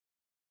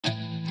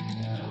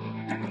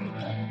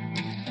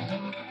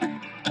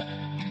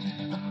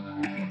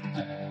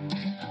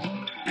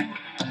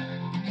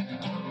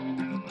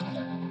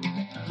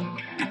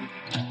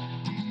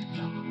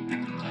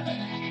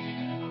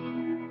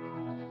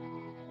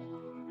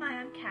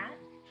Kat.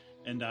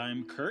 And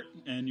I'm Kurt,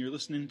 and you're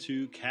listening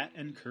to Kat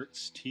and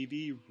Kurt's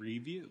TV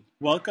Review.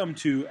 Welcome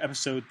to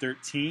episode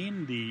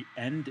 13. The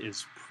end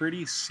is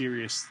pretty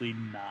seriously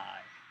nigh.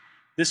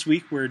 This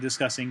week we're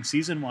discussing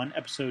Season 1,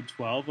 Episode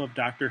 12 of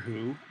Doctor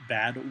Who,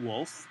 Bad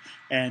Wolf,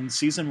 and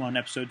Season 1,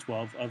 Episode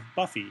 12 of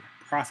Buffy,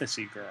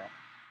 Prophecy Girl.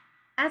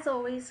 As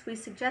always, we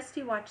suggest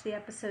you watch the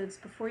episodes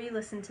before you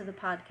listen to the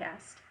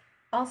podcast.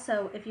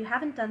 Also, if you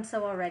haven't done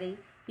so already,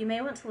 you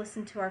may want to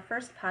listen to our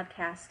first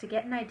podcast to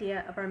get an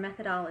idea of our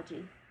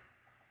methodology.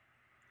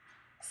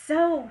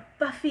 So,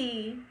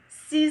 Buffy,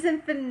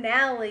 season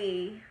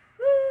finale.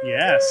 Woo!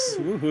 Yes,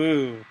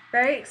 woohoo.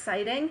 Very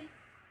exciting.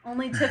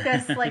 Only took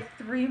us like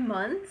 3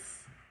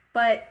 months,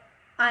 but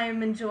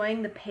I'm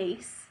enjoying the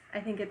pace. I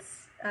think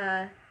it's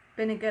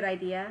been a good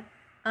idea.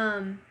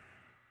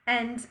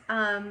 And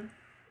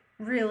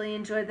really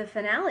enjoyed the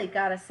finale,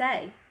 gotta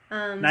say.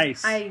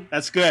 Nice.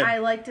 That's good. I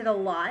liked it a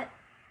lot.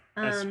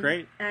 That's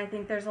great. And I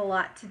think there's a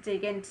lot to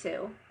dig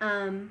into.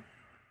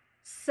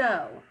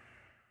 So,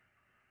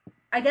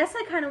 I guess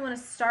I kind of want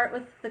to start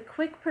with the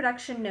quick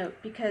production note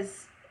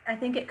because I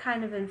think it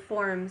kind of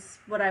informs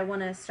what I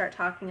want to start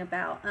talking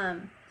about.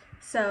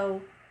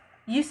 So,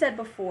 you said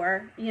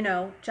before,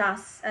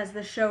 Joss, as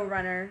the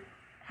showrunner,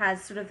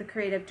 has sort of the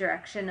creative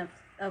direction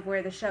of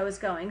where the show is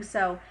going.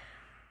 So,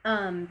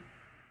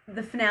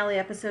 the finale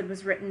episode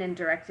was written and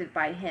directed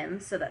by him,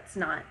 so that's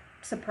not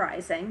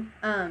surprising.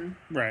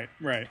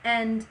 Right.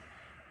 And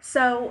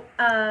so,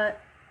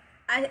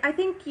 I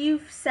think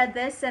you've said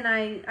this, and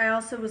I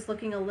also was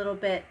looking a little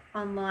bit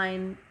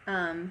online,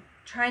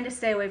 trying to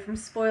stay away from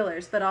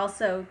spoilers, but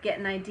also get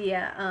an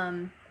idea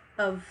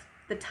of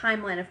the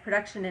timeline of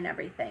production and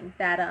everything.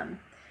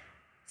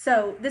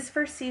 So this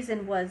first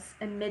season was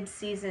a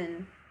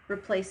mid-season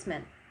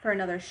replacement for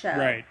another show,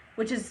 right?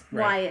 Which is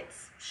why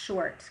it's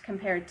short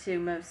compared to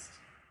most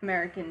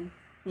American,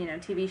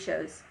 TV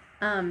shows.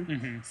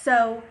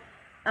 So.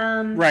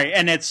 Right,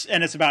 and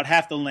it's about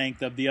half the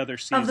length of the other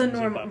seasons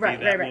of Buffy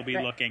that we'll be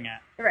looking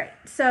at. Right.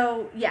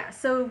 So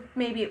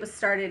maybe it was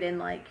started in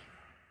like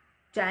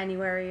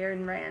January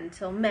and ran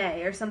till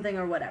May or something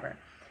or whatever.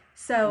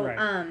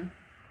 So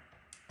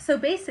so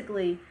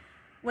basically,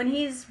 when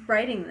he's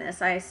writing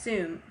this, I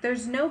assume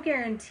there's no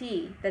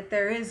guarantee that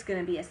there is going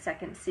to be a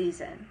second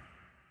season.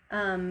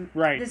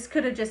 Right. This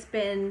could have just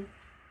been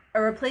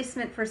a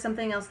replacement for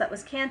something else that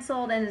was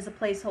canceled and is a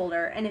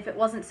placeholder, and if it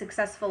wasn't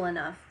successful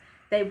enough,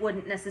 they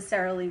wouldn't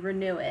necessarily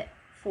renew it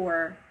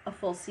for a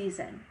full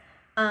season.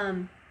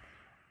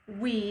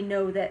 We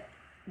know that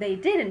they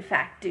did, in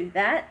fact, do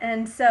that,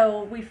 and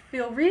so we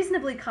feel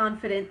reasonably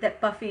confident that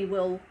Buffy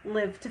will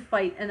live to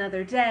fight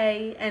another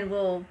day and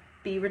will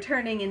be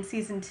returning in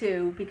Season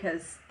 2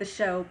 because the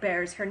show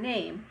bears her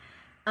name.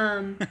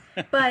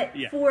 But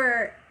yeah.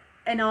 For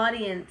an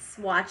audience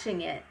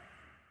watching it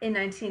in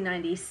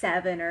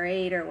 1997 or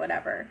 8 or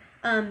whatever,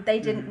 they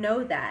didn't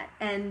know that,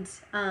 and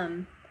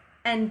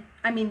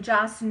I mean,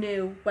 Joss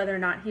knew whether or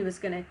not he was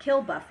going to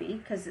kill Buffy,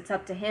 because it's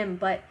up to him,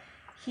 but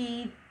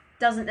he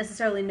doesn't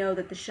necessarily know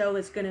that the show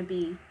is going to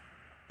be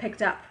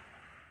picked up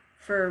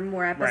for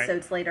more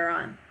episodes later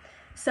on.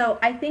 So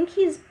I think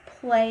he's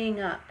playing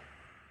up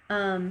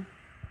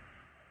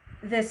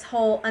this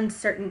whole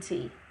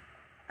uncertainty,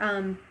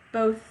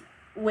 both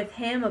with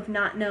him of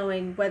not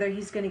knowing whether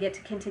he's going to get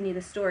to continue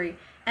the story,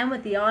 and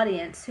with the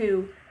audience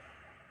who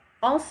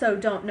also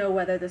don't know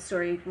whether the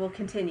story will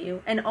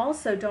continue, and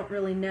also don't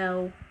really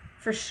know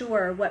for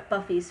sure what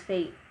Buffy's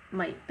fate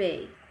might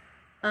be.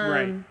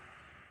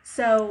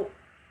 So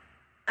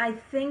I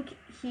think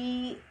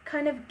he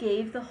kind of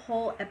gave the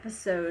whole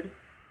episode,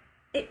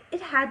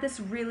 it had this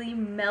really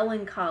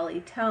melancholy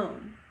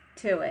tone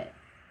to it,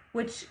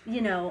 which,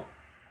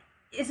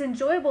 is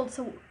enjoyable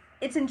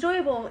it's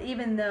enjoyable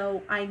even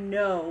though I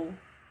know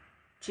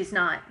she's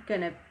not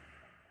gonna,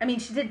 I mean,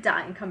 she did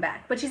die and come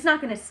back, but she's not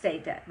going to stay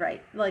dead,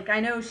 right? Like, I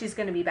know she's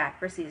going to be back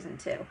for Season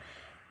 2.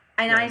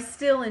 And I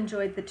still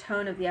enjoyed the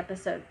tone of the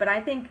episode, but I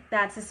think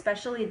that's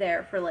especially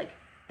there for, like,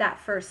 that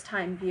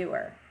first-time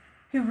viewer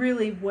who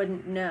really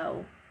wouldn't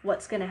know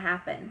what's going to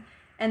happen.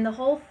 And the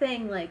whole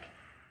thing, like,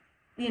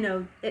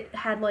 it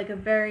had, like,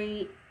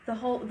 the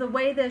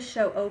way this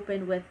show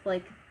opened with,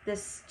 like,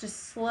 this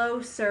just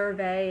slow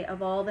survey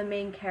of all the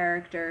main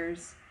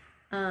characters,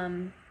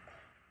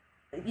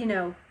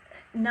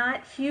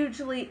 not a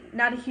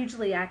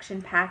hugely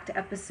action-packed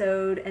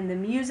episode, and the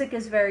music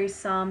is very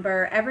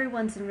somber.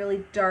 Everyone's in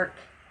really dark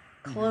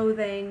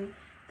clothing.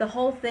 The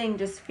whole thing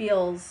just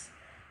feels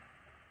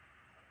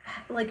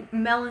like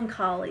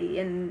melancholy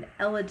and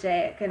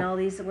elegiac, and all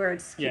these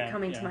words keep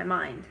coming to my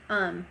mind.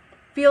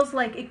 Feels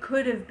like it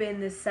could have been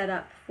this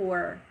setup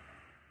for,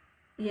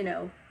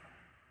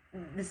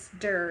 this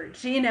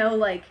dirge,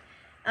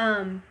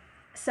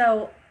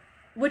 so,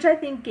 which I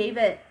think gave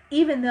it,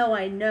 even though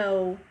I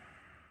know,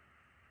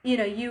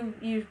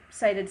 you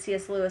cited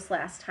C.S. Lewis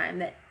last time,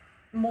 that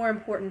more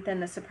important than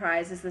the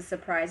surprise is the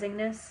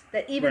surprisingness.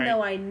 That even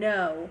though I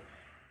know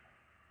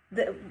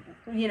that,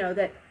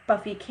 that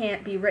Buffy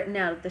can't be written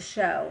out of the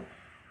show,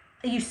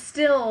 you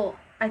still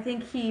I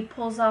think he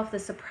pulls off the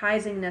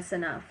surprisingness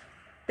enough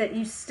that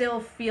you still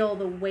feel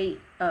the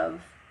weight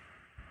of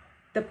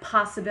the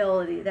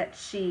possibility that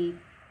she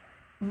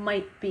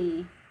might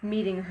be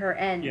meeting her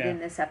end in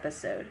this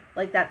episode.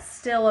 Like, that's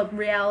still a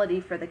reality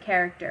for the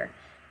character.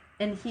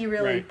 And he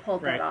really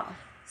pulled that off.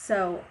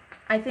 So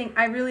I think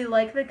I really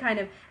like the kind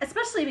of,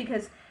 especially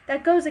because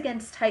that goes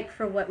against type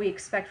for what we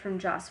expect from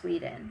Joss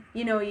Whedon.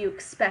 You know, you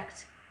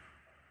expect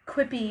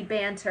quippy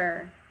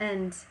banter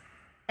and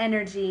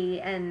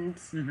energy and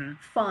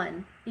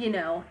fun, you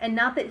know, and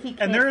not that he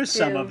can't. And there is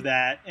some of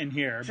that in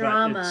here,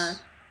 drama.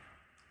 But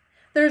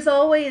there's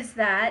always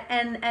that,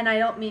 and I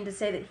don't mean to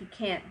say that he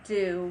can't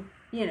do,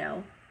 you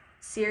know,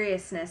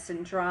 seriousness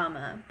and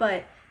drama,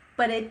 but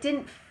it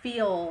didn't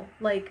feel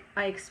like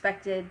I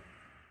expected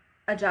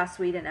a Joss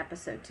Whedon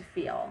episode to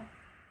feel.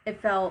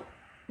 It felt,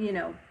 you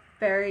know,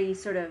 very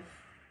sort of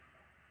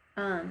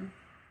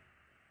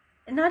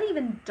not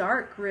even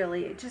dark,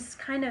 really, just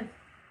kind of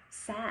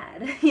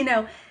sad, you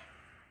know,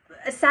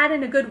 sad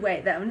in a good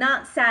way, though,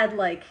 not sad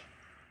like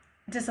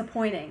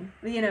disappointing,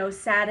 you know,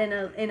 sad in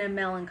a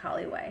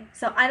melancholy way.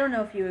 So I don't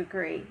know if you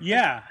agree.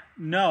 Yeah,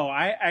 no,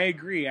 I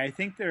agree. I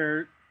think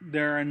there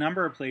are a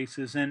number of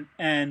places,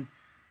 and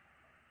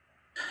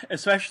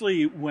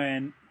especially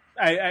when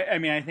I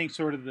mean, I think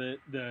sort of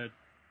the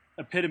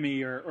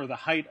epitome or the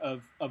height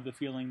of the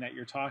feeling that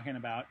you're talking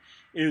about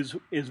is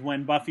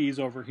when Buffy's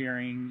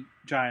overhearing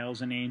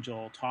Giles and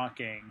Angel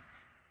talking,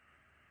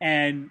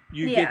 and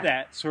you get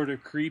that sort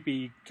of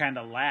creepy kind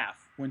of laugh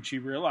when she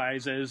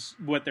realizes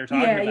what they're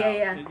talking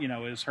about, you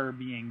know, is her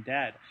being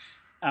dead,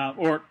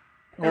 or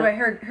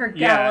her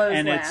gallows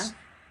and laugh. It's,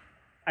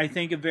 I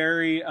think, a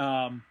very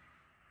I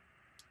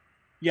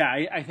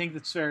think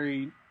that's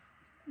very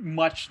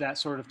much that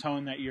sort of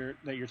tone that you're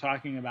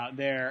talking about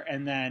there.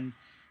 And then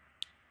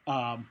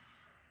I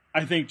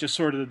think just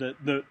sort of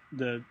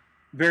the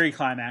very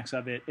climax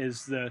of it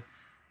is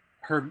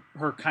her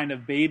kind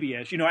of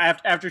babyish, you know,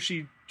 after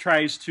she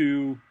tries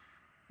to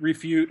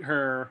refute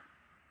her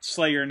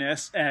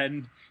slayerness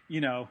and,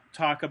 you know,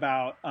 talk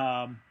about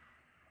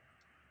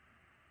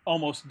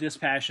almost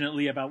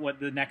dispassionately about what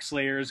the next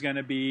Slayer is going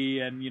to be,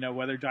 and, you know,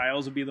 whether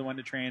Giles will be the one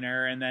to train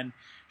her, and then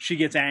she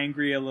gets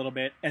angry a little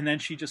bit, and then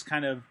she just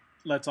kind of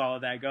lets all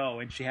of that go,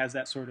 and she has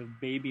that sort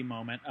of baby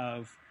moment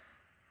of,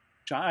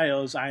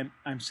 Giles, I'm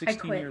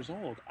 16 years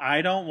old.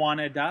 I don't want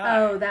to die.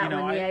 Oh, that, you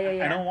know, one,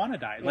 I don't want to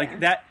die. Yeah. Like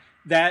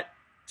that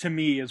to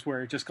me is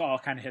where it just all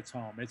kind of hits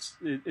home.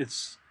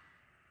 It's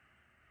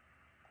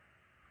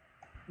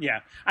yeah.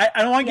 I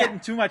don't want to get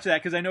into too much of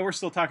that because I know we're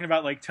still talking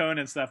about like tone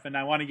and stuff, and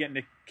I want to get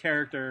into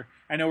character.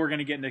 I know we're going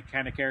to get into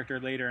kind of character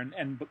later,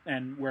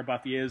 and where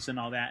Buffy is and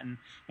all that,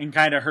 and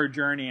kind of her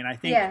journey. And I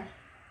think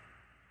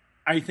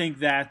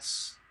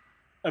that's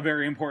a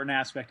very important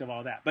aspect of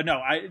all that. But no,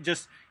 I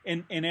just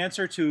in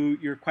answer to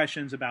your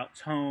questions about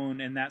tone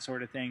and that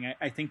sort of thing,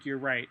 I think you're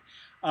right.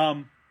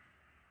 I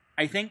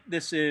think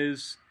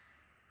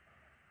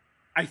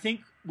I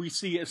think we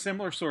see a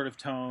similar sort of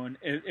tone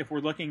if we're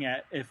looking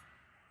at if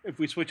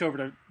we switch over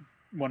to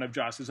one of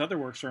Joss's other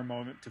works for a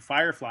moment, to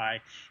Firefly,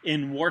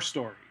 in War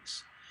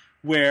Stories,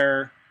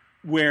 where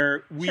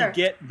we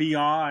get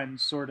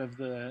beyond sort of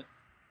the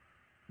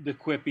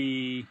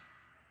quippy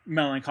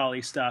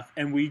melancholy stuff,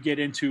 and we get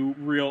into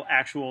real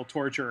actual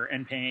torture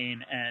and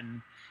pain,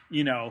 and,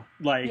 you know,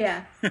 like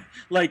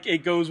like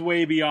it goes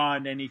way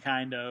beyond any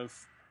kind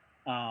of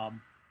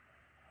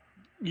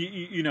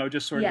you know,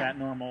 just sort of that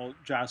normal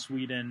Joss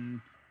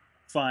Whedon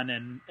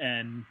fun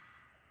and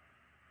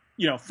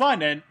you know,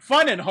 fun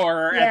and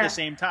horror at the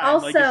same time.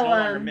 Also, like, it's no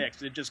longer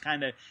mixed. It just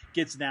kind of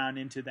gets down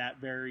into that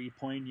very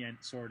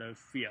poignant sort of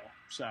feel.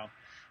 So,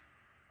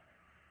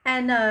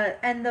 and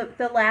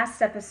the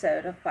last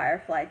episode of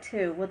Firefly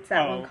too. What's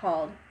that one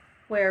called?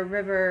 Where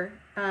River.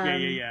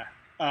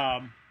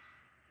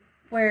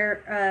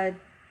 Where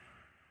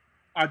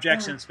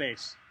Objects in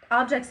Space.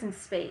 Objects in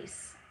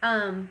Space.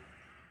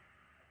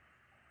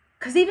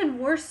 Because even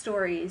War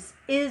Stories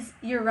is,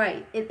 you're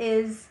right, it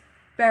is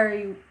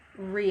very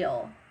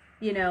real,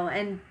 you know,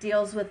 and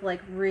deals with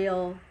like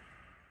real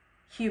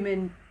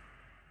human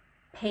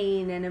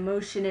pain and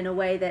emotion in a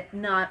way that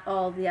not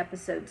all the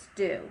episodes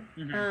do.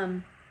 Mm-hmm.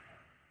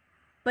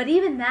 But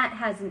even that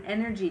has an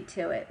energy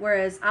to it,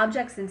 whereas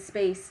Objects in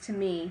Space, to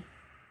me,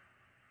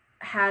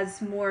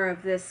 has more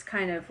of this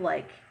kind of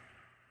like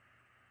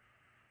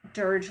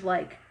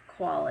dirge-like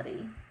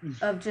quality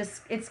of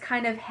just, it's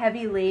kind of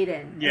heavy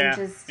laden and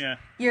just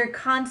you're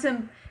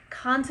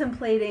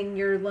contemplating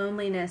your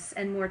loneliness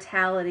and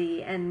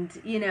mortality, and,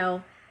 you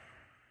know,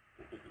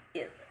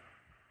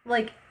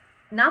 like,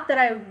 not that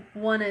I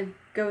want to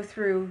go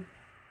through,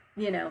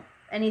 you know,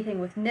 anything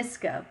with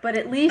Niska, but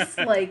at least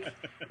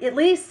at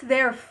least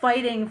they're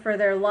fighting for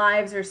their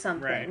lives or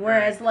something,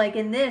 whereas like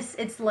in this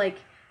it's like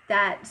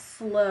that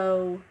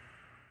slow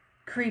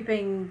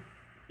creeping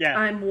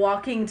I'm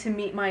walking to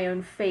meet my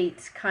own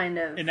fate kind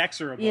of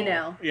inexorable, you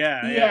know.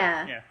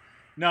 Yeah.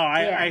 No,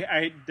 I, Yeah.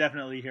 I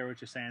definitely hear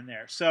what you're saying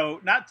there.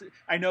 So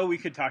I know we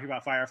could talk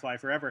about Firefly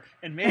forever,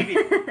 and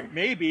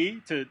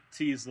maybe to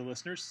tease the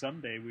listeners,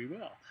 someday we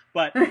will,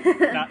 but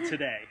not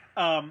today.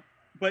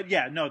 But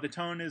yeah, no, the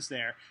tone is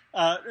there.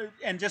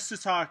 And just to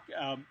talk,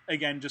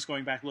 again, just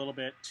going back a little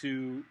bit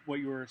to what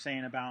you were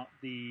saying about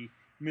the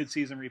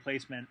mid-season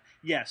replacement.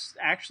 Yes,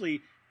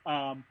 actually,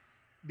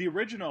 the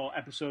original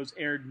episodes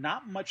aired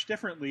not much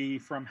differently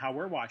from how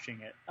we're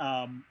watching it.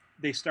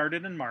 They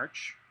started in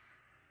March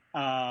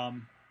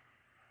of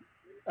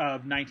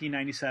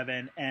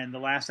 1997, and the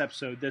last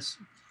episode, this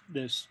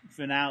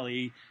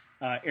finale,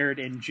 aired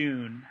in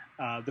June,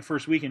 the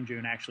first week in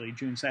June, actually,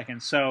 June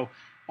 2nd. So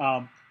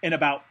in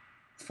about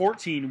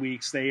 14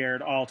 weeks, they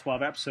aired all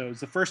 12 episodes.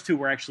 The first two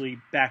were actually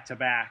back to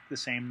back the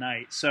same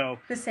night. So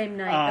the same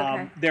night.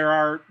 Okay. there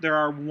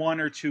are 1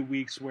 or 2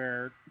 weeks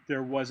where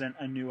there wasn't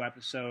a new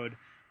episode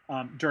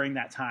during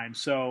that time.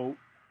 So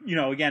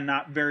again,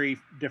 not very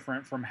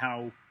different from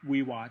how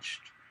we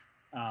watched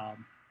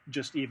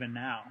just even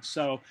now.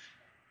 So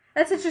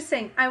That's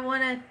interesting. I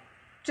want to,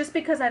 just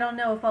because I don't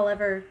know if I'll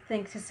ever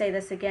think to say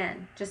this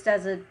again, just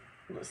as a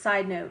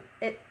side note,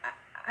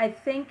 I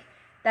think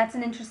that's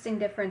an interesting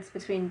difference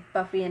between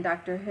Buffy and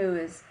Doctor Who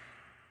is,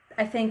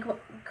 I think,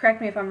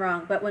 correct me if I'm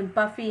wrong, but when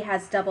Buffy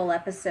has double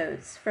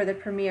episodes for the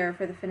premiere,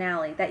 for the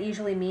finale, that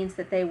usually means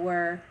that they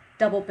were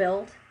double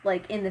billed,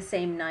 like in the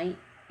same night,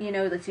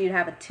 that you'd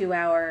have a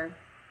 2-hour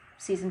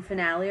season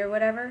finale or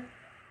whatever.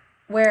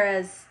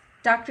 Whereas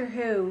Doctor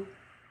Who,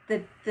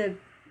 the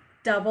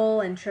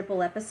double and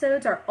triple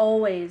episodes are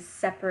always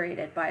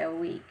separated by a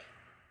week.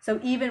 So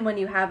even when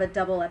you have a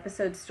double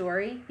episode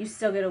story, you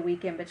still get a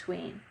week in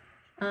between.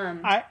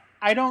 I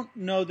don't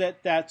know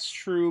that that's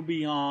true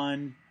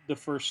beyond the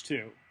first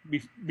two,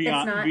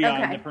 beyond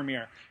okay. the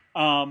premiere.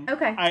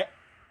 Okay.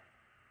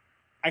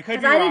 I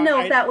could. Because I didn't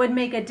know if that would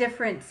make a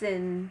difference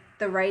in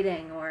the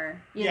writing, or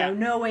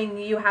knowing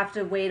you have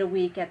to wait a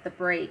week at the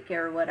break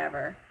or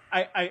whatever.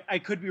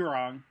 I could be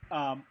wrong.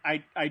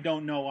 I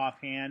don't know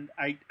offhand.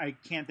 I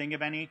can't think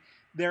of any.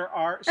 There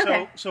are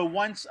so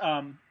once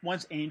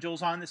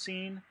Angel's on the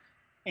scene,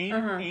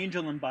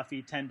 Angel and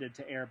Buffy tended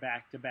to air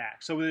back to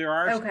back. So there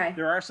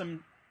are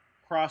some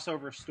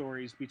crossover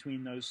stories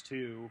between those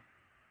two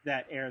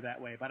that air that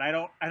way. But I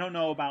don't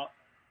know about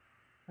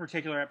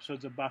particular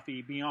episodes of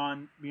Buffy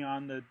beyond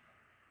the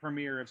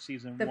premiere of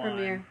season 1. The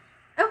premiere.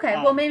 Okay,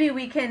 well maybe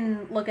we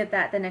can look at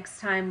that the next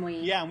time we.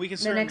 Yeah, and we can.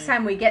 The next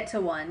time we get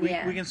to one, we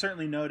can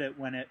certainly note it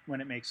when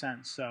it makes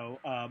sense. So,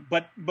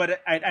 but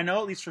I know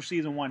at least for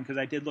season 1, because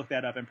I did look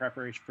that up in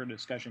preparation for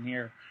discussion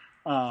here.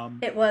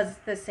 It was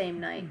the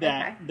same night.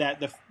 That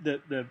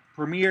the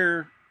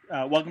premiere,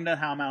 Welcome to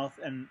Hellmouth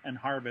and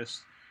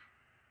Harvest,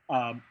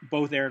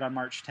 both aired on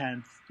March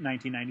 10th,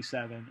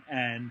 1997,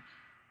 and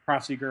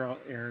Prophecy Girl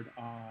aired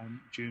on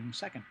June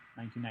 2nd,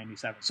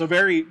 1997. So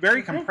very,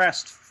 very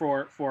compressed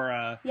for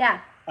a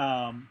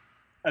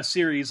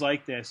series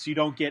like this. You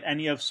don't get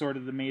any of sort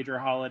of the major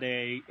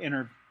holiday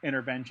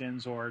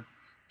interventions or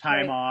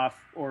time off,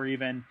 or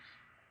even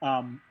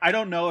I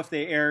don't know if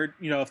they aired,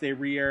 if they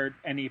re-aired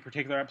any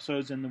particular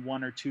episodes in the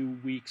 1 or 2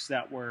 weeks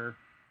that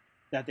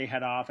they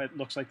had off. It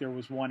looks like there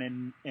was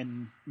one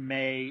in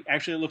May.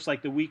 Actually, it looks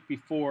like the week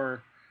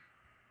before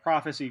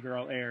Prophecy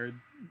Girl aired,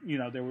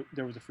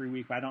 there was a free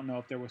week. But I don't know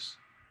if there was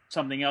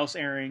something else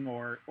airing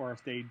or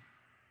if they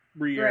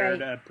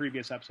re-aired a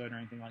previous episode or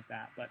anything like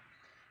that. But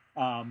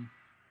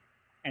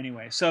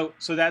anyway, so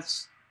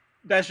that's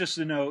just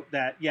a note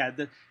that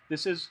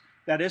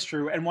that is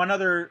true. And one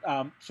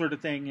other sort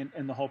of thing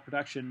in the whole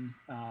production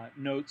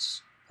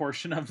notes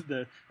portion of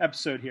the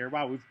episode here.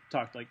 Wow, we've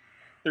talked like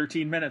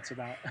 13 minutes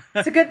about.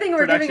 It's a good thing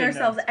we're giving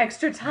ourselves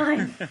extra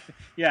time.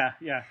 Yeah.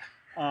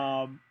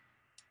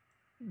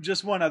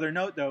 Just one other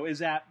note, though, is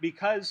that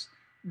because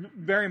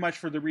very much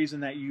for the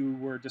reason that you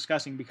were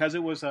discussing, because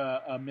it was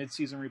a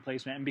mid-season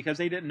replacement, and because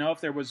they didn't know if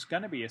there was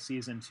going to be a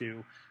season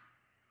 2,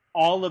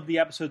 all of the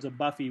episodes of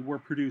Buffy were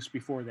produced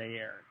before they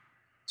aired.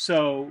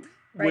 So,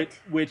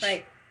 which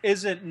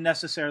isn't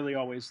necessarily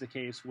always the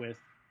case with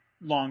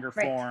longer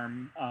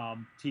form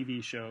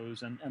TV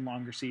shows and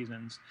longer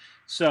seasons.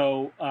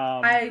 So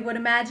I would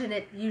imagine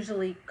it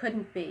usually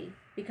couldn't be,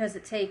 because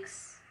it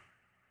takes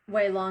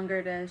way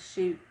longer to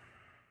shoot.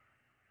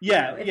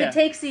 If it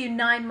takes you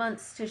 9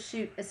 months to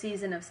shoot a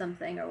season of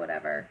something or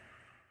whatever,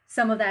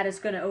 some of that is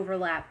going to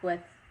overlap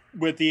with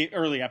the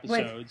early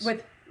episodes.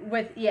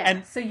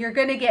 So you're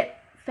going to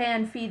get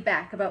fan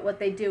feedback about what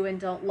they do and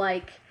don't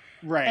like.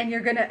 Right. And you're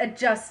going to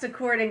adjust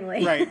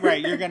accordingly.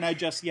 Right. You're going to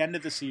adjust the end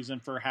of the season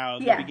for how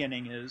the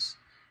beginning is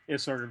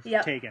sort of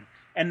taken.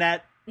 And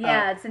that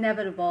it's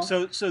inevitable.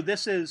 So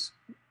this is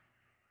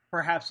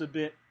perhaps a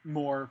bit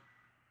more,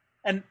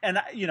 and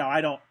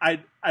I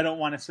don't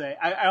want to say,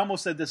 I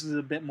almost said this is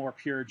a bit more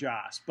pure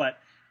Joss, but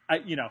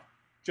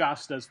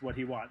Joss does what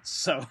he wants.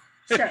 So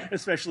sure.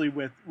 Especially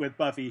with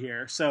Buffy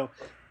here. So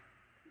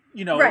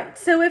right.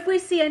 So if we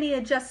see any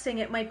adjusting,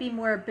 it might be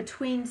more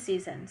between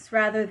seasons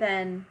rather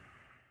than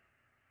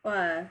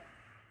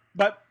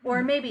But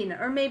or maybe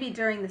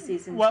during the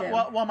season too.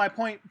 Well, my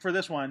point for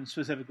this one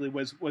specifically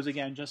was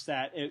again just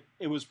that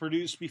it was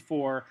produced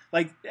before,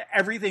 like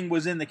everything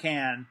was in the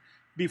can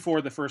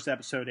before the first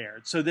episode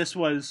aired. So this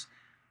was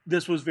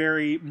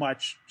very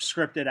much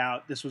scripted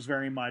out. This was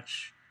very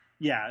much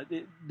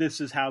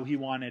this is how he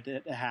wanted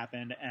it to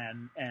happen,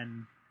 and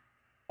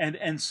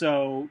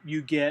so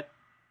you get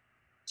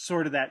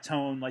sort of that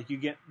tone, like you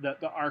get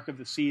the arc of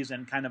the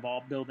season kind of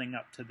all building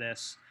up to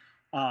this.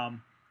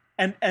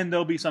 And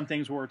there'll be some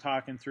things we're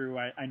talking through.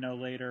 I know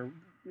later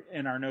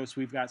in our notes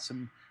we've got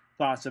some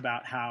thoughts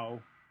about how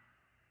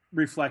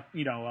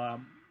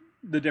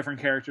the different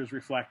characters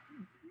reflect,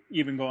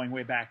 even going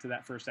way back to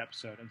that first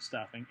episode and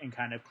stuff, and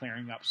kind of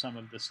clearing up some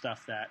of the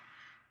stuff that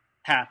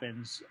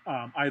happens,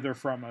 either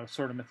from a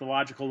sort of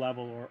mythological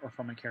level or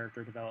from a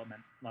character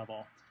development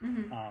level.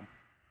 Mm-hmm.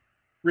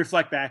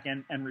 Reflect back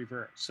and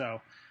revert. So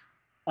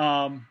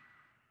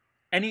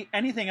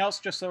anything else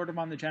just sort of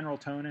on the general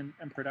tone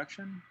and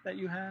production that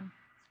you had,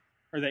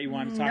 or that you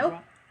wanted to talk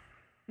about?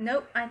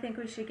 Nope. I think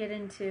we should get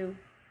into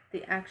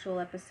the actual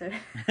episode.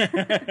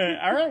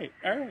 All right.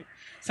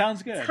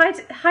 Sounds good.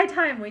 It's high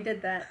time we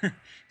did that.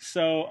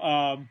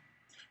 So,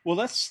 well,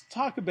 let's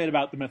talk a bit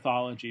about the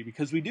mythology,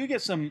 because we do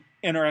get some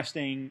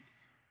interesting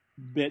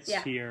bits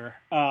here.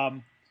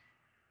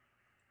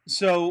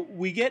 So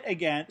we get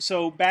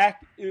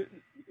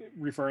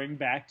referring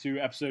back to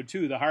episode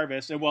 2, the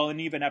harvest,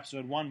 and even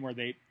episode 1, where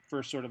they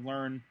first sort of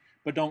learn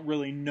but don't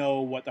really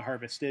know what the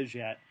harvest is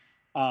yet.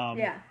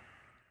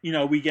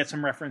 We get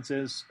some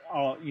references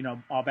all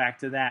back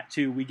to that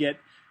too. We get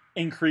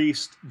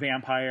increased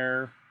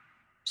vampire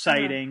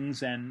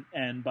sightings, and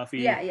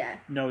Buffy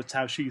notes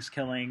how she's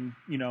killing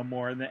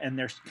more, and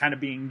they're kind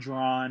of being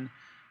drawn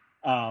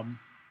to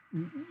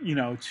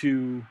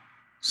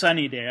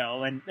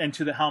Sunnydale and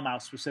to the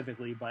Hellmouth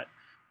specifically, but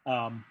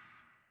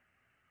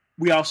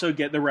we also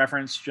get the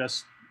reference,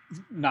 just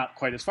not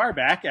quite as far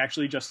back,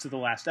 actually, just to the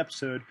last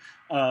episode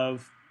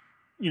of,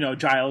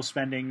 Giles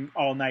spending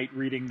all night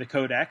reading the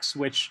Codex,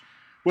 which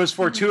was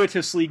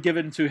fortuitously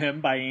given to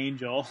him by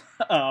Angel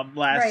last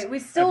Right, we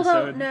still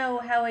episode. Don't know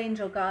how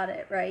Angel got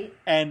it, right?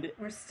 And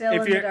we're still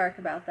in the dark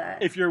about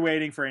that. If you're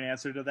waiting for an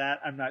answer to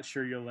that, I'm not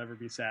sure you'll ever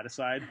be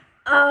satisfied.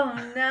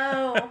 Oh,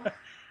 no.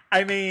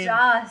 I mean...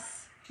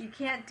 Joss, you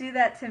can't do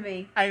that to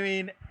me. I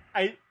mean,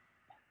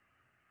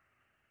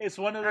 it's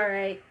one of the... All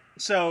right.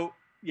 So,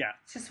 yeah.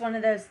 It's just one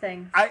of those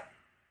things.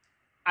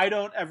 I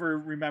don't ever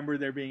remember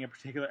there being a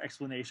particular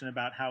explanation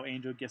about how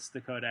Angel gets the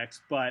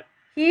Codex, but...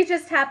 He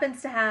just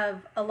happens to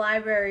have a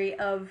library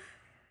of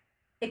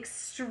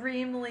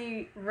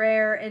extremely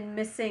rare and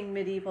missing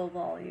medieval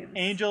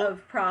volumes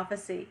of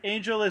prophecy.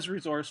 Angel is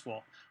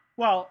resourceful.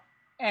 Well,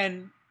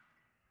 and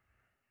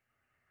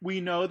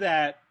we know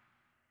that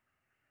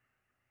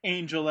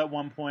Angel at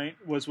one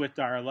point was with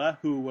Darla,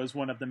 who was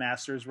one of the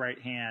Master's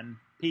right-hand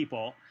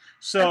people.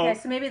 So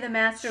maybe the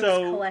Master was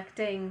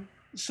collecting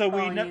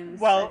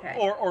volumes.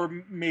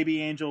 Or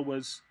maybe Angel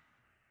was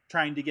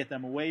trying to get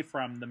them away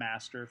from the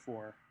Master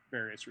for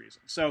various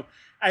reasons. So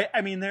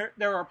I mean there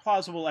are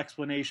plausible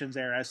explanations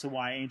there as to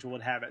why Angel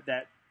would have it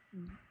that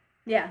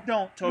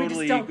don't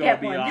totally go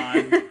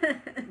beyond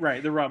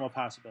right, the realm of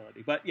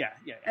possibility. But yeah.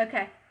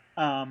 Okay.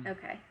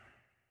 Okay.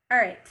 All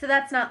right. So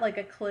that's not like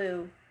a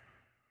clue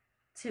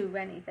to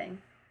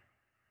anything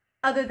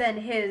other than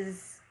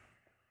his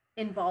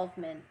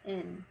involvement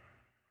in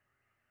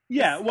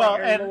and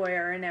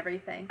lawyer and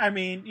everything. I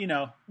mean,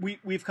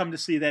 we've come to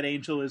see that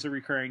Angel is a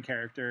recurring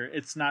character.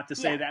 It's not to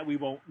say that we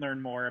won't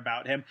learn more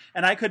about him,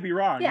 and I could be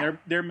wrong.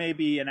 There may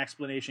be an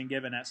explanation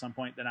given at some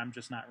point that I'm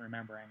just not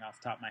remembering off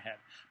the top of my head.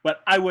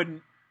 But I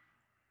wouldn't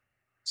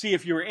see,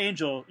 if you were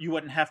Angel, you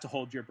wouldn't have to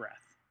hold your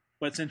breath.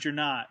 But since you're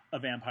not a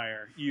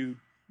vampire, you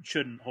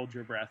shouldn't hold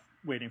your breath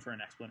waiting for an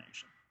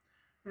explanation.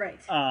 Right.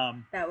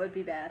 That would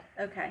be bad.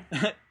 Okay.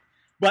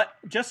 But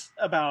just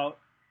about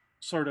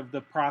sort of the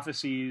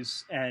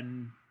prophecies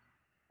and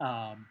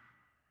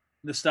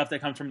the stuff that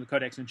comes from the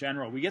Codex in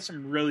general, we get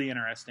some really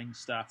interesting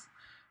stuff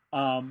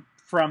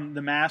from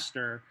the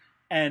Master,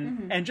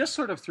 and just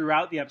sort of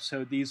throughout the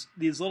episode, these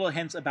little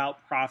hints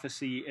about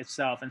prophecy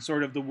itself and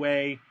sort of the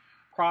way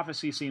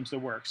prophecy seems to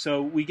work.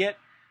 So we get,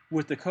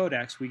 with the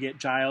Codex, we get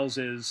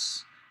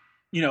Giles's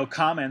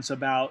comments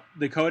about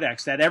the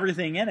Codex, that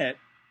everything in it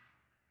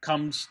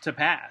comes to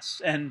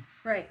pass, and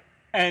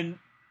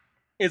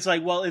it's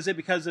like, well, is it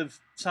because of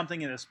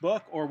something in this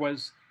book, or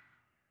was,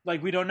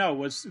 like, we don't know,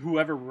 was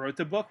whoever wrote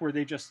the book, were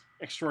they just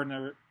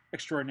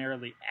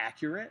extraordinarily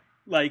accurate,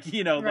 like,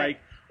 like,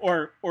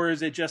 or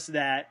is it just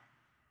that,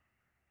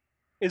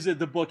 is it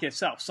the book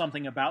itself,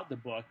 something about the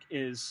book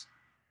is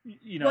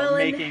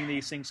making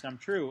these things come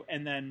true?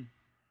 And then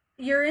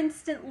you're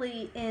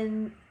instantly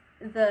in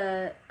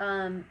the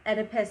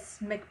Oedipus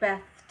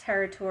Macbeth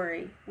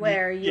territory,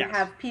 where you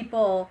have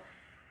people,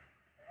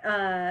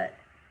 or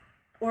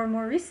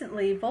more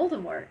recently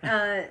Voldemort,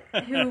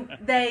 who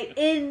they,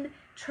 in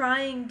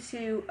trying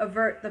to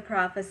avert the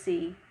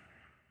prophecy,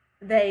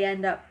 they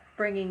end up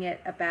bringing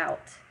it about.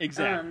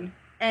 Exactly.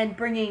 And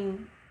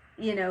bringing,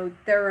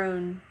 their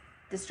own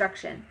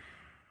destruction.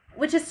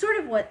 which is sort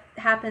of what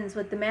happens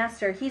with the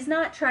Master. He's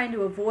not trying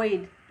to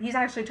avoid, he's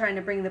actually trying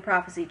to bring the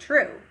prophecy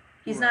true.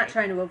 He's not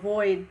trying to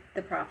avoid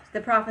the prophecy.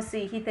 The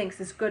prophecy he thinks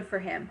is good for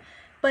him.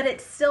 But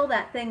it's still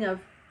that thing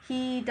of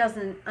he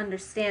doesn't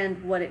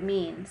understand what it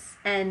means.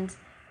 And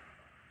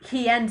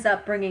he ends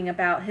up bringing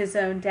about his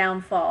own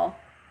downfall,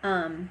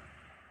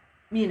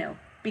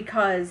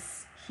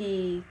 because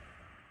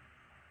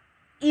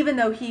even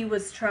though he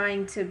was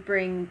trying to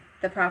bring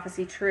the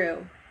prophecy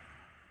true,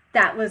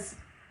 that was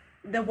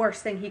the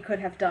worst thing he could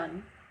have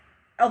done.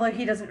 Although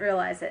he doesn't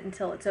realize it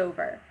until it's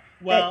over.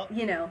 Well,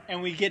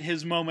 and we get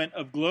his moment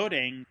of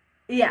gloating.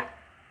 Yeah,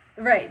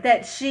 right.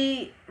 That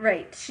she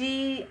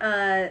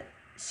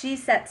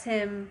sets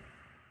him.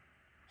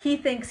 He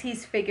thinks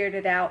he's figured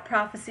it out.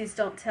 Prophecies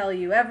don't tell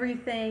you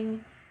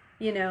everything,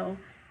 They're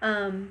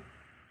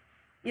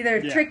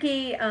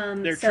tricky.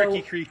 They're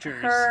tricky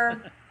creatures.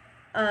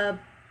 Her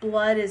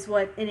blood is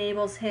what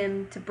enables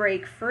him to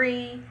break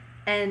free,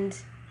 and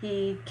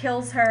he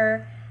kills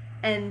her,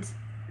 and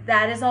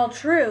that is all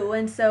true.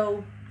 And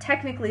so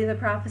technically the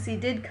prophecy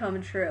did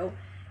come true.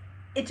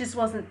 It just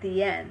wasn't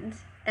the end.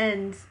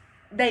 And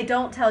they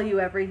don't tell you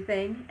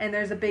everything, and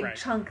there's a big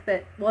chunk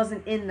that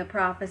wasn't in the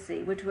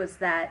prophecy, which was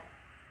that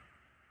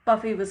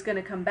Buffy was going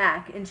to come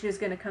back, and she was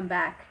going to come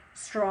back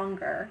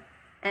stronger.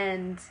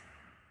 And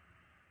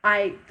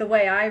the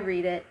way I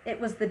read it,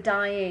 it was the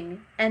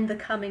dying and the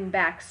coming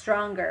back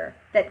stronger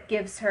that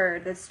gives her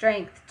the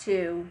strength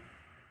to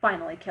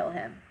finally kill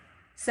him.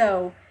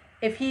 So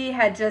if he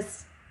had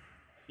just,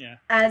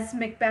 as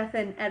Macbeth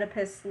and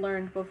Oedipus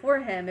learned before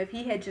him, if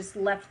he had just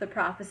left the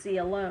prophecy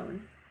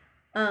alone,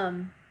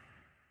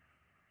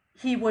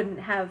 he wouldn't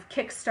have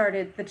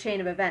kick-started the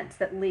chain of events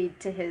that lead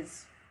to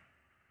his,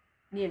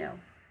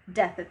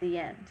 death at the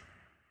end.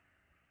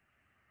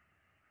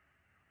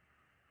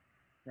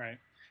 Right.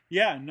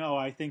 Yeah, no,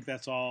 I think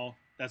that's all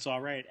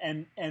right.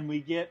 And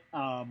we get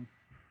and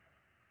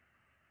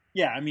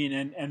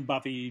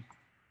Buffy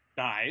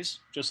dies,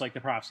 just like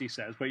the prophecy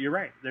says, but you're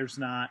right. It's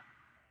not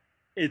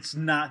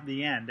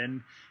the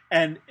end.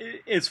 And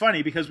it's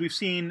funny because we've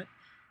seen,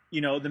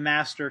 the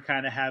Master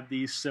kind of have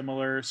these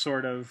similar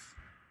sort of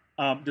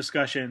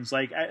discussions.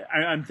 Like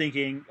I'm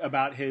thinking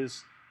about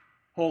his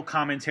whole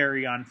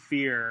commentary on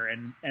fear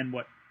and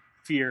what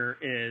fear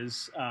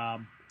is.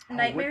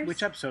 Nightmares?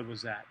 Which episode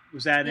was that?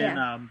 Was that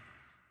in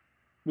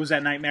was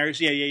that Nightmares?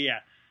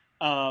 Yeah.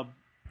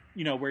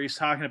 Where he's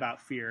talking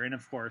about fear, and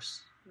of course,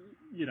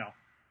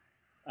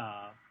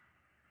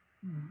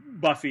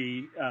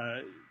 Buffy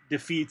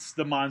defeats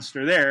the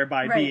monster there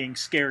by being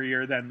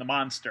scarier than the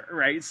monster,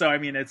 right? So I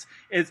mean, it's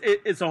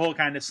a whole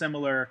kind of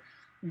similar.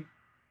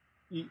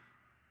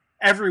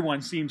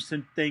 Everyone seems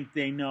to think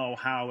they know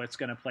how it's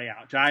going to play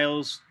out.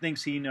 Giles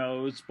thinks he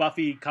knows.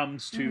 Buffy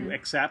comes to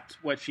accept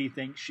what she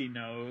thinks she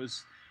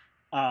knows.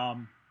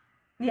 And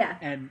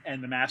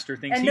the Master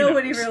thinks and he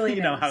nobody knows,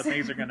 really knows. How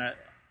things are going to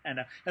end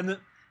up.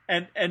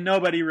 And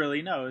nobody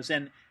really knows.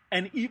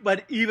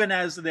 But even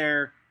as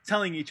they're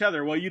telling each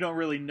other, well, you don't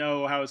really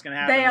know how it's going to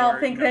happen. They all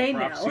think they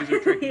know. Prophecies are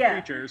tricky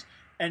creatures.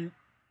 And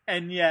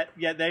yet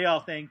they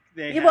all think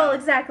they have, well,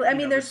 exactly. I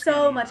mean, there's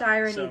so much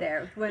irony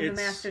there when the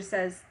Master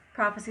says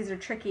prophecies are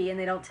tricky and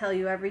they don't tell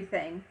you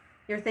everything.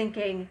 You're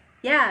thinking,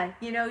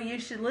 you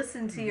should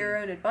listen to your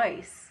own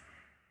advice.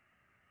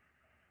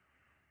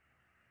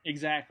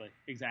 Exactly.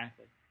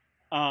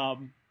 I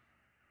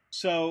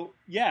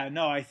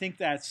think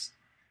that's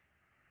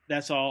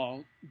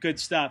all good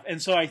stuff.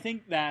 And so I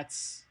think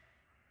that's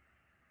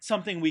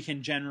something we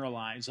can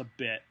generalize a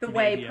bit. The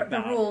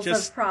rules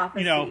of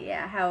prophecy,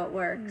 how it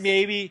works.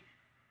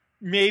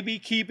 Maybe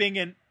keeping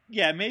in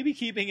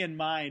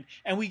mind,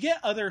 and we get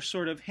other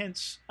sort of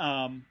hints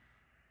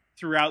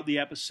throughout the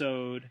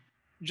episode,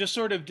 just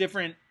sort of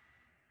different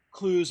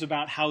clues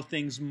about how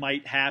things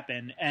might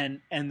happen, and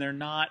they're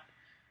not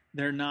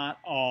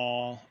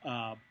all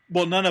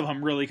none of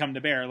them really come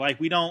to bear. Like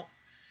we don't.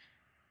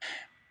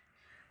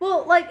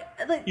 Well,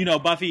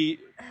 Buffy.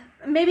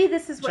 Maybe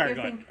this is what you're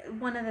thinking.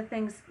 One of the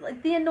things,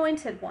 like the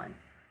Anointed One,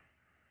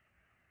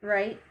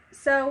 right?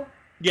 So.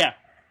 Yeah.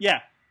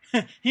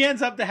 He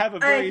ends up to have a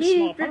very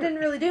small part. He didn't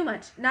really do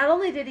much. Not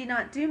only did he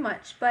not do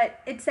much, but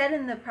it said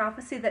in the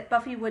prophecy that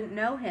Buffy wouldn't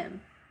know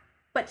him,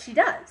 but she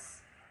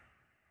does.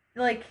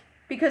 Like,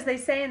 because they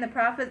say in the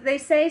prophet, they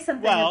say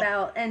something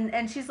about,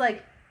 and she's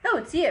like, "Oh,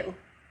 it's you,"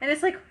 and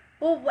it's like,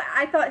 well,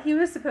 I thought he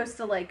was supposed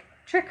to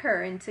trick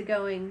her into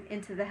going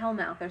into the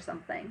Hellmouth or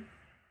something.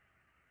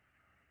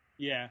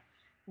 Yeah,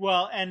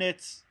 well, and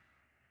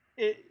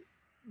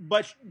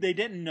but they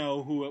didn't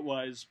know who it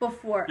was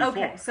before.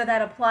 Okay, so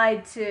that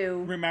applied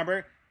to...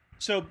 Remember?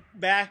 So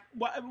back...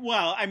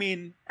 Well, I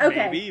mean,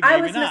 okay. maybe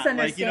I was not.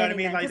 misunderstanding you know what I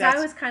mean? Because I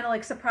was kind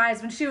of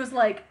surprised when she was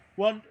like,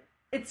 well,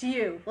 it's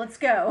you. Let's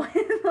go.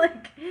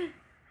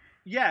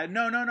 Yeah,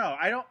 no.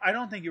 I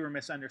don't think you were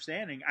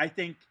misunderstanding. I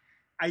think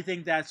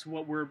that's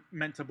what we're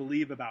meant to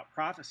believe about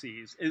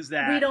prophecies, is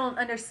that... We don't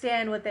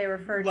understand what they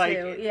refer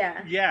to.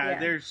 Yeah.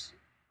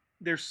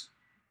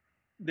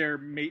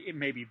 It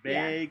may be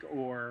vague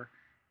or...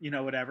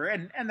 whatever.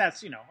 And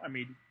that's, I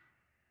mean,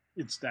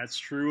 that's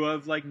true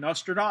of like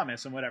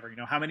Nostradamus and whatever.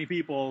 How many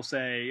people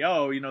say,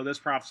 oh, this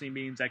prophecy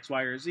means X,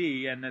 Y, or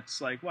Z, and it's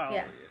like, well,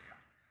 Yeah.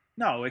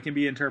 no, it can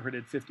be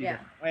interpreted 50 Yeah.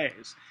 different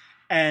ways.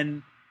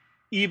 And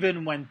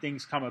even when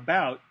things come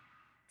about,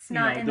 It's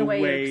not in the way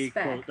you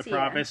expect. Quote, the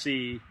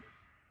prophecy.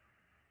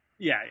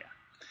 Yeah.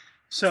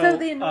 So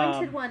the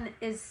Anointed One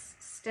is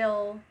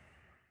still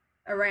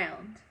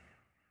around.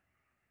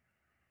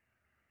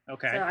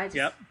 Okay. So I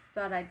just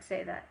thought I'd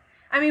say that.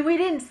 I mean, we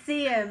didn't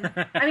see him.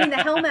 I mean, the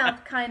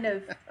Hellmouth kind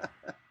of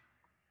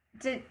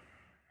did.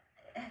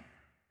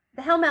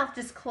 The Hellmouth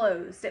just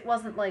closed. It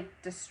wasn't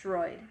like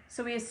destroyed.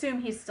 So we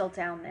assume he's still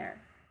down there.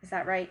 Is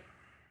that right?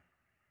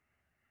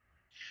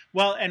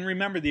 Well, and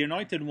remember, the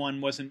Anointed One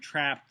wasn't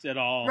trapped at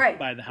all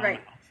by the Hellmouth.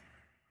 Right.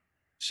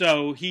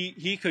 So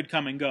he could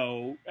come and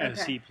go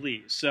as he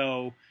pleased.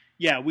 So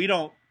yeah, we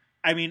don't.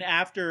 I mean,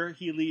 after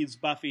he leads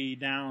Buffy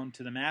down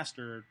to the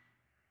Master,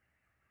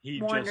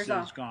 he wanders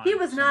just is gone. He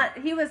was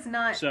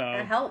not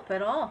a help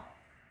at all.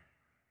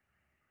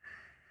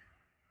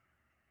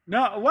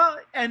 No, well,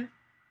 and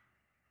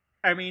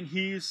I mean,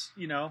 he's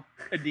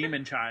a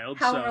demon child.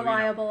 How so,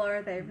 reliable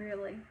are they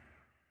really?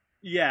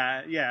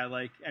 Yeah.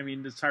 Like, I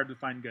mean, it's hard to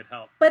find good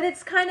help. But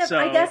it's kind of.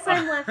 I guess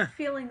I'm left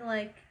feeling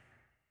like,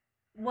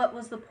 what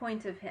was the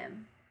point of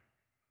him?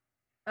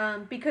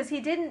 Because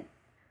he didn't,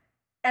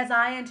 as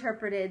I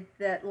interpreted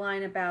that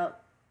line about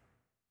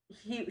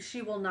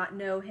she will not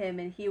know him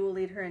and he will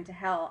lead her into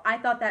hell. I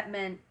thought that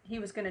meant he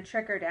was going to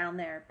trick her down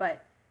there,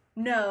 but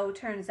no,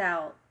 turns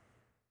out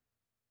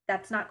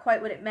that's not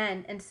quite what it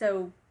meant. And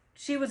so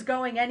she was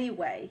going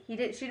anyway. She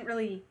didn't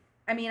really,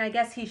 I mean, I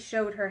guess he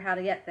showed her how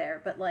to get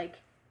there, but like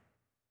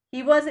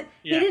he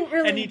didn't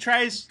really and he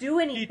tries, do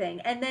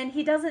anything. And then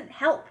he doesn't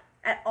help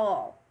at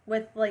all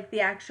with like the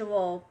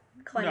actual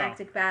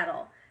climactic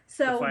battle.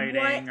 So the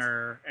fighting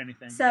or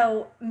anything.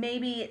 So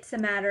maybe it's a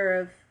matter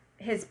of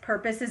his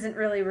purpose isn't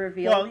really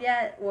revealed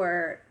yet,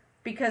 or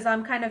because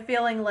I'm kind of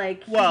feeling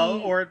like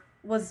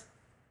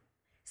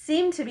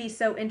seemed to be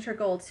so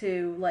integral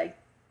to like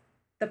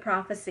the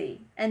prophecy,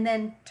 and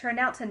then turned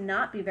out to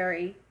not be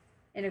very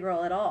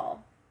integral at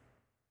all.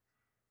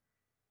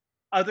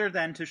 Other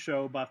than to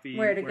show Buffy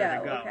where to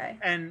go. Okay.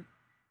 And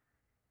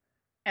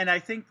I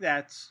think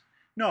that's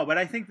but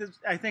I think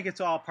it's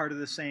all part of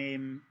the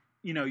same.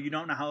 You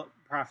don't know how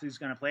prophecy is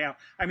going to play out.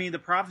 I mean, the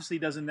prophecy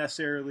doesn't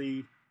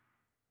necessarily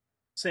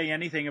say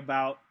anything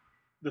about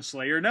the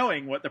Slayer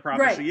knowing what the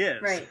prophecy is.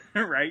 Right.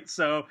 Right.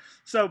 So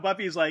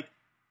Buffy's like,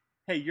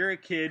 hey, you're a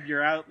kid.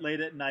 You're out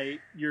late at night.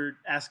 You're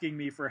asking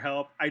me for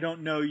help. I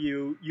don't know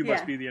you. You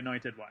must be the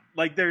Anointed One.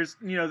 Like there's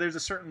a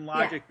certain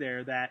logic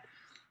there that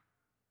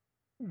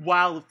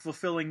while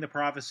fulfilling the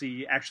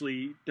prophecy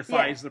actually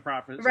defies the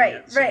prophecy.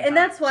 Right. And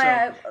that's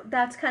why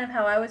that's kind of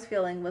how I was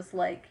feeling, was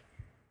like,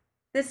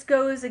 this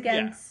goes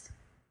against,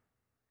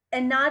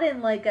 and not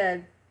in like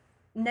a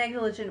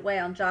negligent way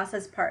on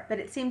Joss's part, but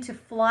it seemed to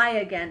fly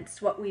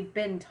against what we've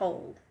been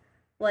told.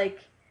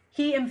 Like,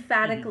 he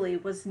emphatically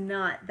was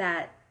not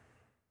that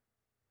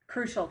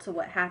crucial to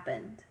what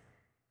happened.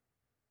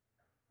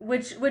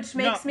 Which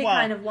makes me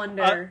kind of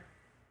wonder.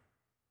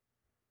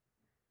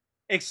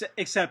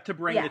 Except to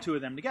bring the two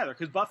of them together,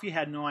 because Buffy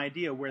had no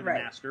idea where the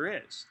Master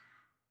is.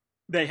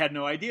 They had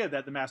no idea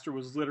that the Master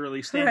was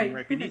literally standing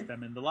right beneath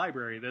them in the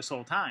library this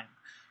whole time.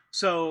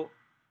 So,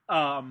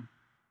 I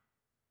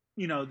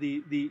mean,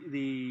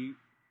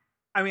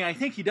 I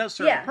think he does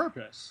serve a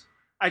purpose.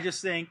 I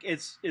just think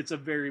it's a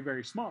very,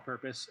 very small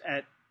purpose.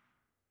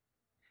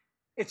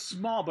 It's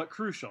small but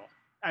crucial.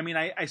 I mean,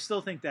 I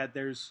still think that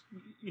there's,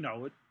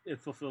 it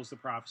fulfills the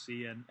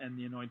prophecy, and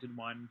the Anointed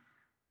One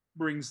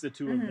brings the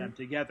two of them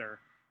together.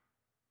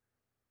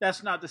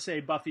 That's not to say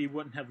Buffy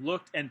wouldn't have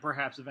looked and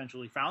perhaps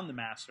eventually found the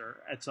Master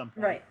at some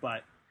point. Right.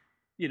 But,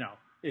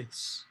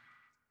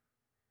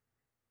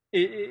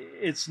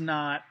 it's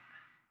not.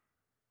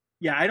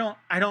 Yeah,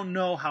 I don't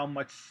know how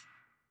much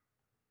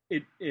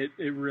it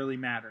really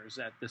matters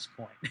at this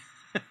point.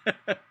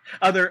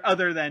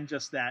 other than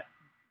just that,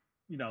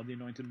 the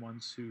Anointed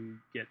Ones who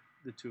get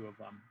the two of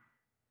them.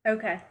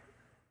 Okay.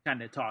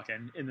 Kind of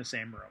talking in the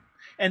same room.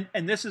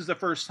 And this is the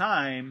first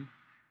time,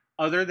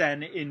 other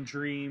than in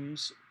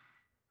dreams,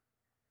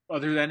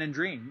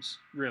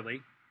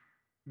 really,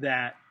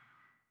 that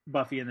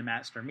Buffy and the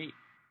Master meet.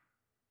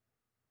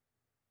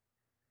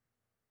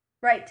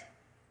 Right.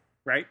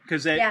 Right?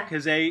 Because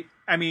they,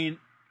 I mean,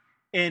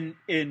 in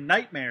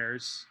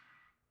nightmares,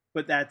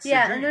 but that's a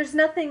dream. And there's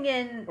nothing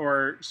in,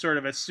 or sort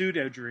of a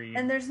pseudo dream.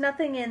 And there's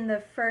nothing in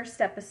the first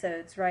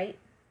episodes, right?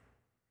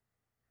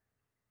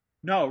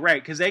 No,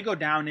 right? Because they go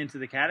down into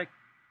the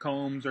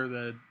catacombs or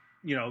the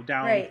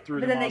down through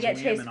the mausoleum. But then they get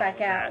chased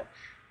back out.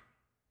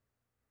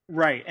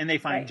 Right, and they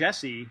find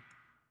Jesse,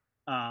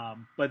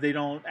 but they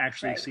don't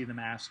actually see the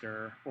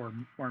Master or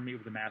meet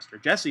with the Master.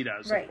 Jesse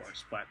does, of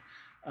course,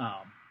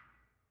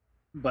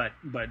 but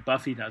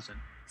Buffy doesn't.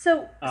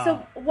 So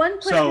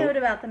one quick note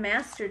about the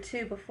Master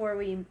too, before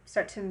we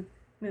start to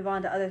move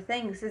on to other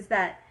things, is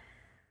that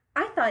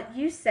I thought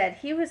you said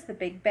he was the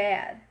big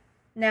bad.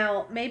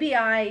 Now maybe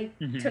I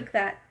took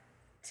that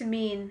to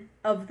mean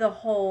of the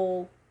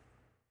whole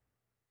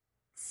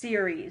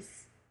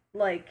series,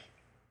 like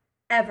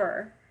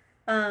ever.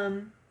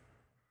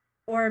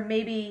 Or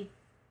maybe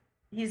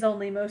he's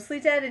only mostly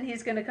dead and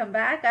he's going to come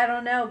back. I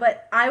don't know,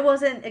 but I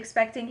wasn't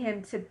expecting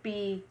him to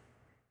be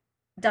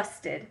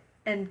dusted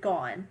and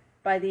gone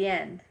by the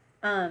end.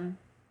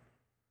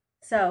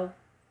 So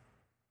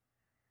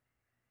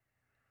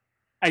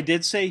I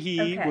did say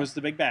he was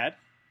the big bad.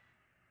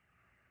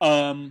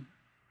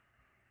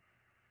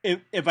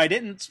 If I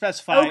didn't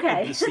specify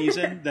of the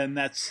season, then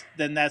that's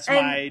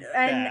my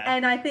bad.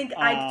 And I think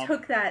I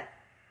took that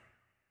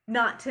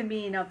not to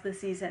mean of the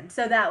season.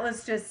 So that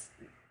was just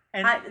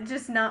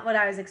just not what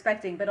I was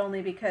expecting, but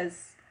only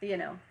because, you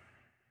know.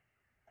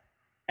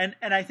 And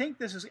I think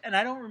this is, and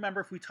I don't remember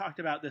if we talked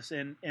about this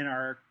in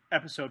our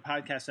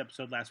podcast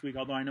episode last week,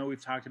 although I know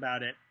we've talked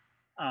about it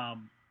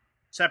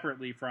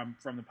separately from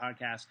the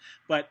podcast.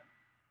 But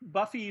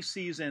Buffy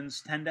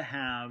seasons tend to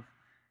have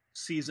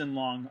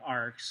season-long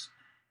arcs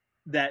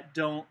that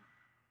don't,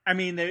 I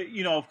mean, they,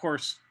 you know, of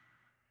course,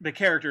 the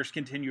characters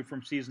continue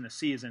from season to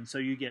season, so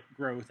you get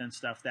growth and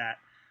stuff that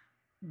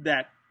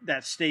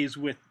stays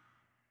with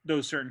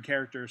those certain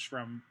characters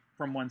from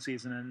one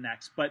season and the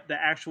next. But the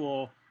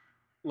actual,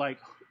 like,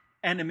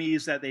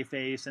 enemies that they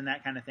face and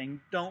that kind of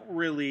thing don't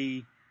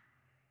really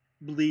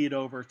bleed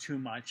over too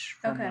much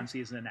from one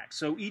season to the next.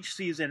 So each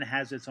season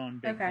has its own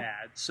big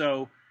bad.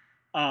 So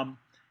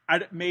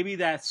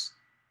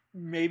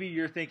maybe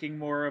you're thinking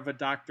more of a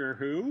Doctor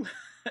Who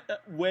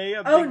way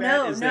of big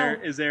bad.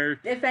 Is there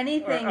if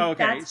anything,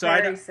 that's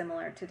very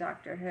similar to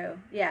Doctor Who.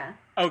 Yeah.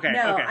 Okay.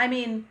 I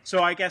mean,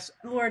 so I guess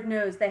Lord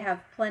knows they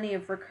have plenty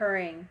of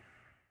recurring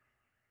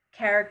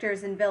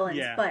characters and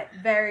villains, but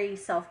very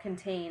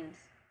self-contained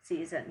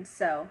seasons.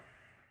 So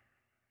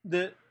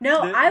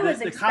I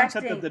was expecting.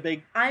 Concept of the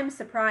big. I'm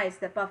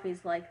surprised that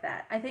Buffy's like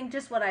that. I think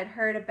just what I'd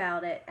heard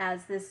about it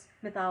as this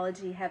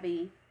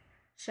mythology-heavy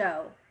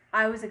show,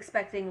 I was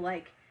expecting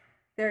like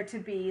there to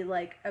be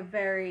like a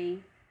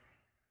very,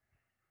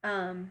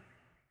 I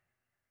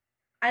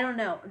don't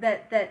know,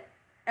 that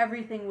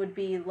everything would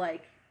be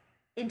like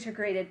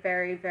integrated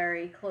very,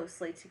 very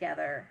closely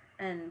together,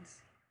 and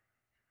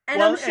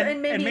I'm sure,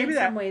 and maybe in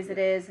some ways it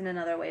is, and in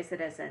other ways it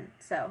isn't.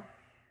 So.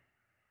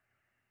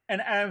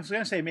 And I was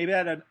going to say, maybe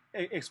that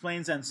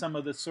explains then some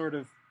of the sort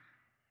of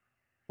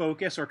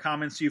focus or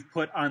comments you've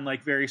put on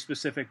like very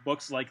specific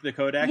books, like the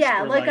Codex.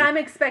 Yeah, or like I'm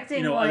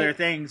expecting, other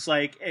things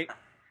like.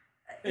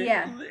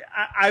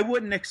 I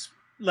wouldn't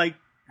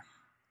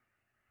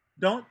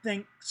don't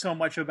think so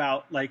much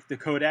about like the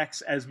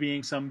Codex as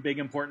being some big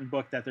important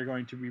book that they're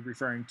going to be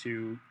referring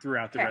to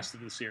throughout the rest of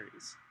the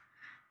series.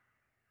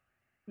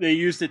 They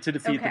used it to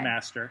defeat the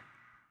Master.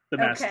 The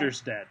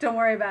Master's dead. Don't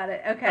worry about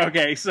it.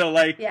 Okay, so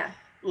like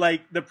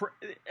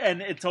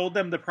and it told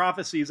them the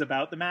prophecies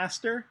about the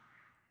Master,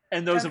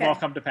 and those have all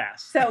come to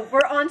pass. So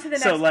we're on to the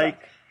next book.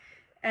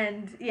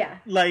 And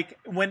like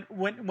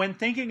when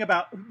thinking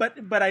about,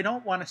 but I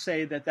don't want to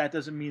say that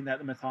doesn't mean that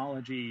the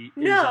mythology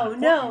is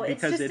no,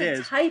 because it's just it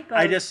is. Type of,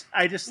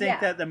 I just think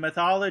that the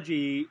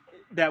mythology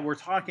that we're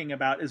talking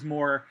about is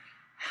more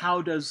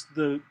how does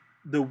the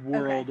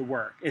world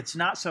work. It's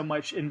not so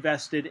much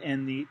invested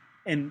in the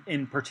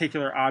in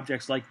particular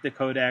objects like the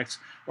Codex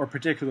or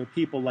particular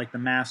people like the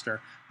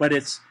Master, but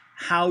it's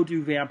how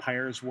do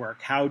vampires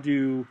work? How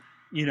do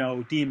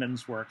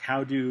demons work?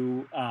 How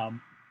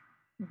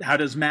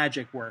does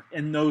magic work?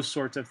 And those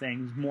sorts of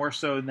things, more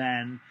so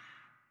than,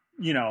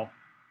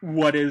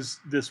 what is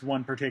this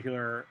one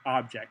particular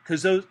object?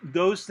 Because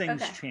those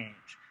things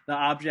change. The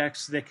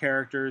objects, the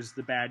characters,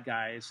 the bad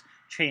guys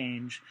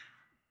change.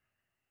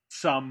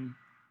 Some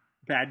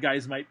bad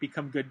guys might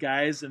become good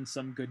guys, and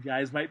some good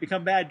guys might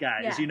become bad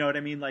guys. Yeah. You know what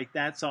I mean? Like,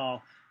 that's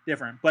all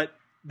different. But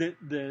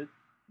the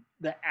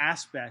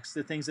aspects,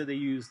 the things that they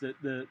use,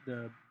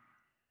 the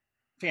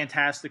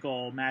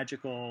fantastical,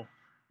 magical,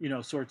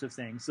 sorts of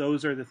things.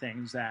 Those are the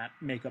things that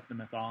make up the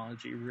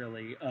mythology,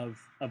 really, of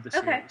the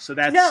series. So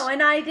that's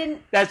and I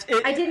didn't. That's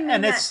it. I didn't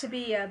mean that to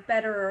be a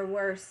better or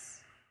worse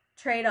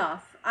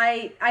trade-off.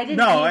 I didn't mean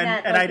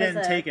that. And I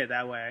didn't take it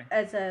that way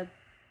as a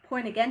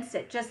point against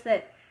it. Just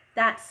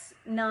that's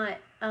not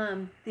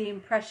the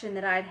impression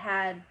that I'd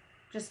had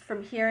just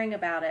from hearing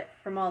about it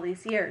from all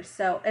these years.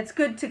 So it's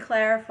good to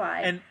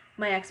clarify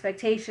my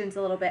expectations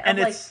a little bit. And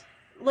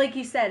like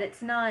you said,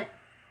 it's not.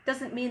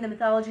 Doesn't mean the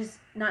mythology's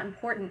not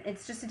important.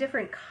 It's just a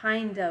different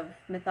kind of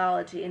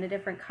mythology and a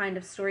different kind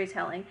of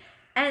storytelling.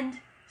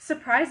 And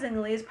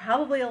surprisingly is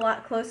probably a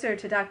lot closer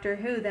to Doctor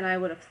Who than I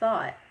would have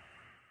thought.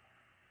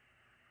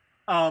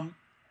 And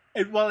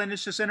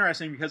it's just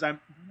interesting because I'm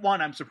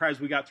surprised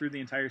we got through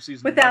the entire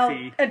season without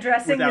Buffy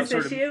addressing without this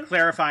sort issue, of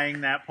clarifying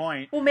that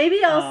point. Well,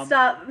 maybe I'll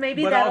stop.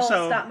 Maybe that'll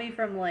stop me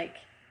from like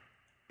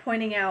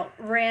pointing out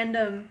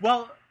random,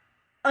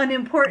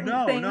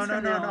 unimportant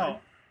things.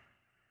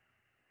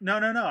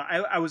 No.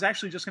 I was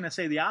actually just going to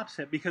say the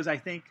opposite, because I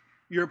think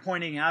you're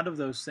pointing out of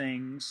those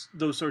things,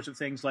 those sorts of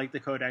things like the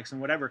Codex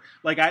and whatever.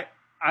 Like,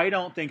 I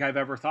don't think I've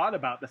ever thought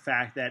about the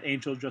fact that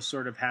Angel just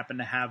sort of happened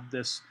to have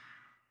this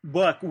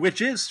book,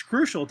 which is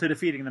crucial to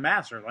defeating the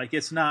Master. Like,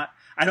 it's not,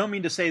 I don't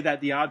mean to say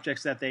that the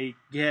objects that they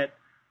get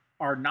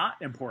are not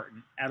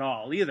important at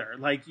all either.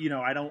 Like, you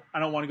know, I don't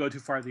want to go too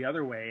far the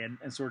other way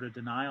and sort of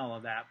deny all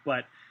of that.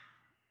 But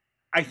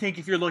I think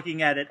if you're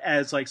looking at it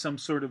as like some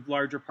sort of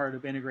larger part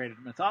of integrated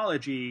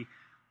mythology,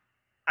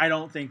 I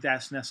don't think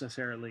that's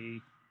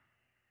necessarily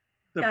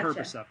the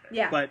purpose of it.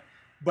 Yeah.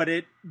 But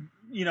it,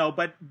 you know,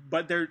 but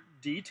there are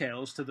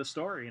details to the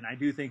story, and I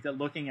do think that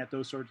looking at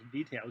those sorts of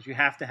details, you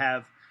have to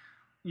have,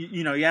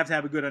 you know, you have to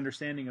have a good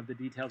understanding of the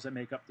details that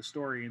make up the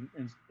story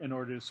in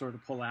order to sort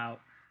of pull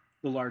out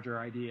the larger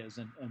ideas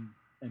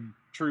and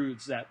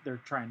truths that they're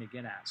trying to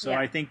get at. So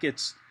I think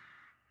it's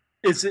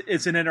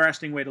an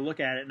interesting way to look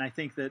at it, and I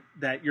think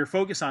that your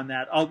focus on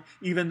that,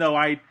 even though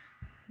I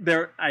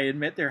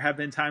admit there have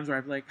been times where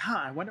I've like,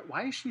 I wonder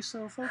why is she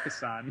so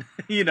focused on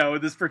you know,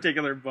 this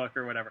particular book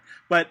or whatever.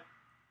 But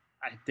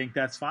I think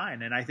that's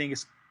fine, and I think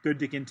it's good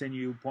to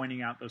continue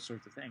pointing out those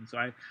sorts of things.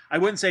 So I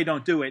wouldn't say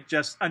don't do it.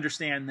 Just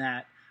understand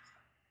that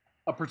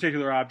a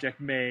particular object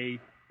may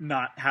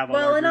not have a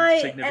larger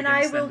significance. And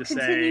I will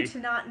continue to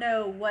not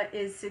know what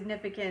is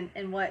significant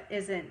and what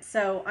isn't.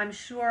 So I'm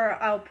sure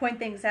I'll point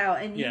things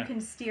out, and you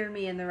can steer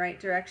me in the right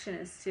direction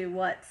as to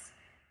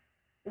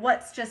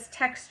what's just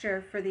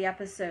texture for the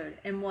episode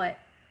and what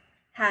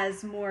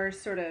has more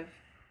sort of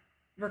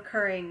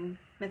recurring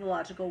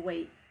mythological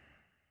weight.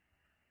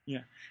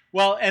 Yeah.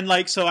 Well, and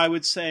like, so I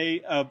would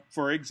say,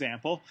 for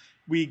example,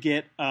 we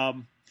get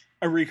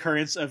a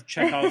recurrence of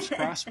Chekhov's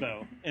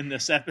crossbow in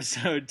this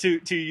episode,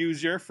 to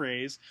use your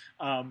phrase,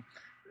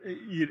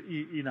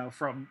 you know,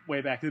 from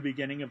way back at the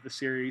beginning of the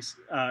series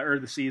or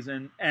the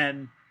season.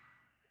 And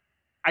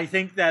I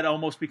think that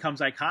almost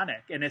becomes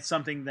iconic, and it's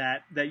something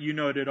that you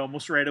noted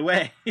almost right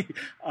away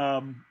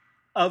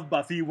of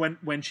Buffy.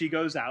 When she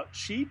goes out,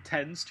 she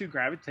tends to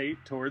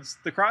gravitate towards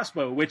the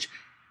crossbow, which,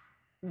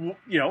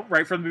 you know,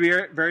 right from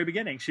the very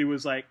beginning, she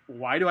was like,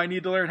 why do I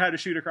need to learn how to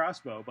shoot a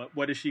crossbow? But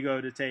what does she go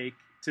to take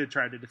to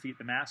try to defeat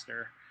the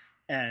Master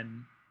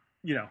and,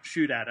 you know,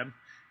 shoot at him?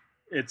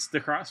 It's the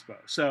crossbow.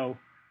 So,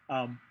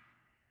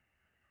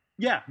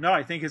 yeah, no,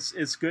 I think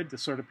it's good to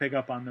sort of pick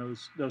up on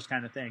those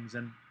kind of things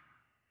and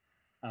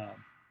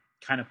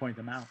kind of point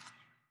them out.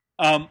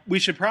 We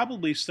should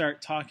probably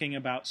start talking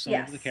about some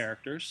of the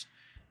characters,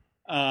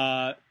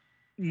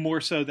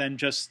 more so than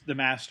just the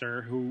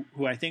Master, who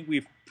I think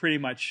we've pretty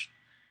much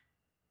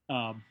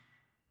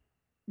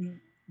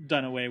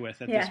done away with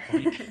at this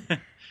point.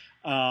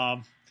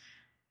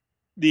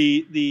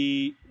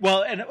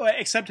 Well, and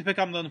except to pick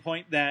up on the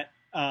point that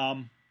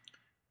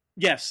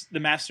yes,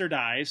 the Master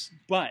dies,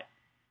 but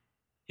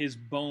his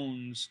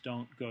bones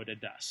don't go to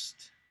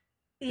dust.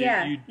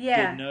 You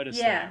did notice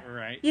that,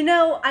 right? You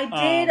know, I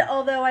did,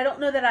 although I don't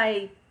know that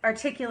I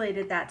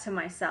articulated that to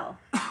myself.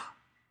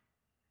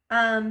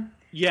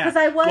 Because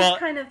I was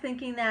kind of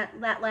thinking that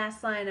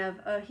last line of,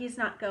 oh, he's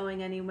not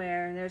going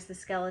anywhere, and there's the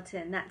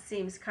skeleton. That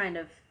seems kind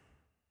of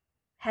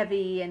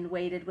heavy and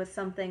weighted with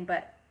something,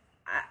 but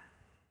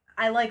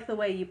I like the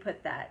way you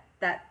put that.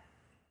 That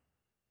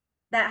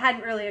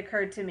hadn't really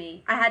occurred to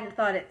me. I hadn't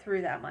thought it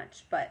through that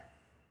much, but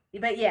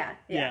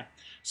yeah.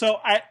 So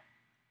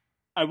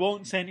I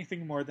won't say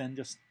anything more than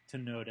just to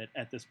note it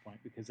at this point,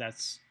 because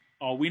that's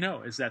all we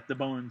know, is that the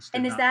bones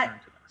did not turn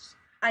to dust.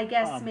 I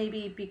guess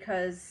maybe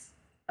because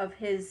of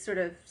his sort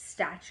of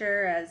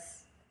stature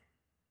as,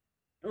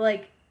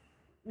 like,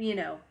 you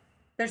know,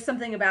 there's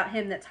something about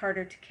him that's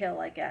harder to kill,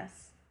 I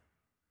guess.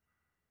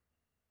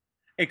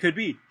 It could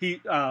be.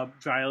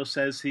 Giles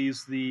says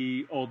he's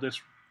the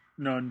oldest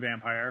known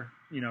vampire,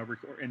 you know,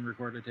 in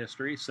recorded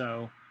history,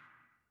 so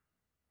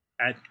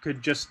it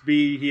could just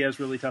be he has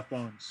really tough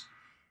bones.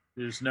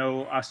 There's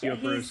no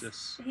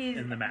osteoporosis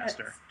in the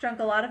Master. He's drunk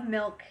a lot of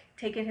milk,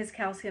 taken his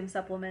calcium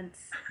supplements.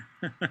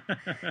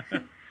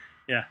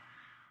 Yeah.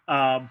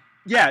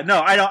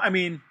 No, I don't. I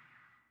mean,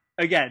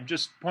 again,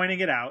 just pointing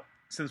it out,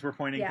 since we're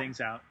pointing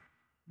things out,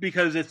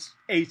 because it's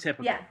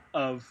atypical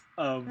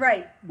of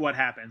what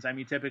happens. I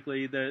mean,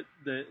 typically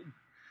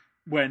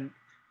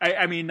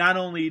I mean, not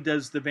only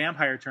does the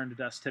vampire turn to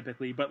dust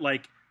typically, but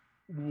like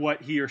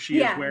what he or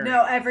she is wearing.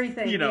 No,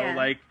 everything. You know,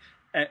 like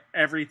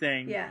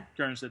everything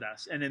turns to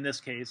dust, and in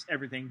this case,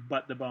 everything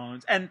but the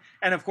bones, and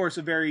of course,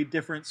 a very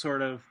different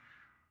sort of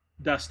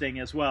dusting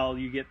as well.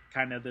 You get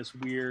kind of this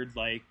weird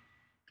like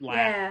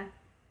black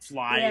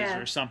flies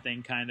or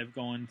something kind of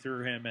going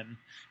through him,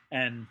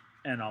 and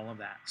all of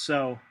that.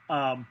 So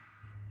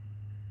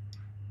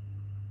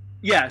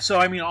so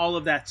I mean, all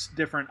of that's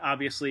different.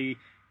 Obviously,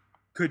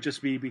 could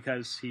just be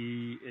because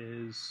he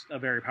is a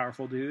very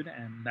powerful dude,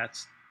 and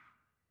that's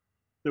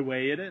the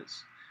way it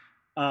is.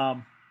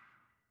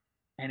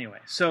 Anyway,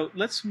 so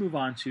let's move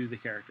on to the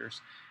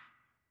characters,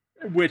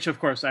 which, of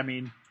course, I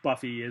mean,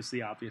 Buffy is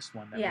the obvious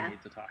one that we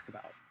need to talk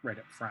about right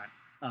up front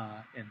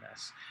in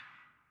this.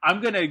 I'm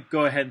going to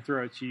go ahead and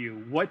throw it to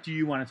you. What do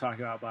you want to talk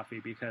about Buffy?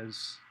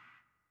 Because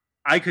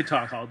I could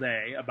talk all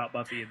day about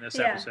Buffy in this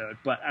episode,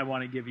 but I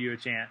want to give you a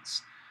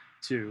chance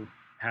to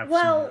have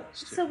some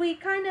notes too. So we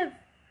kind of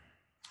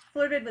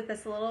flirted with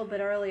this a little bit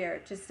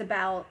earlier, just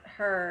about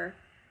her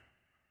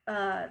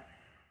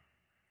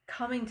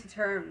coming to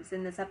terms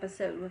in this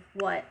episode with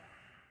what,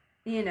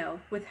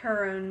 with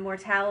her own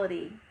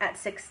mortality at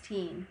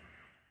 16,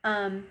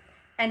 and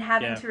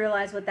having to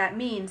realize what that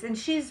means. And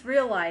she's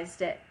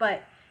realized it,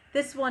 but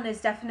this one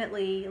is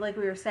definitely, like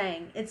we were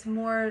saying, it's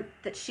more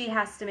that she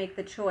has to make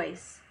the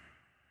choice.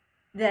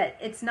 That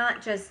it's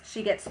not just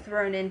she gets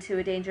thrown into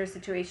a dangerous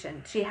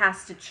situation. She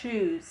has to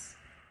choose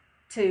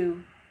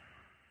to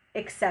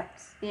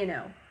accept,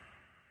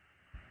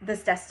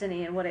 this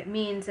destiny and what it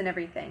means and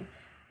everything.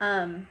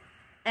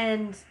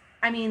 And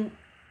I mean,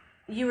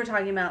 you were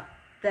talking about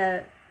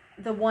the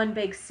one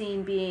big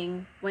scene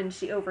being when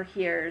she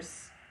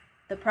overhears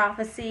the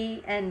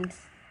prophecy, and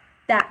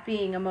that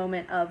being a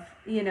moment of,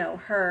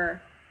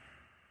 her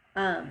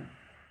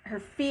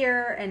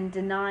fear and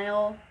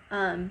denial.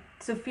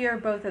 So fear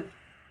both of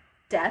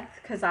death,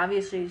 because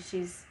obviously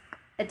she's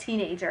a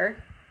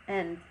teenager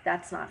and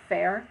that's not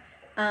fair.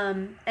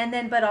 And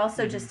then, but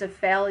also just a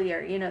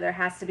failure. There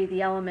has to be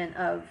the element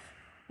of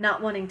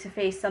not wanting to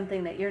face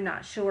something that you're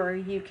not sure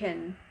you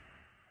can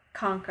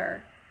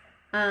conquer.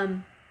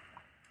 But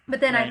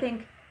then I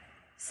think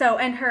so,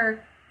 and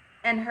her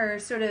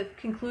sort of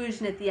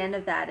conclusion at the end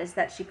of that is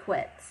that she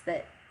quits,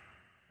 that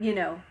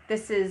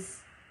this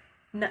is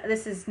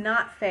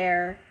not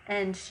fair,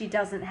 and she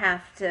doesn't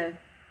have to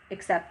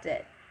accept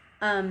it.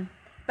 But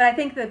I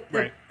think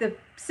the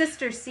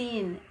sister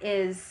scene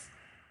is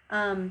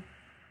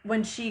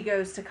when she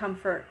goes to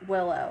comfort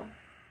Willow,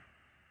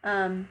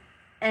 and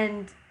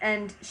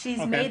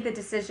she's made the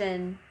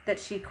decision that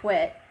she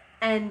quit,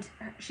 and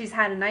she's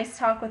had a nice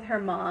talk with her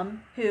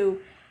mom, who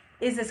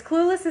is as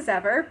clueless as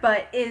ever,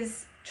 but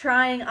is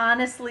trying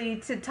honestly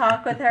to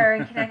talk with her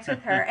and connect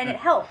with her, and it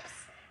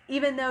helps,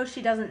 even though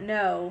she doesn't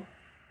know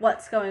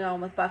what's going on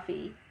with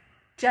Buffy.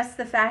 Just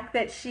the fact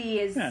that she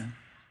is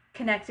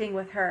connecting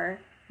with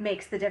her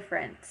makes the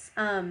difference.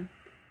 And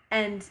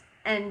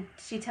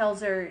she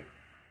tells her,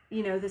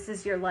 this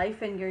is your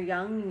life, and you're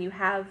young, and you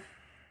have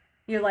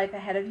your life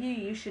ahead of you.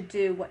 You should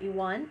do what you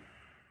want.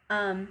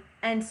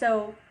 And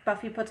so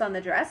Buffy puts on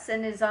the dress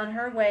and is on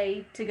her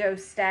way to go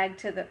stag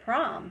to the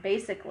prom,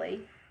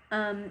 basically.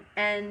 And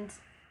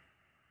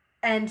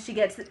she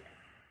gets,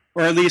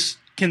 or at least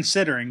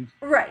considering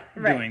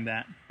doing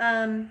that.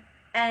 And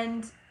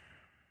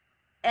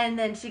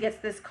then she gets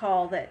this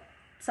call that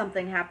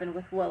something happened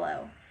with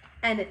Willow,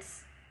 and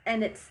it's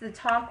the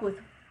talk with,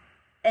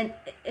 and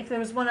if there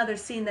was one other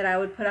scene that I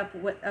would put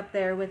up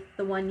there with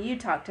the one you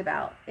talked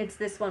about, it's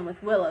this one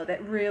with Willow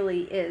that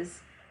really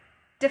is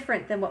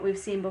different than what we've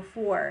seen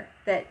before.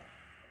 That,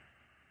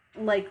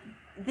 like,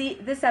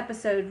 this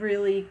episode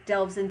really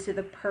delves into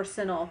the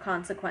personal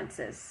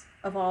consequences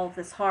of all of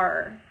this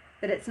horror.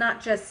 That it's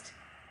not just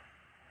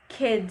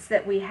kids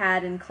that we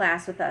had in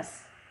class with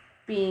us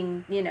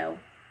being,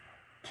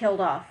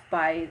 killed off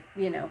by,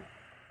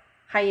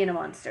 hyena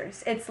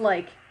monsters. It's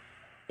like,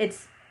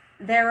 it's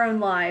their own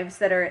lives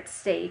that are at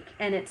stake,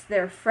 and it's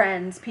their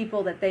friends,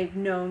 people that they've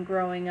known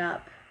growing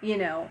up,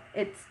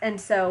 and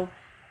so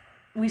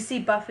we see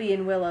Buffy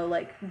and Willow,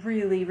 like,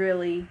 really,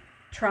 really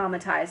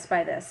traumatized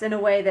by this in a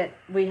way that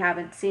we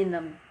haven't seen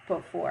them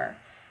before.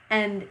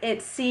 And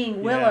it's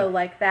seeing Willow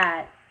like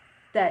that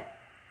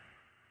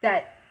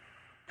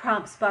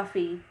prompts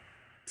Buffy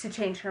to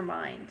change her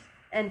mind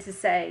and to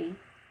say,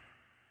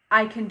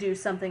 I can do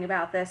something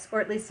about this,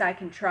 or at least I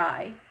can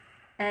try.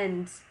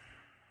 And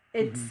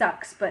it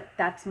sucks, but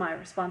that's my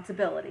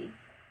responsibility.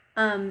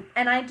 And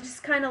I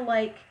just kind of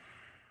like,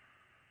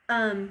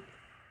 I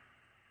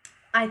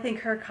think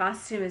her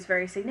costume is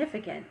very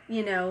significant,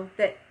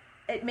 that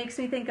it makes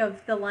me think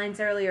of the lines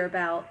earlier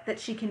about that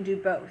she can do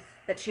both,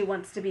 that she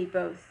wants to be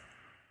both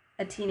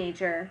a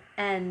teenager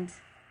and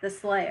the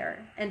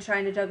Slayer, and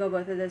trying to juggle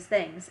both of those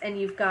things. And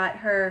you've got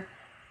her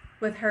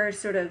with her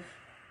sort of,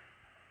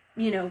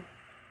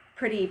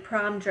 pretty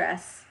prom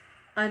dress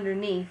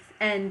underneath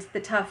and the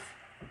tough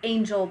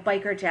angel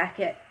biker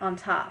jacket on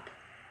top.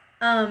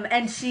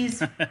 And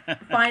she's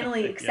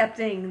finally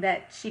accepting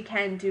that she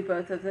can do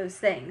both of those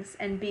things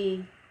and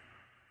be,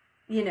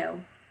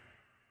 a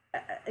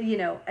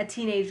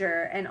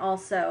teenager, and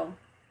also,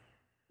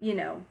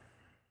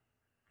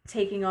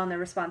 taking on the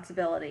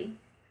responsibility.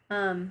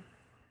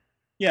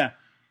 Yeah.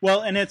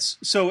 Well, and it's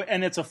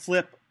a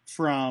flip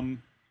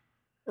from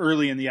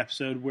early in the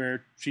episode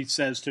where she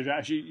says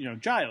to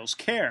Giles,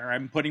 care,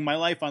 I'm putting my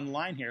life on the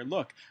line here.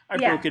 Look, I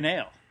broke a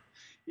nail.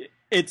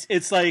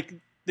 It's like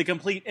the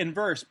complete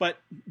inverse, but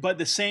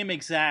the same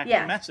exact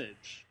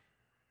message.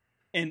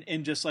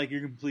 And just like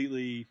you're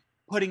completely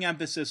putting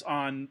emphasis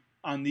on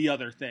the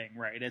other thing,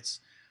 right? It's,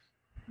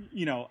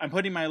 I'm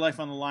putting my life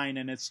on the line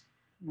and it's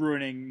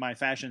ruining my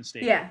fashion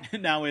statement. Yeah.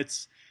 Now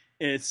it's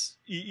I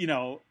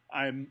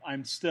am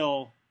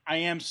still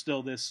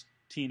this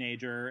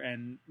teenager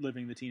and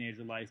living the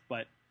teenager life,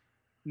 but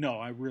no,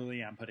 I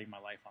really am putting my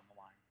life on the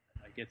line.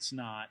 Like it's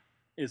not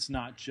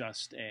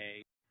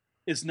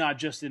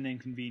just an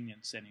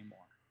inconvenience anymore.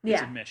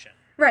 It's a mission.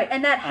 Right,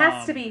 and that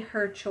has to be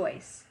her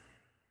choice.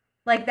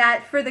 Like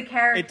that for the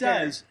character. It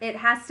does. It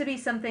has to be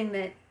something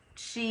that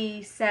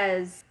she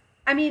says,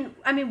 I mean,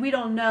 we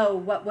don't know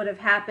what would have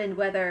happened,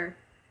 whether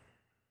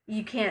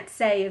you can't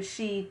say if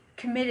she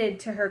committed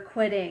to her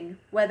quitting,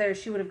 whether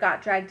she would have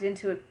got dragged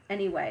into it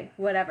anyway,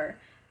 whatever.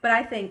 But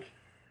I think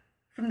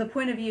from the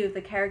point of view of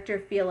the character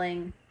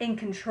feeling in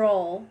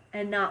control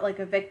and not like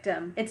a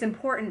victim, it's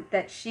important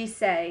that she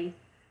say,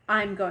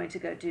 I'm going to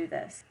go do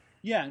this.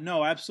 Yeah,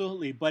 no,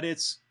 absolutely. But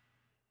it's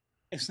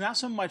not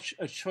so much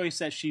a choice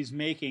that she's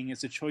making,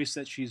 it's a choice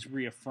that she's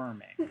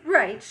reaffirming.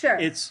 Right, sure.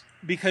 It's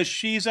because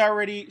she's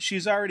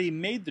already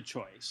made the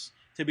choice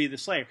to be the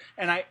slave.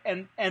 And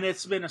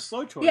it's been a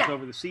slow choice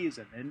over the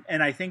season.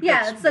 And I think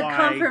that's it's why, a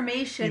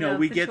confirmation of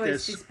we the get choice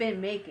this, she's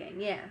been making,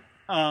 yeah.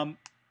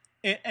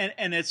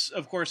 And it's,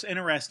 of course,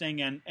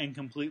 interesting and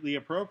completely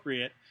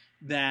appropriate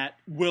that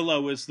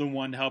Willow is the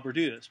one to help her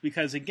do this.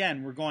 Because,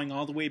 again, we're going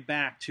all the way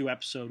back to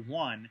episode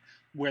 1,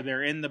 where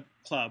they're in the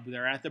club,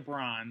 they're at the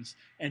Bronze,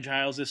 and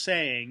Giles is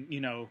saying,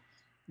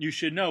 you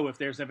should know if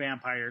there's a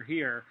vampire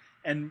here.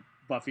 And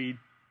Buffy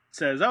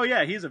says, oh,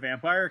 yeah, he's a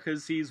vampire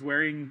because he's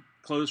wearing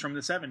clothes from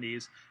the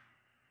 70s.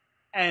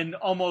 And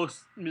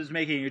almost is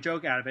making a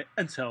joke out of it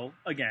until,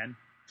 again,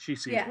 she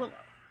sees Willow.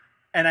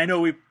 And I know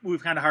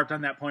we've kind of harped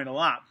on that point a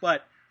lot,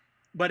 but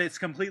it's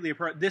completely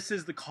this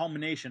is the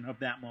culmination of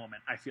that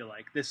moment. I feel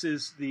like this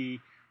is the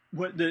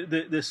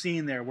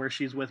scene there where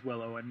she's with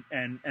Willow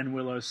and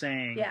Willow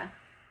saying,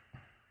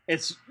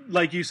 it's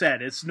like you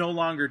said, it's no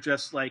longer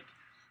just like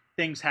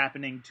things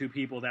happening to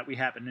people that we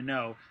happen to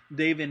know.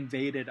 They've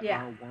invaded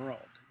our world.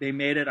 They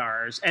made it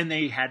ours, and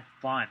they had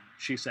fun.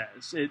 She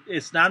says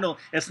it's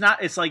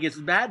like it's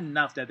bad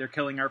enough that they're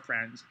killing our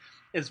friends.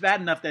 It's bad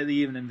enough that they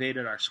even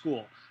invaded our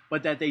school.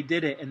 But that they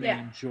did it and they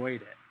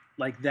enjoyed it.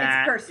 Like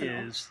that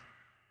is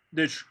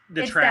the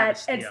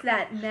travesty. It's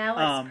that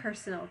now it's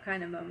personal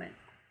kind of moment.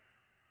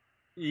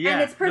 Yeah,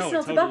 and it's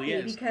personal to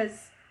Buffy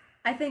because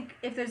I think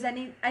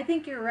I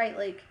think you're right.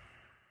 Like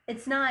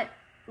it's not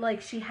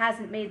like she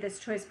hasn't made this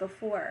choice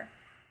before,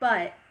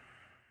 but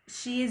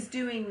she is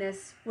doing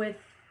this with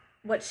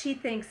what she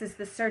thinks is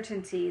the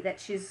certainty that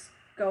she's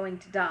going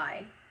to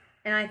die,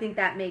 and I think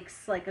that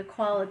makes like a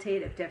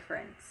qualitative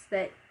difference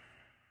that.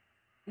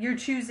 You're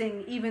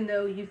choosing, even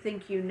though you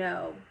think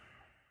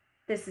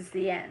this is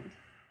the end.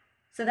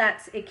 So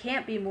it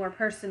can't be more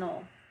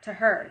personal to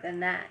her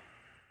than that.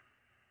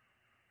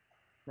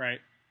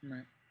 Right.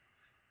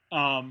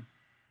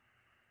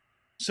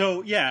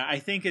 So yeah, I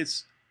think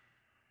it's,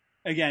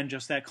 again,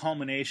 just that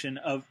culmination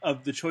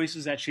of the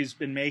choices that she's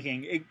been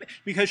making,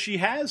 because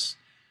she's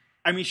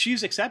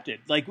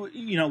accepted. Like,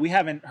 we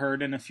haven't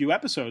heard in a few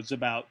episodes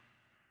about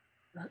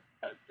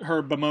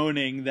her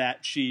bemoaning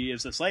that she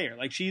is a Slayer.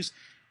 Like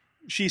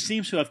she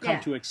seems to have come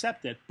to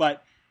accept it,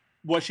 but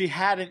what she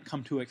hadn't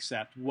come to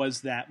accept was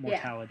that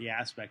mortality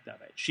aspect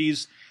of it.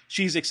 She's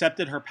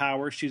accepted her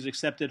power. She's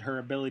accepted her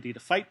ability to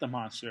fight the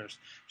monsters.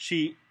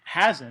 She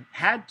hasn't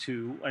had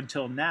to,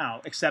 until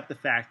now, accept the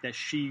fact that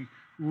she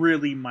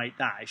really might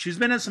die. She's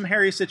been in some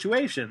hairy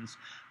situations,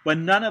 but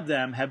none of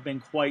them have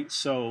been quite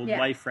so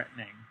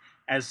life-threatening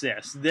as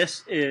this.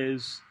 This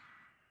is,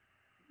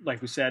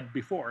 like we said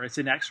before, it's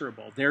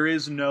inexorable. There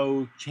is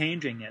no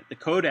changing it. The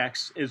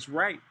Codex is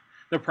right.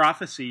 The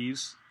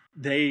prophecies,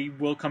 they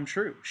will come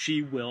true.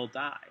 She will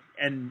die.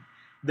 And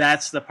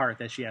that's the part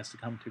that she has to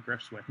come to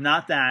grips with.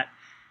 Not that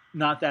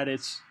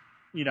it's,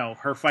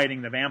 her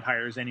fighting the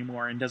vampires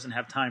anymore and doesn't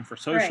have time for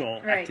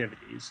social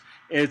activities.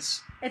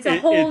 It's a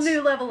whole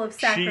new level of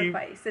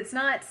sacrifice. It's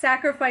not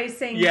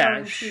sacrificing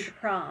going to the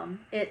prom.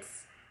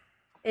 It's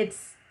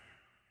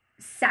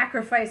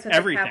sacrifice with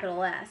everything. A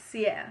capital S.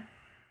 Yeah.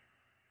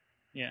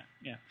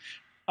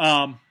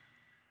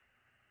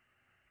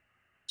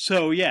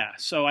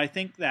 So I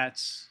think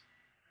that's,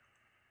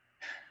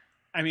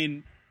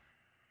 and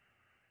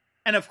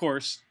of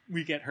course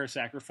we get her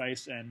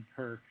sacrifice and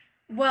her.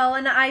 Well,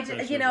 and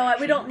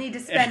we don't need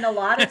to spend a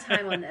lot of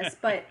time on this,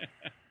 but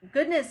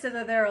goodness,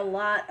 there are a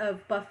lot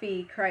of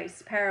Buffy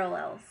Christ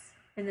parallels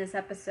in this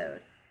episode.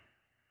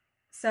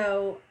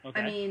 So,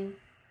 the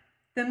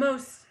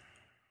most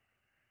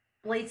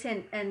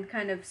blatant and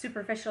kind of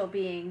superficial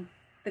being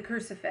the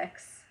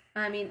crucifix.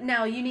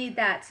 Now you need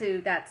that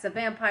too. That's a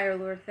vampire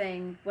lore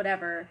thing,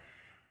 whatever.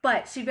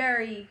 But she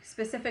very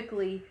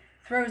specifically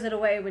throws it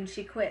away when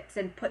she quits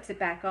and puts it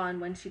back on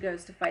when she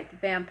goes to fight the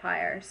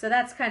vampire. So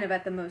that's kind of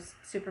at the most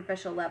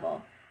superficial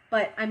level.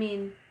 But,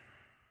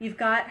 you've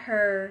got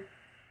her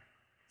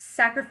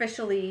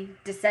sacrificially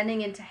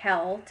descending into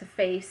hell to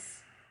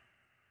face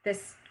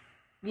this,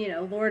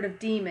 Lord of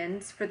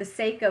Demons for the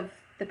sake of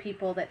the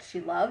people that she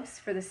loves,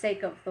 for the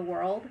sake of the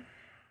world.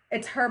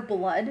 It's her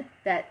blood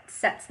that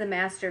sets the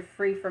Master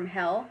free from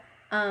hell,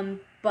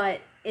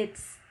 but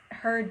it's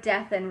her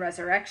death and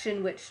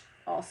resurrection which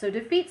also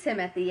defeats him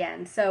at the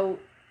end. So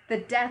the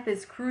death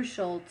is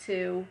crucial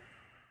to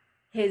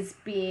his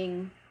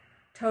being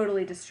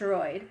totally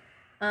destroyed.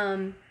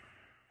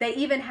 They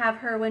even have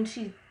her when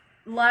she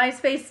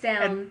lies face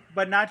down.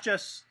 But not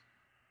just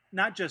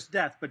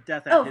death, but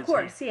death at his hand. Of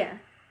course, yeah.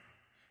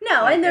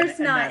 No, and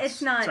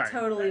it's not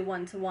totally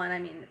one-to-one.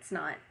 It's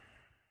not.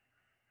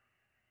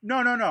 No.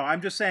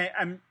 I'm just saying,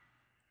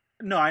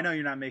 no, I know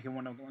you're not making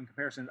one-on-one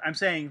comparisons. I'm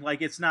saying,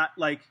 like, it's not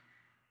like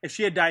if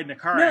she had died in a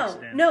car No,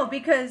 accident, no,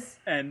 because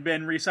and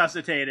been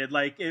resuscitated,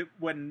 like, it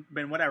wouldn't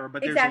been whatever.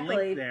 But there's a exactly,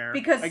 link there.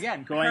 because Again,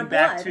 her going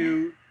back blood.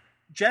 to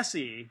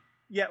Jesse.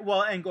 Yeah,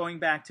 well, and going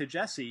back to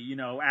Jesse, you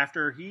know,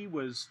 after he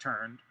was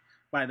turned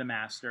by the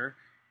Master,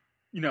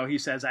 you know, he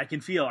says, I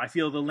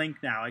feel the link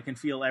now. I can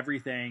feel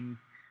everything,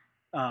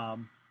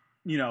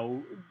 you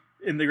know,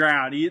 in the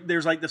ground.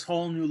 There's like this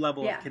whole new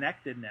level Yeah. of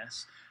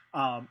connectedness.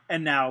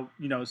 And now,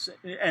 you know,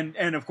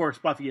 and of course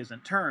Buffy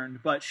isn't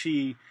turned, but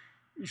she's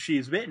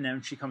bitten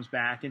him. She comes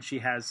back and she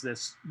has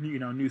this, you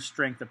know, new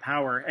strength of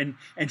power, and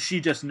she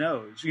just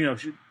knows, you know,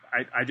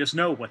 I just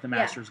know what the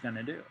Master's going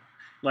to do.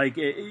 Like,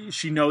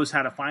 she knows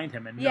how to find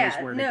him and knows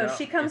where to go. No,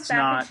 she comes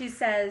back and she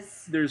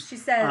says,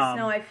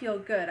 no, I feel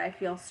good. I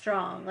feel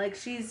strong. Like,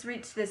 she's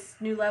reached this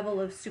new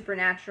level of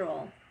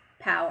supernatural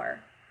power.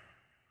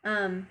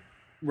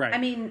 Right. I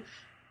mean,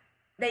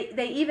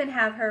 they even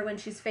have her when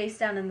she's face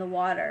down in the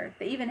water.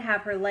 They even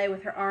have her lay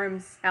with her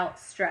arms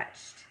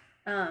outstretched,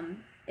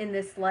 in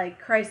this, like,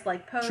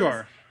 Christ-like pose.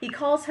 Sure. He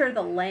calls her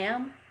the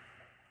Lamb.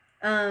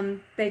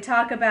 They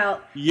talk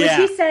about... Yeah,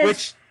 when she says,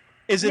 which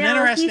is an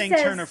interesting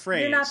turn of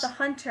phrase. You're not the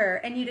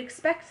hunter, and you'd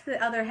expect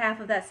the other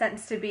half of that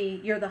sentence to be,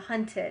 you're the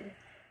hunted.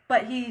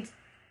 But he's...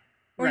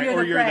 Or, right,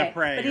 you're the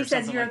prey. But he or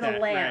says, you're like the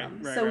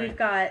lamb. Right, so we've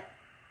got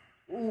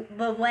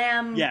the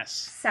lamb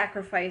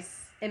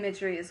sacrifice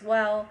imagery as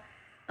well.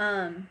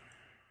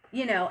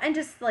 You know, and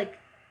just, like,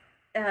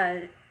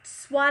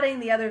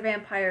 swatting the other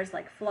vampires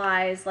like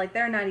flies. Like,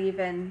 they're not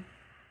even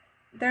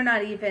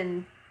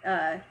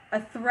a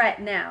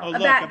threat now. Oh, a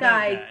bad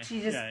guy, she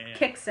just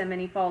kicks him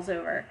and he falls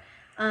over.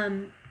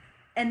 And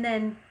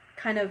then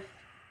kind of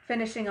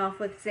finishing off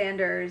with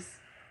Xander's,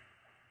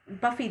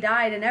 Buffy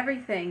died and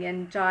everything,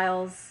 and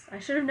Giles, I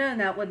should have known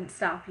that wouldn't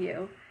stop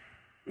you.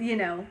 You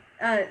know,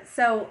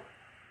 so,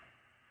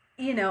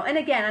 you know, and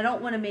again, I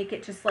don't want to make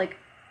it just like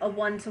a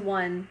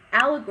one-to-one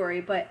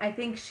allegory, but I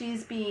think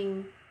she's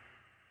being,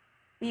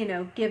 you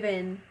know,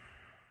 given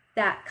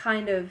that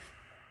kind of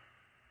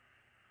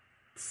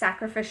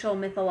sacrificial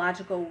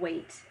mythological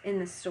weight in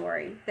the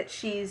story, that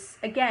she's,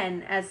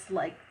 again, as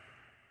like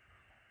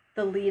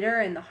the leader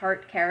and the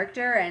heart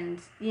character,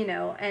 and, you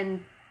know,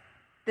 and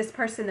this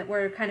person that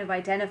we're kind of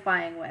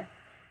identifying with,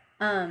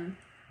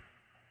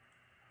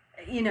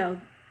 you know,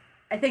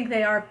 I think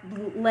they are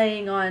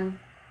laying on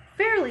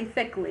fairly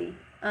thickly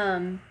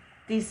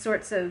these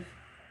sorts of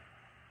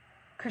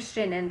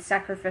Christian and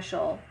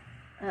sacrificial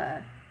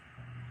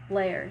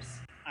layers.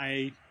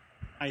 I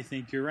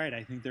think you're right.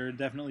 I think there are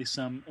definitely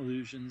some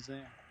allusions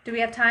there. Do we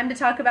have time to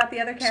talk about the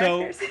other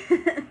characters? So,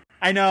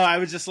 I know, I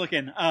was just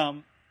looking.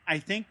 I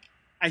think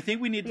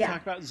we need to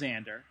talk about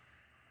Xander,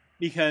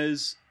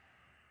 because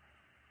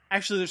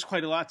actually there's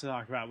quite a lot to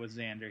talk about with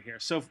Xander here.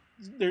 So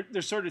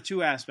there's sort of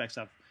two aspects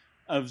of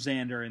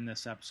Xander in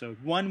this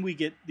episode. One, we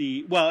get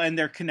and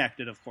they're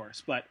connected, of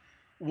course, but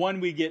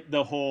one, we get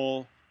the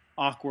whole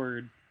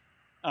awkward,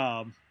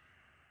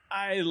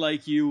 I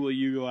like you, will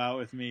you go out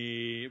with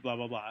me, blah,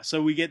 blah, blah.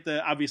 So we get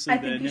the initial... I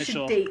think you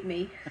should date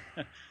me.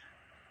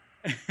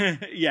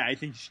 Yeah, I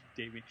think you should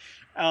date me.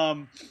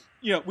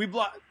 You know,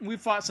 we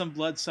fought some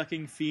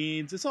blood-sucking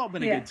fiends. It's all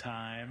been a good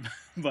time,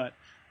 but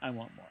I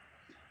want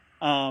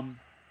more.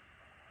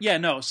 Yeah,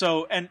 no,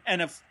 so, and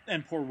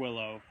poor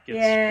Willow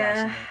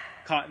gets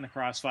caught in the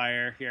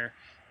crossfire here.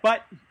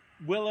 But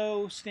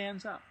Willow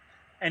stands up.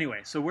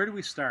 Anyway, so where do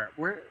we start?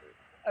 We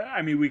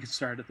could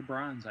start at the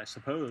Bronze, I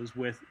suppose,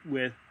 with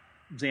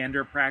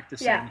Xander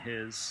practicing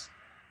his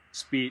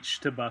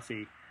speech to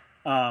Buffy,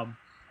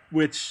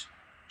 which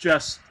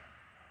just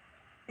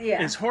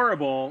is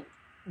horrible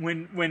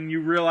when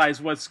you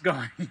realize what's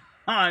going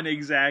on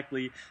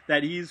exactly,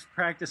 that he's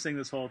practicing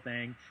this whole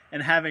thing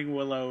and having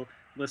Willow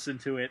listen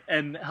to it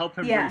and help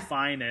him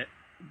refine it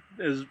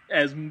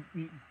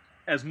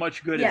as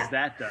much good as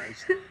that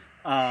does.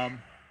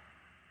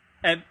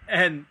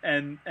 And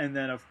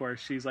then of course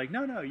she's like,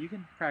 no, you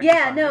can practice.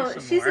 Yeah, no,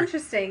 she's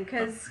interesting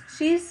because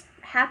she's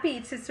happy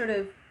to sort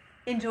of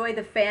enjoy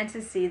the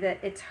fantasy that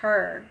it's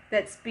her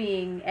that's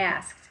being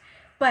asked,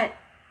 but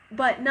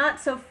not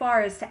so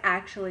far as to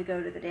actually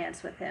go to the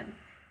dance with him.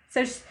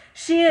 So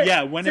she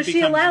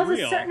allows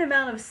real, a certain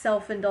amount of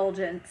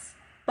self-indulgence,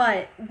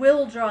 but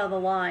will draw the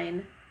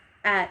line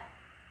at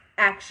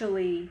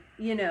actually,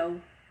 you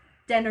know,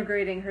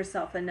 denigrating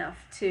herself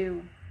enough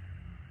to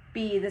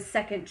be the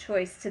second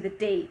choice to the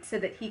date so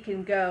that he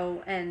can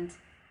go and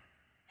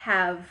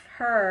have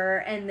her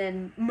and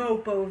then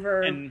mope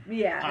over and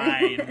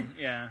pine.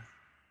 Yeah.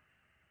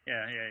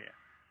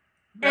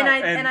 No,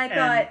 and I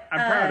thought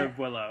I'm proud of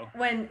Willow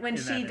when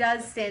she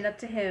does stand up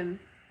to him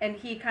and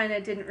he kind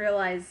of didn't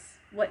realize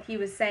what he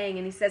was saying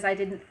and he says, I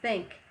didn't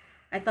think.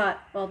 I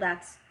thought, well,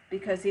 that's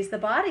because he's the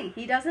body.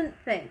 He doesn't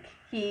think.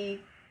 He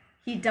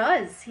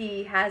does.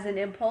 He has an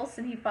impulse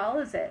and he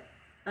follows it.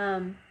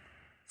 So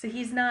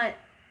he's not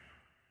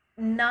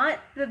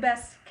the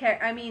best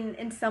character. I mean,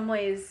 in some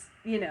ways,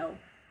 you know,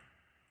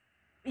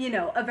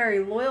 a very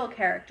loyal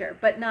character,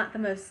 but not the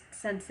most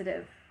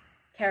sensitive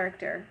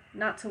character,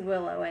 not to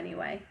Willow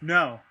anyway.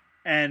 No,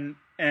 and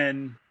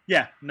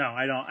yeah, no,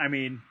 I don't. I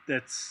mean,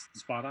 that's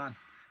spot on.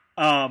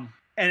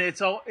 And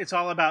it's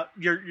all about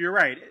you're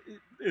right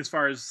as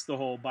far as the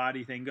whole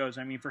body thing goes.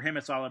 I mean, for him,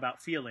 it's all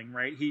about feeling,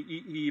 right?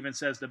 He even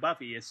says to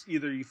Buffy, it's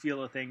either you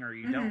feel a thing or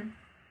you don't.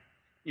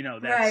 You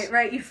know, that's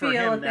right. You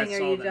feel him, a thing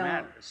or you don't.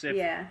 Matters.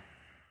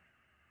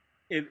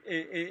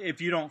 If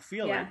you don't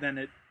feel it,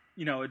 then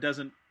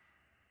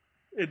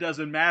it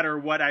doesn't matter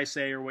what I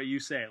say or what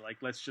you say. Like,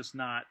 let's just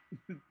not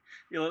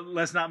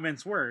let's not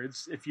mince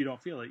words. If you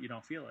don't feel it, you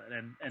don't feel it.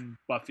 And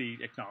Buffy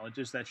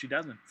acknowledges that she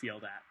doesn't feel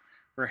that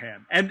for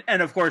him. And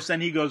of course, then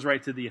he goes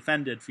right to the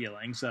offended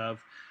feelings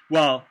of,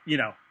 well,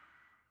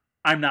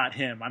 I'm not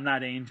him. I'm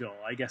not Angel.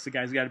 I guess the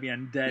guy's got to be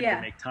undead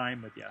to make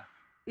time with you.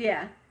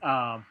 Yeah.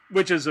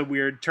 Which is a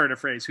weird turn of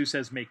phrase. Who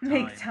says make time?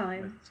 Make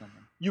time. With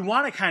someone? You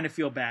want to kind of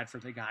feel bad for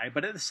the guy,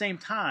 but at the same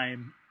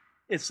time,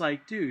 it's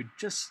like, dude,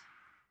 just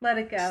let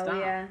it go. Stop.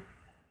 Yeah.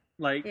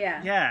 Like,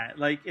 yeah,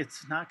 like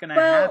it's not going to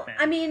happen.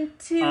 I mean,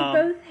 to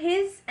both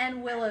his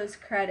and Willow's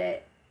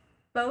credit,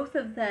 both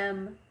of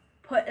them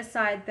put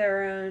aside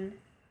their own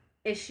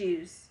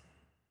issues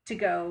to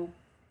go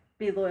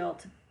be loyal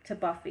to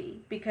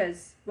Buffy,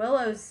 because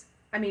Willow's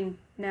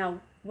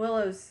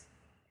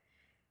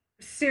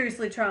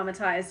seriously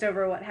traumatized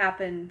over what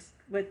happened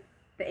with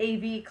the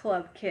AV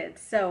Club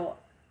kids. So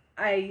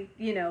I,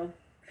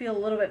 feel a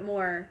little bit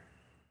more,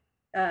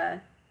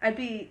 I'd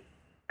be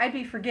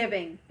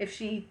forgiving if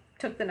she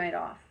took the night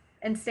off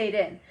and stayed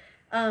in.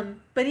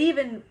 But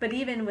even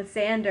with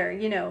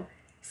Xander,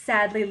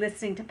 sadly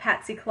listening to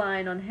Patsy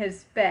Cline on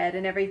his bed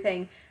and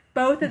everything,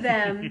 both of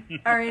them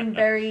are in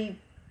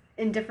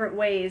different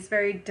ways,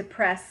 very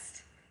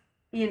depressed,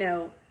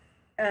 sort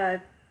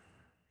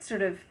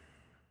of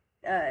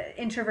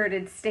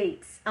introverted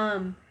states.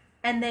 And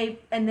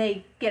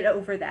they get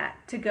over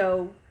that to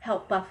go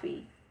help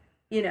Buffy,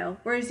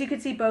 whereas you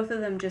could see both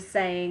of them just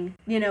saying,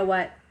 you know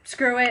what,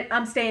 screw it,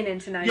 I'm staying in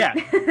tonight. Yeah.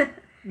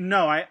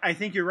 No, I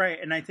think you're right,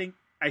 and I think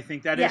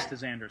that is to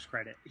Xander's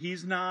credit.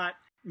 He's not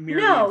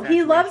merely No,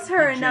 he loves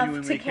her enough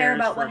genuinely to care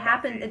about what Buffy.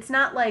 happened. It's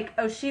not like,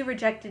 oh, she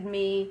rejected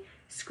me,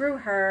 screw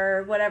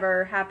her,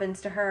 whatever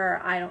happens to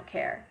her, I don't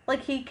care.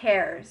 Like, he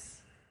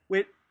cares.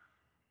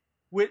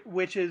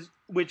 Which is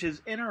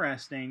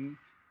interesting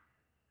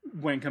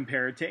when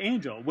compared to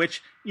Angel,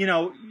 which,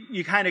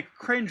 you kind of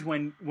cringe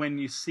when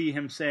you see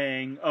him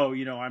saying, oh,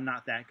 I'm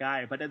not that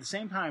guy. But at the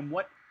same time,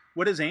 what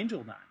has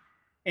Angel done?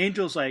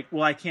 Angel's like,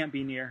 well, I can't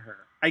be near her.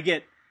 I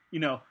get,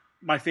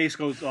 my face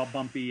goes all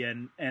bumpy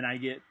and I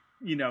get,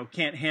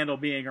 can't handle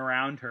being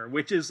around her,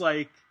 which is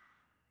like,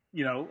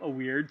 a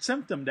weird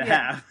symptom to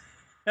have.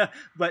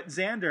 But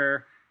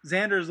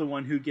Xander's the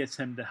one who gets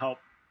him to help,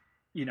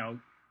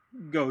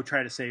 go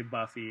try to save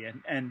Buffy.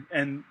 And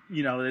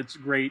it's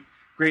great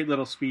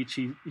little speech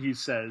he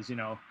says,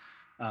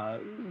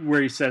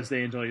 where he says to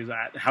Angel, he's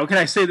like, how can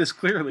I say this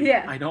clearly?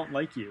 Yeah. I don't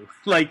like you.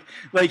 Like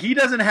he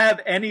doesn't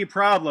have any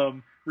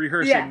problem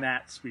rehearsing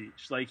that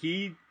speech. Like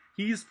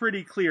he's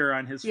pretty clear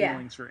on his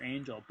feelings for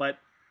Angel, but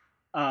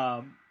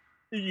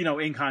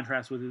in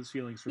contrast with his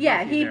feelings for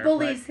Buffy he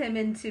bullies him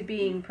into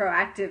being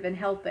proactive and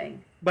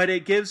helping. But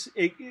it gives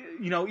it,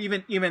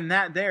 even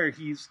that there,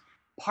 he's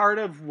part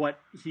of what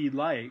he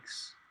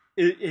likes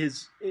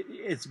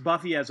it's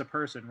Buffy as a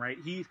person, right?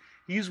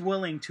 He's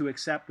willing to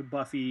accept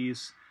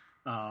Buffy's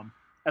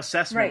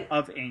assessment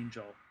of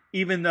Angel,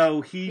 even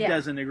though he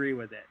doesn't agree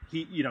with it.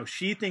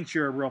 She thinks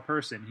you're a real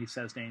person, he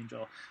says to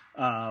Angel.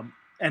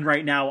 And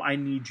right now I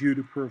need you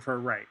to prove her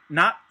right.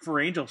 Not for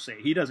Angel's sake.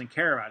 He doesn't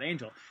care about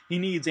Angel. He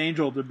needs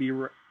Angel to be,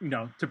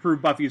 to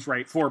prove Buffy's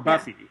right for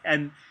Buffy.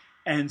 And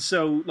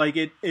so like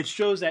it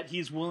shows that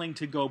he's willing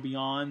to go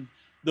beyond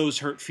those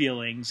hurt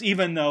feelings,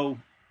 even though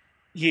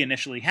he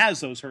initially has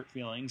those hurt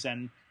feelings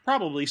and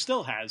probably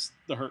still has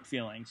the hurt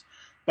feelings,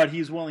 but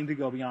he's willing to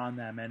go beyond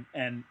them and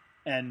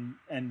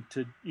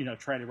to,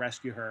 try to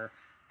rescue her.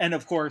 And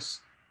of course,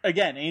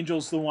 again,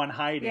 Angel's the one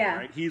hiding,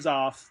 right? He's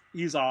off,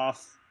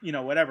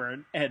 whatever.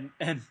 And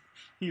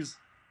he's,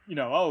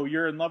 oh,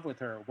 you're in love with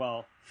her.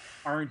 Well,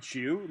 aren't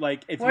you?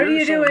 Like, if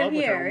you're so in love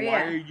with her,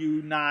 why are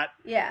you not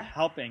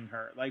helping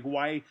her? Like,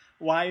 why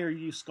are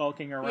you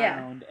skulking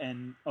around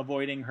and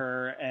avoiding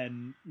her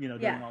and,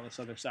 doing all this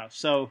other stuff?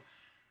 So,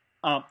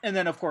 and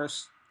then of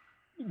course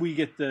we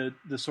get the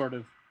sort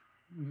of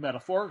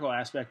metaphorical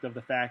aspect of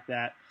the fact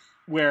that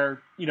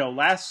where,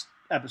 last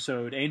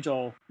episode,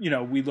 Angel,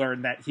 we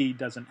learned that he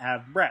doesn't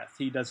have breath.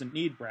 He doesn't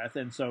need breath.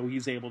 And so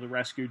he's able to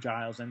rescue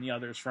Giles and the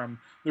others from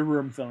the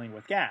room filling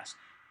with gas.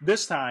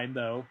 This time,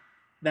 though,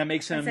 that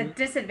makes him a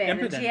disadvantage,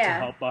 impotent to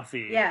help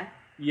Buffy.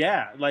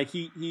 Yeah, like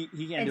he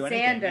can't do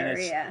anything.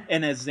 Xander,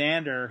 and it's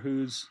Xander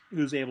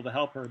who's able to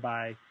help her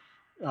by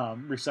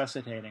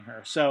resuscitating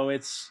her. So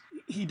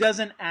he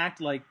doesn't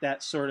act like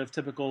that sort of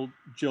typical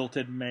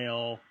jilted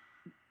male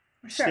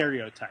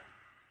stereotype.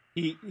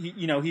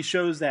 He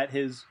shows that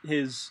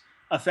his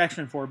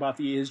affection for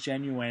Buffy is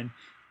genuine,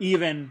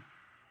 even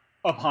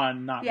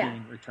upon not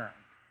being returned.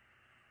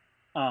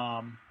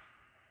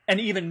 And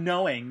even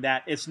knowing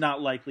that it's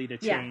not likely to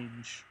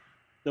change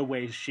the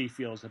way she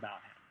feels about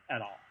him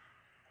at all.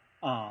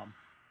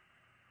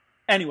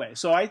 Anyway,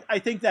 so I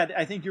think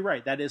you're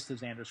right. That is to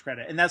Xander's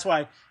credit, and that's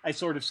why I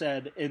sort of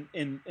said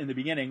in the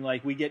beginning,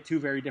 like, we get two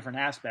very different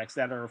aspects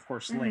that are, of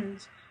course,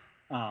 linked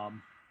of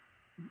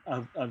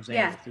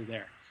Xander through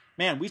there.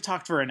 Man, we've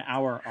talked for an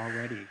hour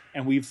already,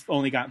 and we've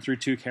only gotten through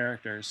two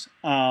characters.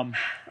 Well,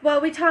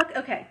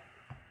 okay.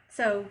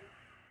 So,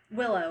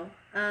 Willow.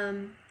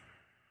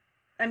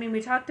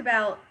 We talked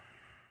about,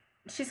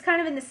 she's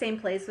kind of in the same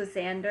place with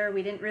Xander.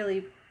 We didn't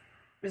really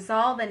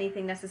resolve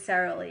anything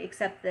necessarily,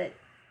 except that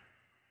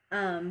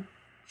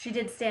she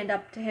did stand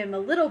up to him a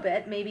little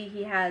bit. Maybe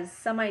he has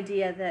some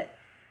idea that,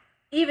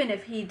 even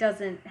if he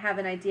doesn't have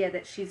an idea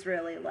that she's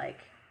really, like,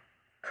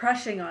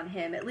 crushing on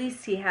him, at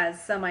least he has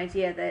some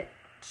idea that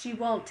she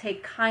won't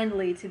take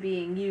kindly to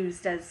being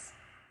used as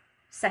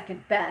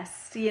second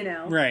best, you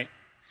know? Right.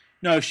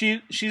 No,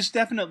 she's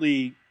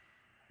definitely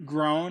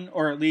grown,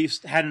 or at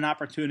least had an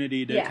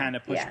opportunity to kind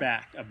of push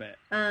back a bit.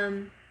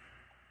 I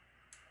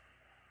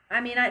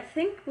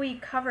think we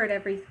covered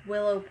every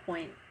Willow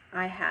point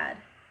I had.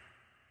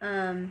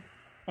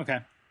 Okay.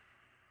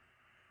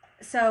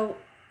 So,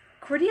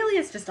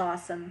 Cordelia's just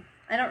awesome.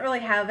 I don't really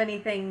have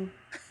anything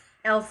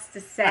else to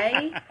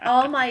say.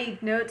 All my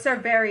notes are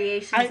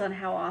variations on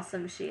how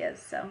awesome she is.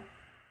 So,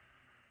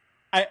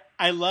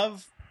 I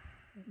love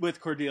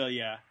with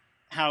Cordelia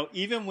how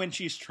even when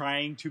she's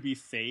trying to be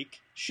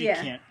fake, she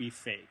can't be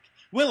fake.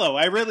 Willow,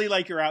 I really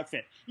like your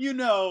outfit. You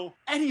know,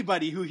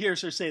 anybody who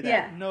hears her say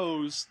that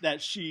knows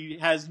that she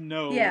has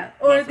no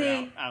or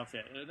the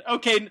outfit.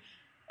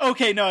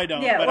 Okay, no, I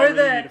don't. Yeah, but or I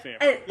really need a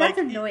favor. That's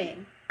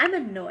annoying. I'm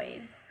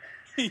annoyed.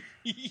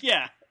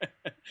 Yeah,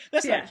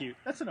 that's not cute.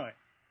 That's annoying.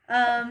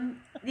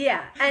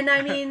 Yeah, and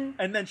I mean,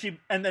 and then she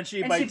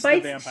bites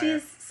the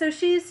vampire.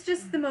 She's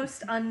just the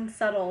most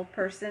unsubtle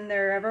person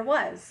there ever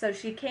was. So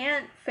she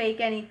can't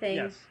fake anything.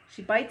 Yes.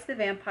 She bites the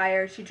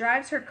vampire. She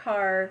drives her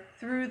car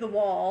through the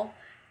wall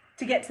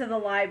to get to the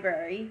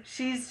library.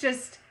 She's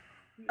just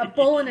a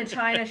bull in a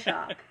china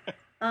shop.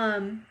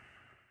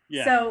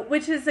 So,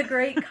 which is a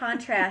great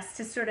contrast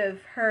to sort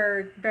of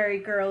her very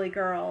girly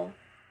girl,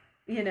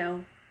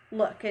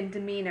 look and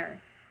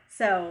demeanor.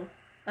 So,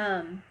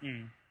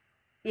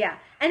 yeah.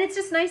 And it's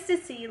just nice to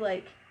see,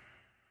 like,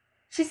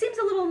 she seems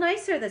a little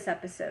nicer this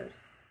episode.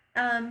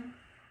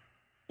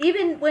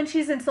 Even when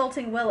she's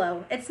insulting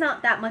Willow, it's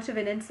not that much of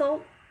an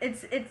insult.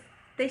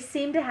 They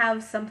seem to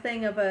have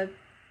something of a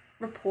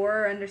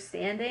rapport or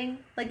understanding.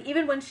 Like,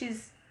 even when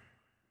she's,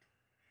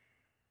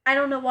 I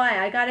don't know why,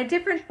 I got a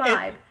different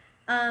vibe.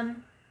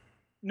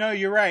 No,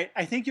 you're right.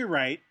 I think you're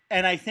right.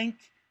 And I think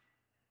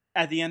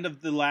at the end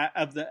of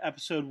the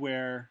episode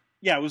where,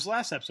 it was the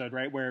last episode,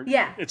 right? Where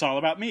it's all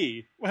about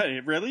me. Well,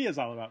 it really is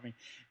all about me.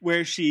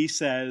 Where she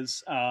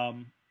says,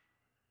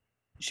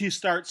 she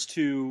starts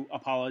to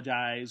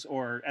apologize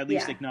or at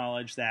least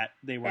acknowledge that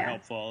they were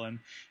helpful.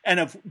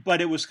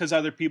 But it was because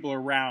other people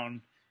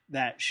around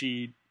that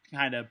she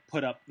kind of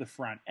put up the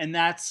front. And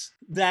that's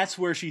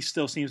where she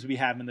still seems to be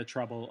having the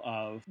trouble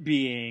of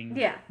being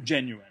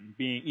genuine,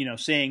 being,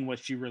 saying what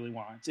she really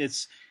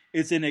wants.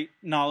 It's in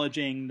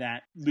acknowledging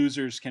that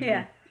losers can be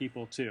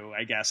people too,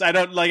 I guess.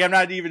 I'm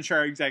not even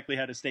sure exactly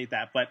how to state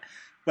that, but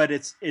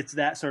it's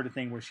that sort of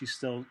thing where she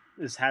still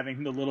is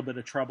having a little bit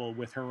of trouble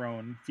with her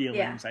own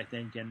feelings, I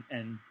think,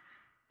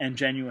 and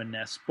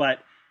genuineness. But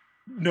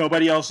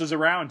nobody else is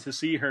around to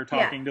see her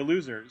talking to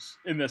losers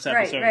in this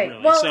episode,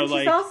 really. Well, so, and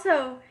she's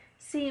also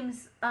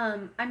seems,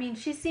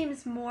 she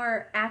seems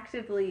more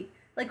actively,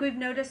 like, we've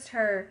noticed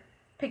her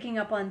picking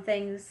up on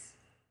things,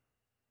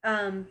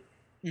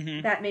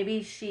 that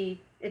maybe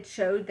it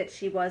showed that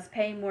she was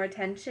paying more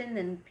attention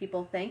than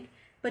people think,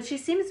 but she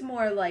seems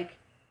more, like,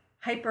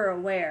 hyper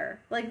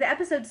aware. Like, the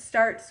episode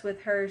starts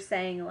with her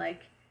saying,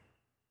 like,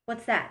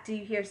 "What's that? Do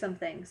you hear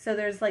something?" So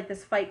there's, like,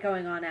 this fight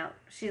going on out.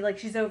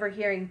 She's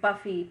overhearing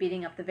Buffy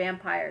beating up the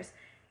vampires,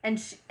 and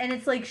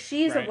it's like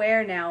she's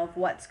aware now of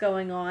what's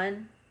going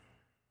on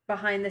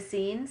behind the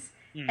scenes,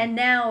 and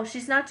now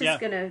she's not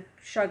just gonna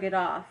shrug it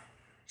off.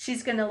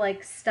 She's gonna,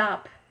 like,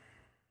 stop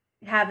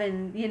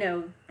having,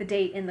 the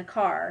date in the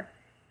car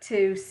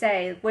to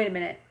say, "Wait a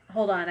minute,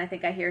 hold on, I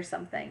think I hear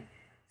something."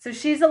 So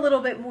she's a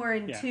little bit more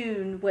in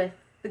tune with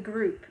the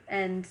group,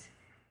 and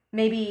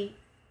maybe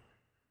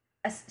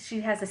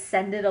she has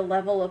ascended a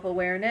level of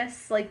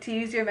awareness, like, to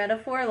use your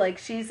metaphor, like,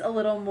 she's a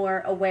little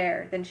more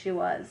aware than she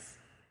was.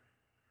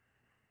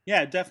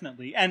 Yeah,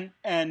 definitely. And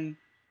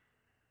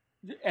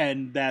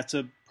that's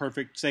a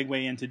perfect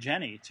segue into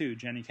Jenny too,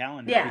 Jenny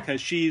Calendar, because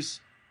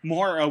she's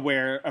more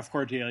aware of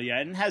Cordelia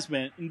and has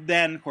been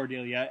than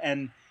Cordelia,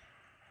 and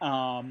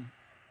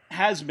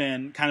has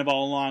been kind of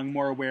all along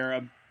more aware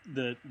of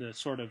the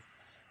sort of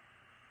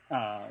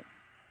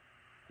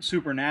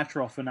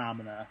supernatural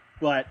phenomena,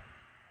 but,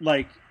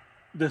 like,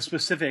 the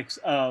specifics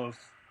of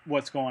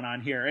what's going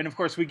on here. And of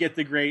course we get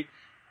the great,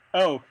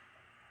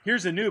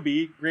 here's a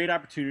newbie, great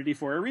opportunity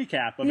for a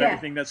recap of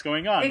everything that's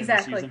going on in the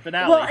season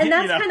finale. Well, and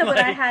that's kind of what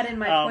I had in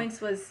my points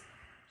was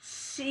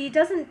she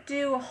doesn't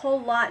do a whole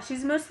lot.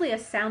 She's mostly a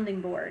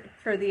sounding board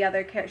for the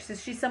other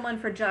characters. She's someone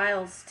for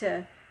Giles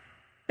to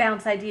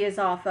bounce ideas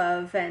off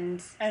of,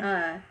 and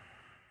and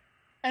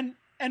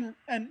and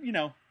you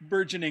know,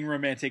 burgeoning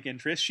romantic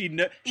interest. She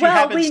well,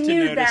 happens we to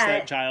knew notice that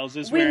that. Giles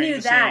is We wearing knew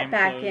the that same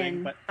back clothing,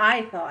 in. but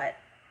I thought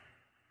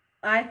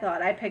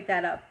I picked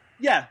that up.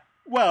 yeah,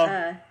 well,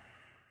 Okay.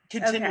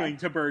 continuing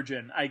to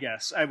burgeon, I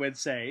guess I would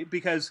say,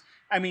 because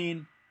I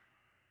mean,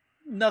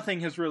 nothing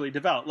has really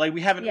developed. Like,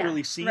 we haven't Yeah,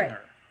 really seen right.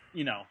 her,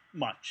 you know,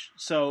 much.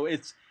 So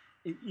it's,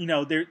 you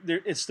know, there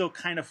it's still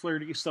kind of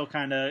flirty, still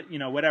kind of, you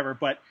know, whatever.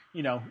 But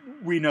you know,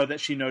 we know that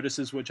she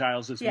notices what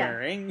Giles is Yeah.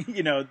 wearing.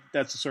 You know,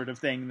 that's the sort of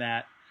thing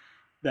that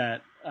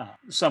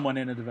someone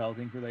in a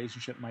developing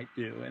relationship might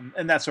do,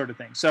 and that sort of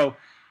thing. So.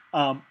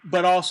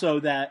 But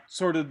also that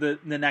sort of the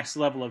next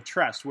level of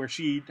trust, where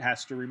she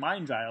has to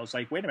remind Giles,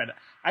 like, wait a minute,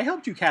 I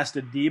helped you cast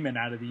a demon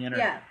out of the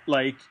internet. Yeah.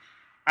 Like,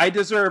 I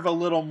deserve a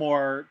little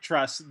more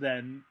trust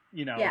than,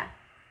 you know, Yeah.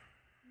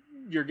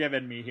 you're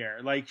giving me here.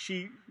 Like,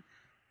 she's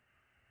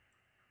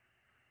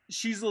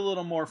a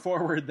little more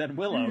forward than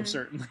Willow,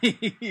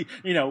 certainly,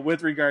 you know,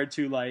 with regard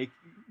to, like,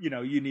 you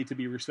know, you need to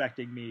be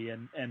respecting me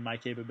and my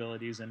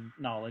capabilities and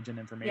knowledge and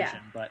information.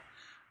 Yeah.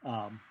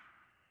 But,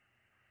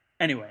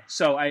 anyway,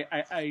 so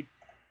I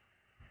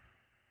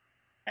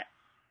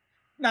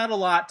not a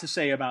lot to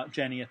say about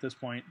Jenny at this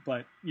point,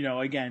 but you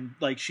know, again,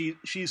 like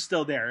she's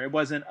still there. It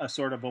wasn't a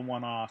sort of a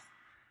one-off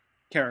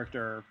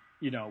character,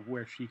 you know,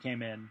 where she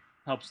came in,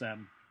 helps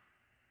them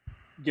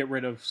get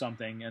rid of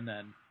something, and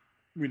then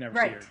we never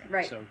see her again.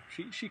 Right. So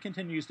she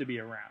continues to be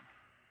around.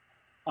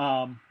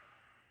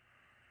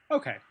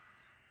 Okay.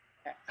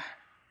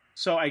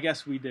 So I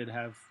guess we did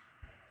have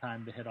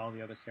time to hit all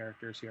the other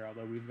characters here,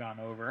 although we've gone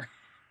over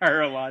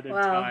our allotted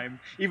time,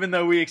 even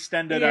though we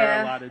extended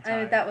our allotted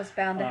time. That was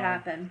bound to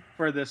happen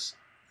for this.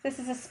 This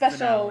is a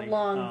special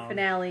long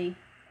finale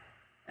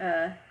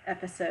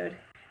episode.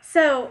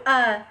 So,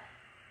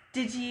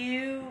 did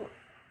you?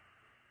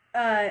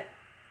 I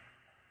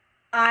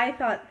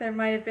thought there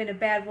might have been a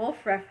Bad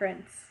Wolf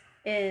reference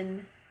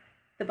in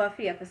the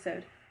Buffy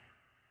episode.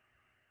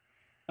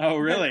 Oh,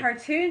 really? The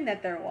cartoon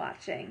that they're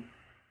watching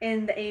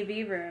in the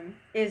AV room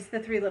is the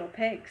Three Little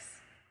Pigs.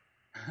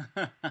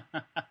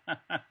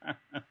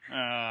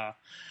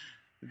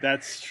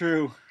 That's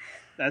true.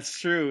 That's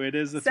true. It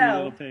is the Three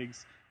Little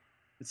Pigs.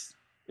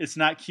 It's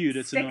not cute.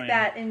 It's stick annoying.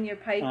 That in your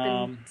pipe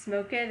and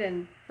smoke it,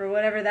 and for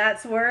whatever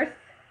that's worth.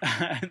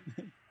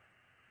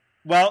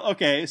 Well,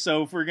 okay.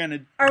 So if we're gonna,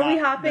 are we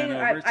hopping?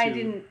 I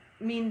didn't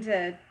mean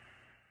to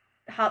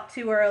hop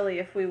too early.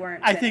 If we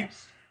weren't, finished.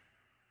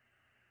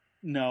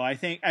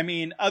 I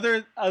mean,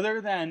 other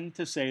than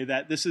to say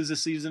that this is a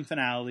season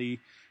finale,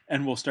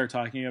 and we'll start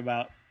talking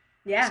about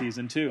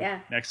season 2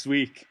 next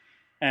week,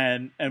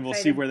 and we'll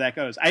see where that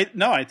goes. I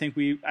think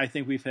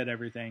we've hit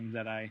everything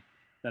that I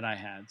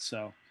had.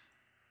 So,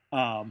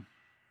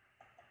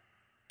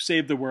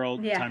 save the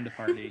world, time to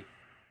party.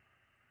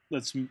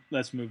 Let's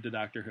move to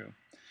Doctor Who.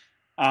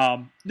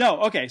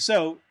 Okay.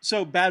 So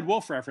Bad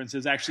Wolf reference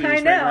is actually. I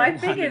know. I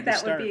figured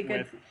that would be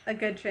a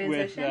good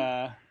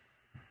transition.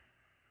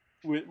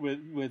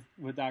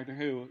 With Doctor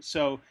Who.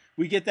 So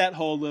we get that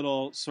whole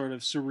little sort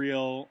of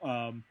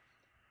surreal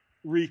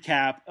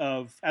recap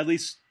of at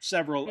least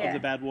several of the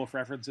Bad Wolf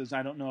references.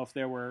 I don't know if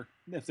there were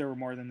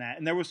more than that,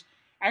 and there was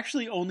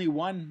actually only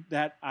one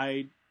that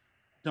I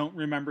don't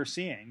remember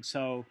seeing.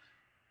 So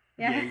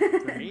yay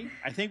for me.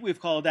 I think we've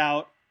called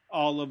out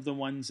all of the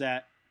ones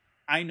that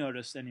I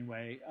noticed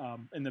anyway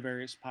in the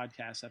various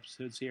podcast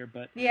episodes here.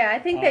 But I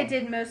think they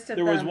did most of them.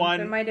 There was one.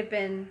 There might have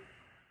been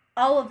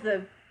all of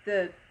the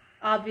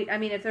obvious. I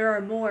mean, if there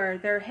are more,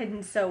 they're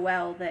hidden so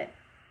well that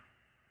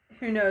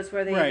who knows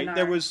where they even are.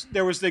 There was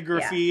the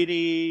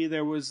graffiti.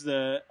 There was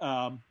the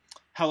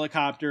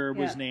helicopter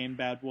was named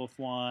Bad Wolf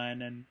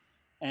 1,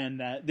 and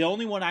the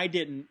only one I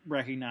didn't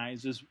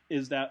recognize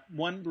is that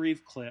one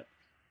brief clip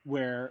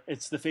where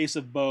it's the face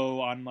of Bo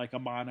on like a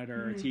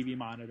monitor, a TV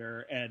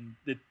monitor, and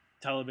the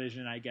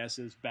television, I guess,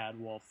 is Bad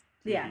Wolf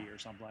TV or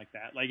something like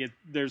that. Like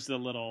there's the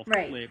little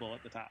label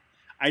at the top.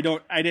 I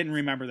didn't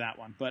remember that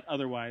one, but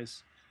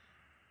otherwise,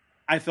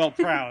 I felt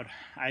proud.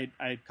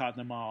 I caught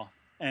them all,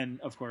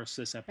 and of course,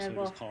 this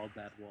episode is called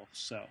Bad Wolf.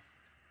 So,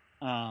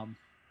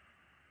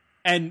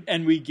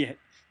 and we get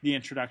the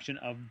introduction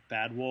of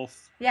Bad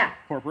Wolf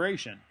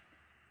Corporation,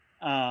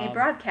 a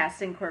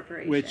broadcasting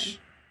corporation, which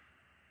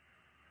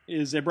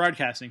is a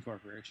broadcasting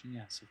corporation.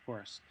 Yes, of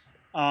course.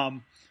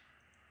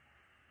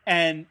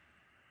 And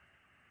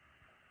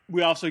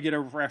we also get a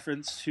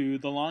reference to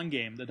the long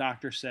game. The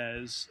Doctor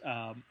says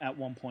at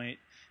one point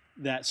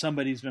that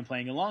somebody's been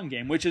playing a long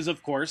game, which is,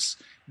 of course,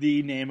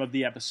 the name of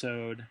the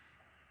episode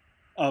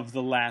of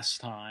the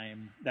last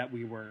time that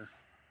we were.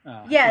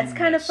 It's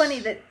kind of funny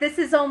that this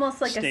is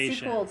almost like a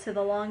sequel to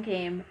the long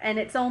game, and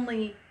it's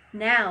only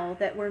now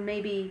that we're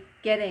maybe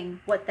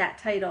getting what that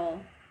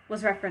title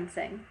was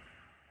referencing.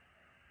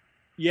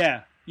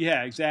 Yeah,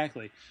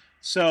 exactly.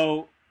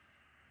 So,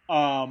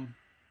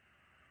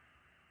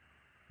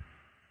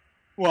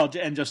 Well,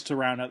 and just to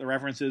round out the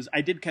references,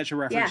 I did catch a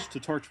reference Yeah. to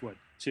Torchwood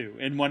too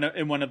in one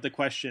of the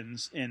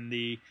questions in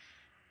the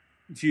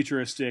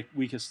futuristic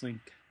Weakest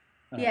Link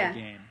Yeah.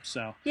 game.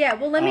 So Yeah,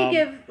 well, let me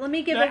give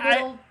a I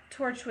little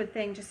Torchwood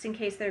thing just in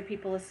case there are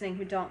people listening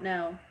who don't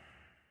know,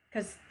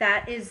 because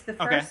that is the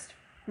okay. first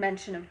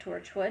mention of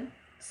Torchwood.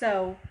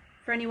 So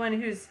for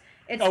anyone who's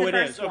it's Oh, the it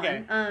first is.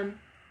 Okay. one.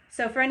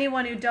 So for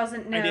anyone who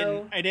doesn't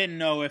know, I didn't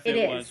know if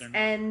it was or not.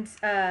 And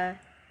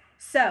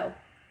so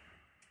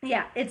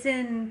yeah, it's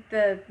in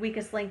the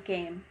Weakest Link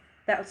game.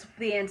 That was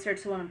the answer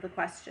to one of the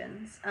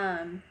questions.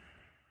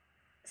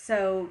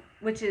 So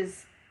which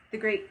is the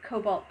Great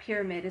Cobalt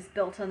Pyramid is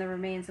built on the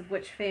remains of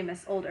which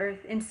famous Old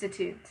Earth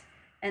Institute?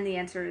 And the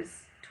answer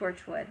is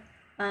Torchwood.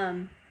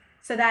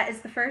 So that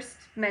is the first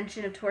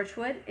mention of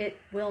Torchwood. It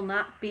will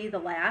not be the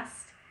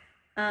last.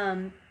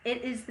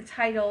 It is the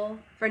title,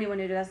 for anyone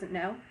who doesn't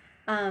know,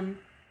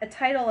 a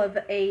title of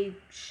a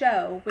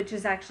show, which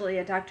is actually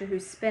a Doctor Who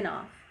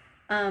spin-off,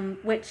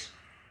 which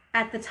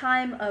at the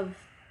time of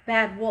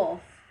Bad Wolf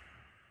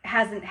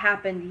hasn't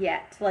happened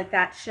yet. Like,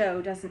 that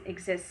show doesn't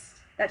exist.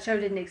 That show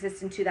didn't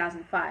exist in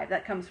 2005.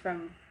 That comes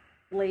from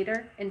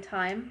later in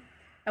time.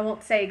 I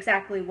won't say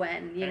exactly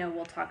when.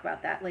 We'll talk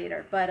about that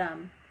later.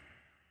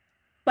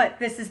 But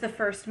this is the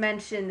first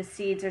mention. The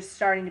seeds are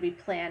starting to be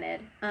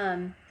planted.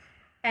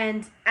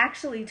 And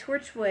actually,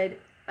 Torchwood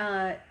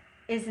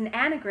is an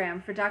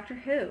anagram for Doctor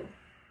Who.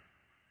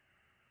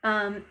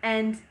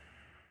 And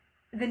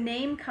the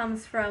name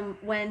comes from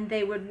when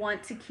they would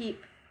want to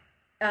keep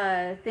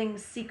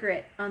things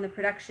secret on the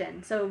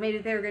production. So maybe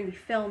they were going to be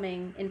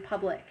filming in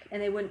public,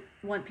 and they wouldn't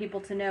want people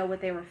to know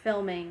what they were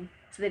filming,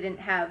 so they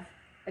didn't have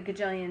a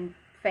gajillion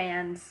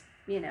fans,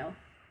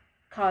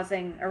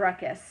 causing a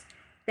ruckus.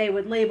 They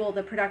would label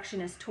the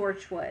production as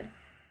Torchwood,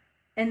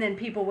 and then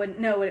people wouldn't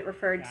know what it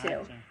referred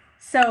to.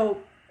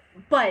 So,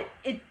 but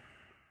it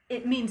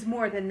means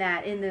more than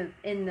that in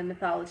the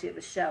mythology of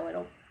the show.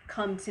 It'll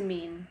come to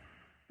mean,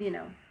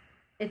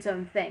 its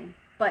own thing.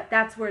 But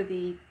that's where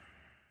the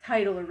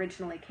title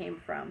originally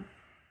came from.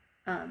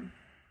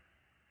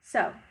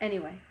 So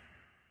anyway,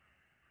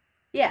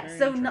 yeah. Very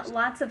so interesting.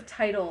 Lots of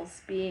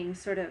titles being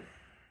sort of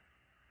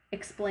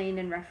explained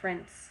and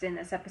referenced in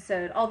this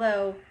episode.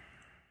 Although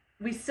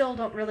we still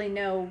don't really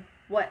know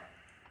what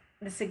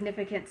the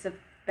significance of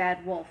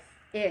Bad Wolf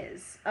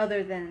is,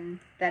 other than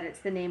that it's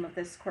the name of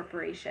this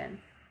corporation.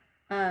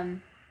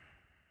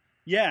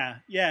 Yeah,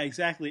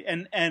 exactly.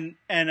 And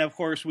of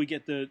course we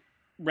get the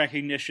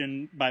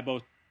recognition by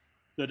both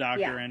the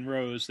Doctor and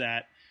Rose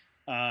that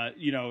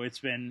it's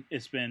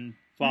been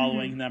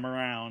following them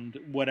around,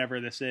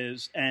 whatever this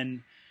is.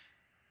 And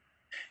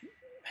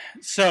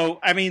so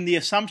I mean the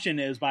assumption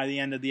is by the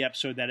end of the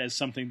episode that has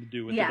something to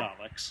do with the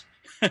Daleks.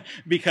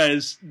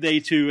 Because they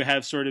too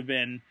have sort of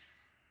been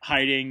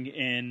hiding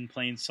in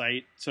plain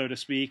sight, so to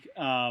speak.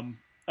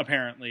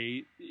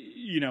 Apparently,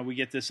 we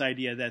get this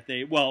idea that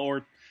they've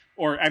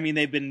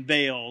been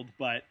veiled,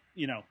 but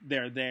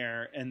they're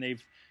there, and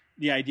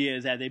the idea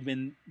is that they've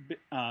been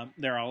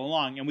there all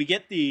along. And we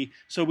get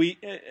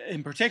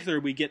in particular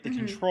we get the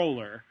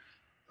controller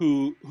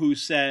who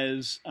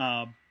says,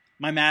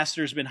 my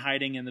master's been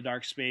hiding in the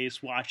dark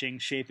space, watching,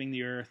 shaping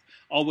the earth,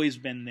 always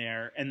been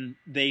there, and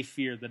they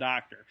fear the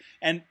Doctor.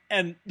 And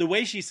the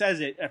way she says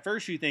it, at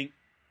first you think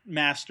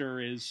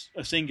master is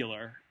a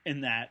singular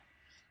in that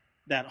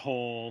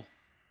whole,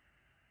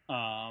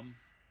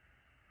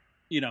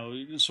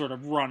 sort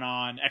of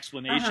run-on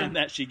explanation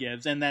that she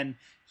gives. And then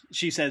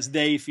she says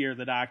they fear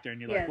the Doctor,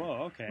 and you're like,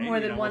 whoa, okay. More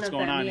than one what's of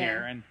going them, on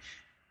here?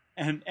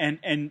 And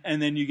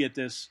then you get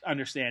this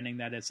understanding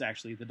that it's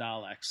actually the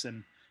Daleks.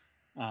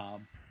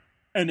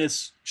 And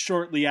it's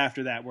shortly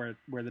after that where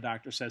the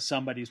Doctor says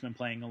somebody's been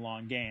playing a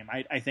long game.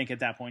 I think at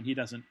that point he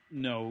doesn't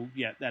know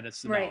yet that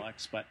it's the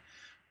Daleks. But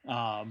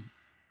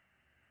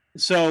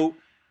so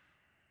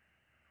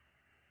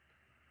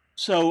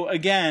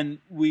again,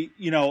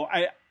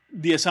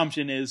 the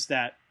assumption is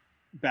that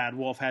Bad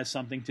Wolf has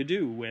something to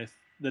do with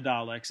the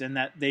Daleks, and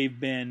that they've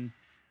been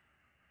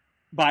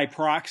by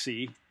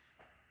proxy,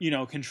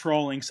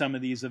 controlling some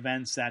of these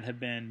events that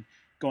have been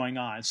going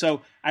on.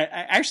 So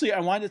I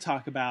wanted to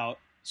talk about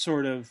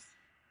sort of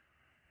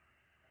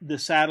the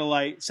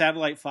satellite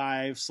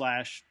 5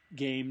 /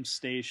 game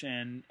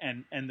station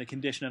and the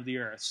condition of the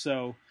Earth.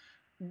 So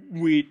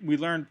we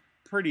learned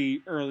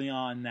pretty early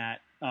on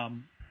that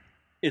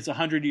it's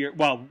 100 years.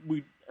 Well,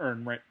 we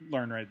learned right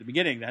at the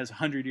beginning that it's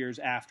 100 years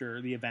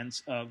after the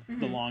events of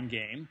the Long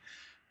Game,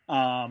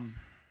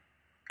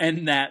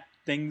 and that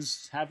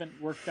things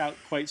haven't worked out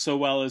quite so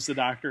well as the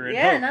Doctor had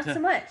hoped. Not so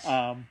much.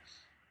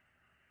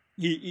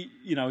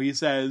 He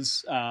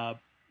says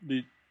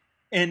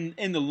in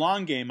the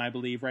Long Game, I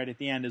believe, right at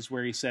the end is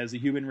where he says the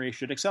human race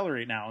should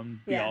accelerate now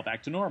and be all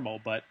back to normal.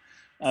 But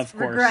of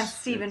course,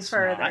 regressed even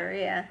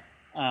further.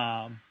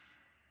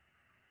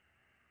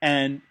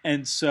 And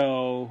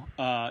so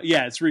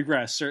it's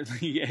regressed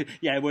certainly.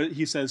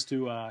 He says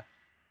to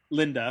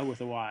Linda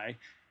with a Y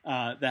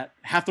that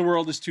half the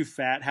world is too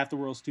fat, half the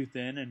world's too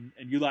thin, and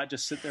you lot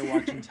just sit there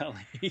watching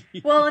telly.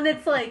 Well, and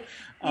it's like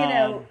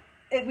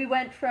we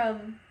went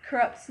from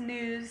corrupt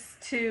news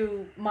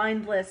to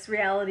mindless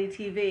reality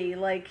TV.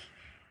 Like,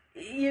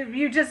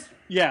 you just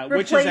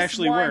which is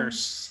actually one,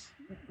 worse.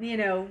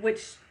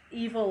 Which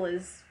evil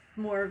is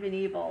more of an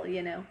evil,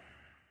 Yeah.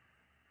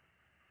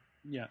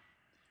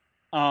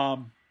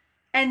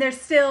 And they're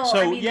still,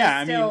 so,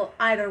 they're still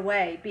either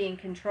way being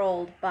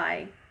controlled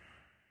by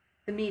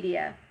the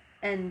media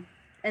and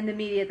the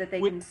media that they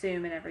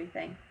consume and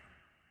everything.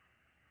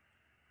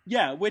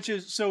 Yeah, which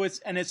is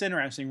it's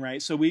interesting, right?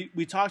 So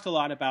we talked a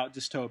lot about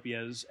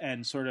dystopias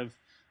and sort of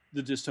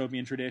the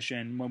dystopian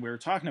tradition when we were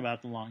talking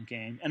about The Long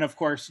Game, and of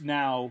course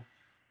now,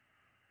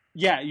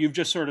 you've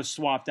just sort of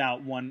swapped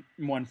out one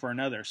for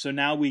another. So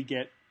now we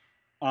get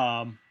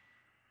we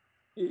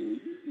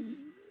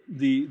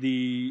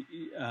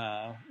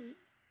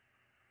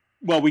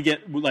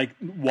get like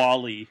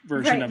WALL-E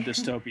version of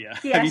dystopia.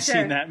 Have you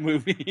seen that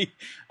movie?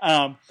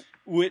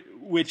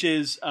 Which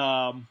is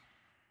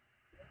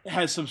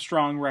has some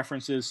strong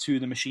references to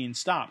The Machine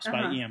Stops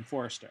by E.M.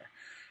 Forster,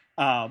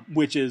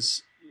 which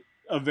is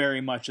a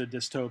very much a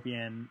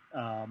dystopian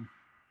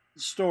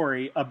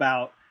story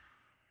about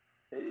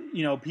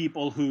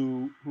people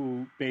who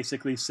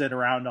basically sit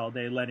around all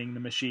day letting the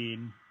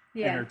machine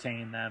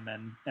entertain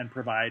them and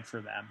provide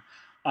for them.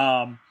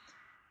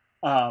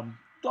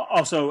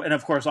 Also, and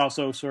of course,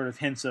 also sort of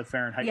hints of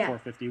Fahrenheit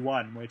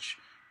 451, which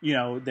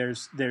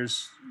there's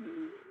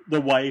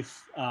the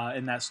wife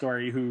in that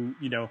story who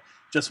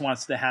just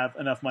wants to have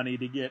enough money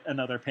to get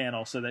another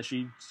panel so that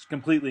she's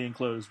completely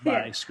enclosed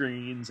by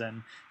screens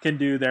and can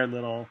do their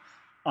little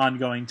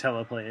ongoing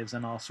teleplays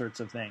and all sorts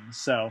of things.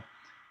 So,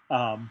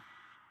 a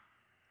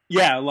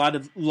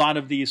lot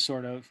of these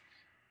sort of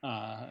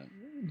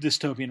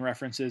dystopian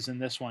references in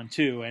this one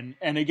too, and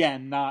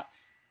again, not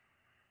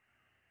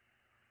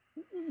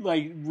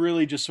like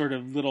really just sort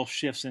of little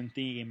shifts in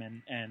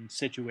theme and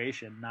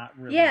situation, not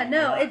really.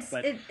 It's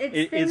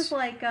things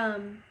like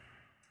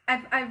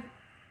I've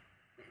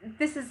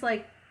this is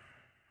like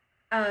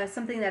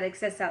something that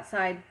exists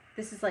outside.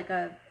 This is like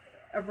a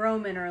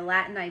Roman or a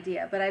Latin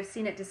idea, but I've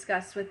seen it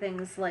discussed with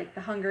things like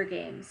the Hunger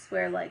Games,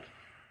 where like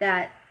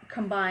that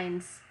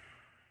combines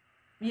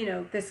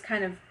this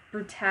kind of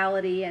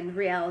brutality and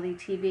reality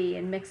TV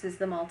and mixes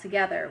them all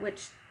together,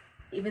 which,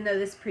 even though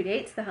this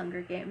predates the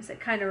Hunger Games, it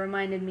kind of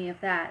reminded me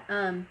of that.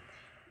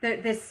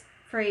 This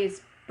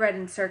phrase, bread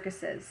and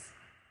circuses,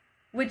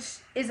 which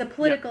is a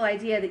political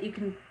idea that you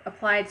can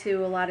apply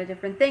to a lot of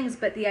different things,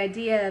 but the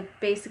idea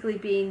basically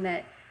being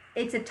that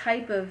it's a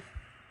type of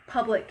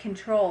public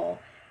control,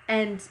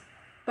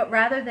 but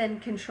rather than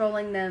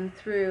controlling them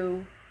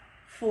through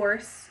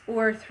force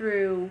or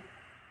through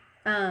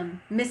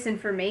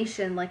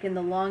misinformation, like in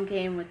The Long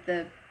Game with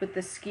the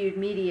skewed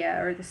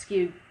media or the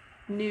skewed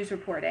news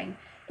reporting,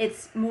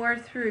 it's more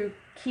through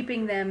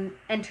keeping them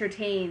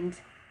entertained,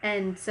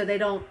 and so they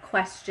don't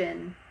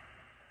question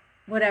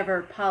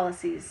whatever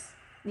policies,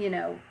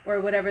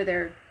 or whatever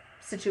their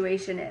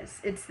situation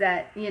is. It's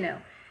that,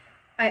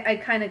 I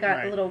kind of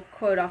got a little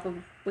quote off of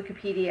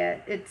Wikipedia.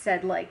 It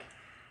said like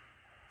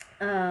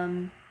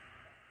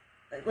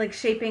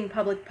shaping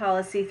public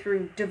policy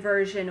through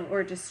diversion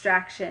or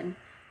distraction,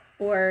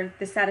 or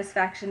the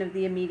satisfaction of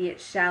the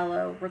immediate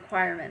shallow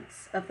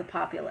requirements of the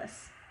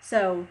populace.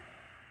 So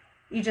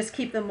you just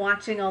keep them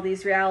watching all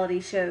these reality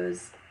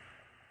shows,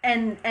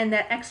 and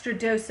that extra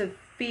dose of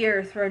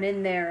fear thrown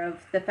in there of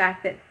the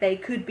fact that they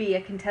could be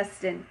a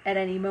contestant at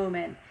any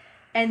moment,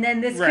 and then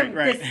this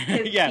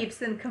keeps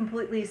them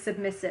completely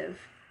submissive.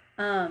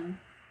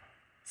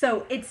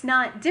 So it's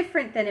not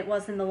different than it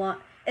was in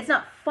it's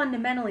not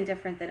fundamentally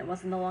different than it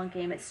was in The Long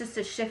Game. It's just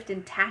a shift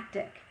in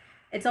tactic.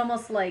 It's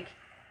almost like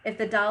if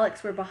the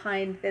Daleks were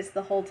behind this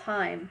the whole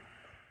time.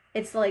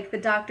 It's like the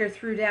Doctor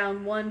threw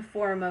down one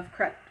form of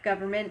corrupt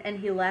government and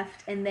he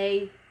left, and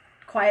they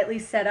quietly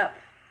set up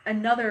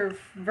another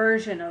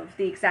version of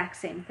the exact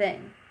same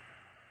thing.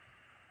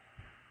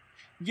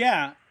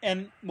 Yeah,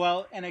 and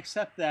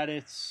except that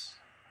it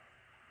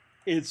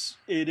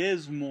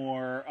is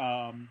more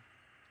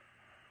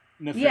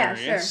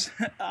nefarious.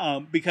 Yeah,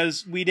 sure.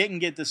 Because we didn't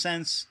get the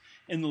sense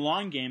in The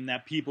Long Game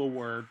that people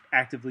were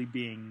actively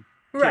being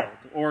killed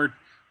or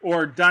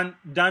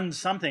done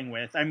something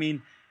with. I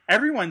mean,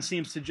 everyone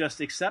seems to just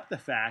accept the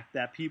fact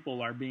that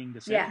people are being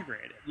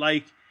disintegrated. Yeah.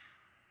 Like,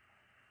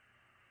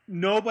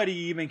 nobody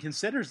even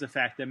considers the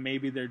fact that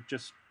maybe they're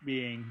just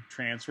being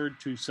transferred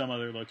to some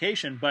other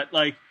location. But,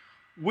 like,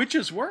 which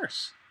is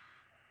worse?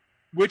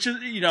 Which is,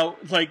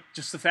 like,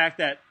 just the fact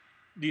that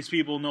these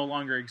people no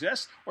longer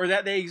exist, or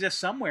that they exist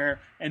somewhere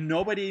and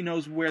nobody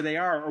knows where they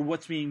are or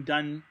what's being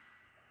done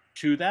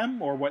to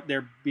them or what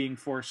they're being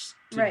forced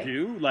to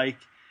do. Like,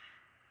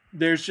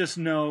 there's just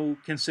no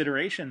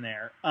consideration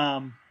there.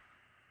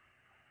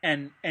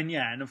 And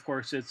of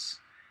course it's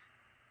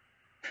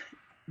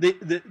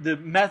the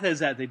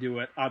methods that they do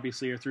it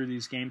obviously are through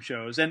these game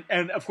shows, and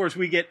of course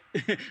we get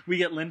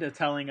Linda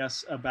telling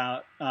us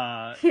about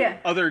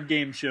other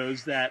game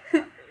shows that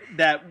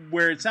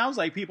where it sounds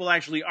like people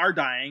actually are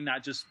dying,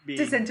 not just being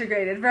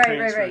disintegrated,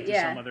 right, to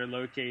some other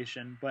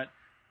location. But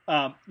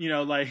You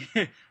know, like,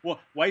 well,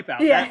 Wipeout,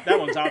 Yeah. that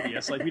one's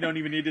obvious. Like, we don't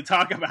even need to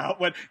talk about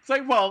what it's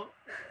like. Well,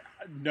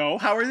 no,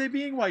 how are they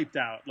being wiped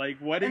out? Like,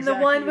 what And exactly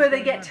the one where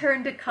they going get on?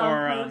 turned to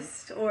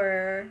compost,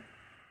 or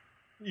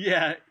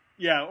Yeah,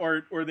 yeah,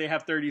 or they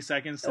have 30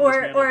 seconds to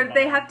dismantle or the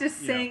they bomb, have to you know.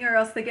 sing, or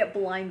else they get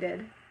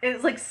blinded.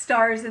 It's like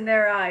stars in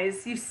their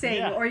eyes. You sing,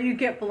 Yeah. or you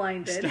get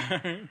blinded.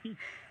 Yeah,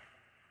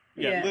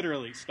 Yeah.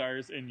 literally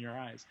stars in your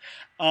eyes.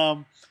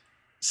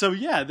 So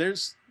yeah,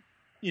 there's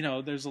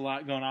there's a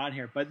lot going on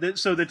here. But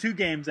so the two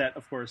games that,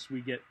 of course,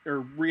 we get, or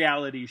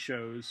reality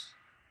shows.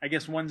 I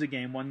guess one's a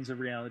game, one's a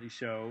reality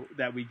show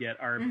that we get,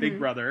 are Big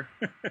Brother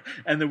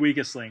and The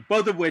Weakest Link,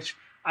 both of which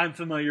I'm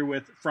familiar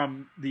with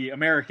from the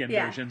American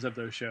versions of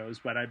those shows,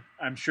 but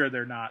I'm sure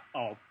they're not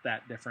all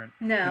that different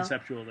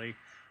conceptually.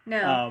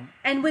 No.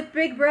 And with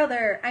Big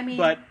Brother, I mean,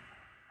 but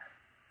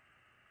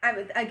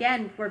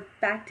again, we're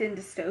back to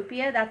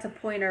dystopia. That's a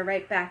pointer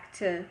right back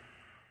to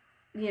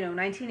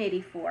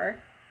 1984,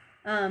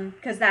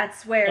 because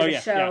that's where the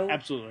show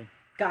absolutely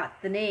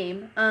got the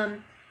name.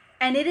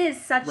 And it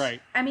is such,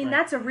 I mean,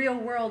 that's a real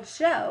world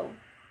show.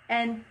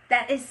 And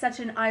that is such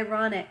an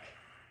ironic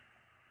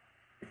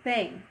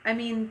thing. I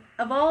mean,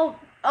 of all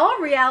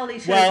reality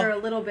shows are a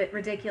little bit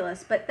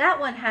ridiculous, but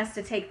that one has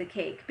to take the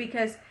cake,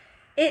 because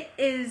it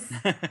is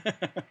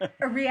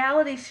a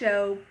reality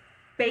show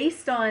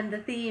based on the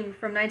theme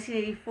from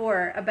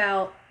 1984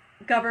 about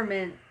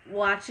government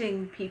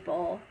watching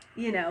people,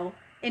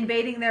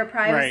 invading their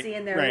privacy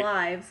and their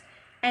lives.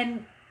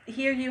 And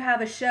here you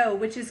have a show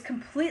which is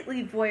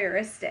completely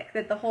voyeuristic,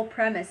 that the whole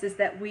premise is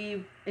that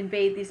we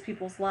invade these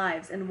people's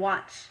lives and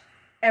watch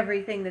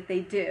everything that they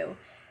do.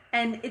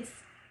 And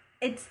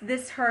it's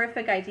this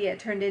horrific idea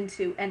turned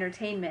into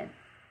entertainment.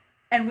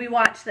 And we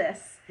watch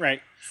this.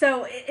 Right.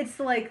 So it's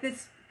like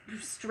this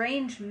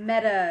strange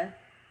meta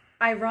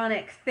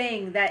ironic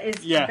thing that is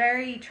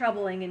very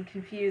troubling and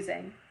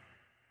confusing.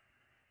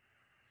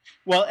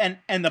 Well,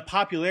 and the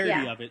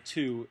popularity of it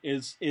too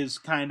is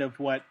kind of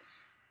what,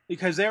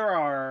 because there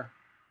are,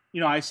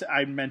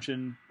 I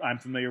mentioned I'm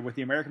familiar with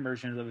the American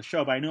versions of the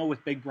show, but I know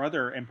with Big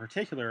Brother in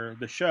particular,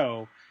 the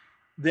show,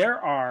 there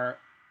are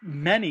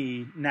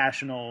many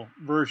national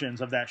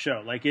versions of that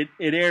show. Like it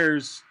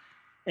airs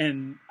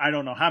in, I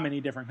don't know how many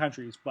different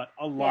countries, but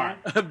a lot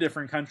of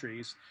different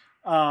countries.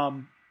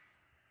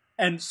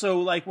 And so,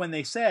 like, when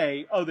they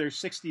say, "Oh, there's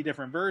 60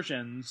 different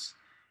versions,"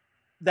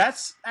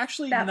 that's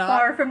actually not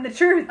far from the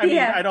truth. I mean,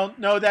 I don't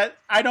know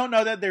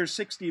that there's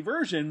 60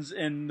 versions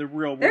in the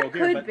real world.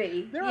 There could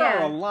be. There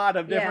are a lot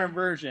of different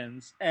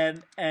versions,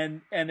 and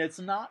it's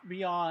not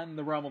beyond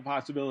the realm of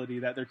possibility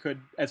that there could,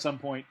 at some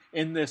point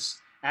in this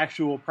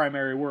actual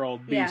primary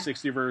world, be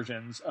 60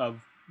 versions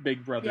of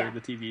Big Brother, the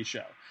TV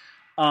show.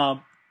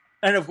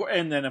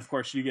 And then of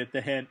course you get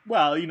the hint.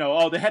 Well,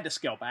 they had to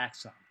scale back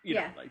some. You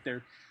know, like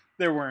there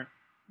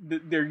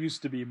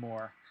used to be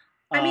more.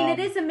 I mean, it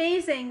is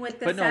amazing with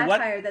the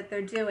satire that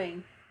they're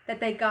doing, that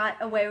they got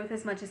away with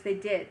as much as they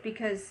did,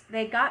 because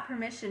they got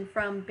permission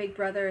from Big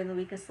Brother and The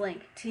Weakest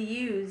Link to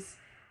use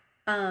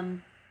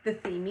the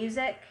theme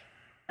music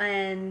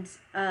and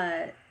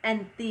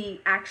the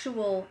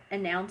actual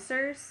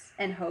announcers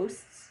and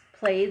hosts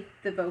played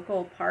the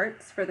vocal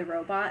parts for the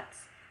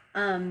robots.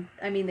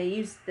 I mean, they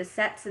used the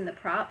sets and the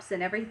props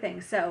and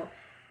everything. So,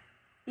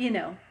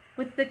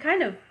 with the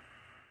kind of,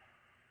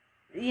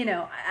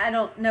 I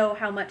don't know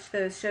how much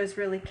those shows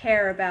really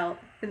care about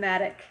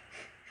thematic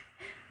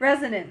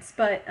resonance,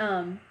 but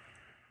I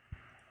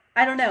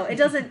don't know. It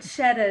doesn't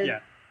shed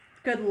a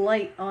good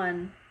light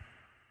on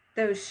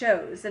those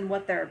shows and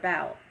what they're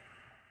about.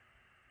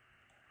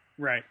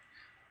 Right.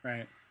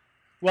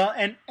 Well,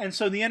 and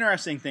so the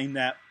interesting thing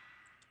that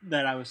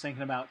I was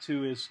thinking about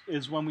too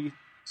is when we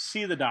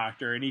see the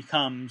Doctor and he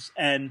comes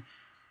and,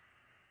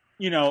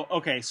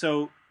 okay,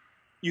 so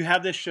you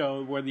have this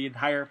show where the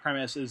entire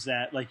premise is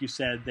that, like you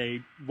said,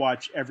 they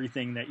watch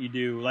everything that you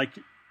do. Like,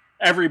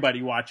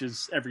 everybody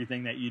watches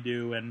everything that you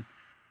do and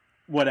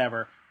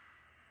whatever.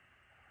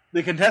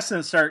 The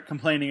contestants start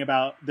complaining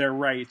about their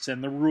rights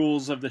and the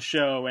rules of the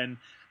show. And,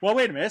 well,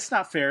 wait a minute, it's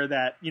not fair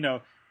that,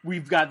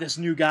 we've got this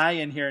new guy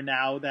in here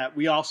now that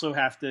we also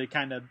have to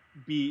kind of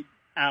beat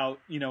out,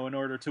 in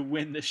order to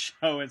win the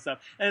show and stuff.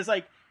 And it's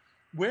like,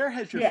 where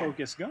has your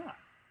focus gone?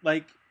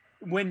 Like,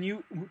 when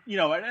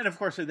and of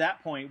course at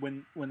that point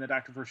when the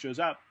Doctor first shows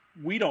up,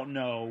 we don't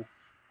know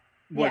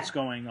what's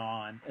going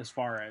on as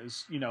far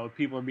as,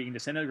 people are being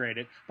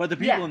disintegrated, but the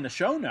people in the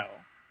show know.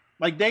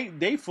 Like,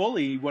 they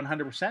fully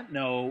 100%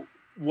 know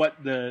what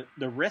the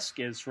risk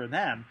is for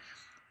them,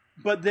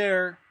 but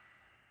they're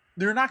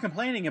not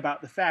complaining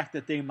about the fact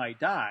that they might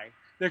die.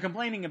 They're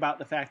complaining about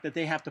the fact that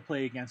they have to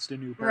play against a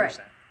new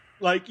person. Right.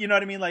 Like, you know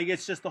what I mean? Like,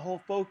 it's just the whole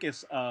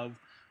focus of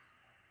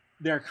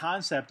their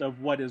concept of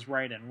what is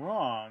right and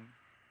wrong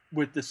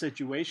with the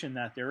situation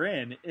that they're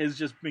in is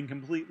just been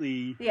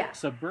completely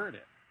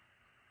subverted.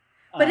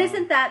 But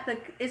isn't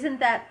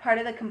that part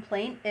of the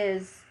complaint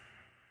is,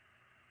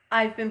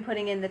 I've been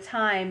putting in the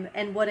time,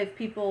 and what if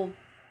people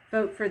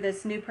vote for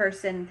this new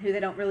person who they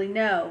don't really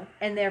know,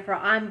 and therefore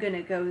I'm going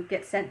to go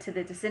get sent to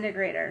the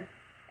disintegrator,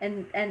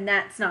 and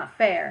that's not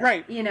fair.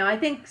 Right. You know, I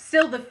think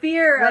still the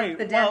fear Right. of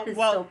the death is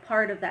Well, still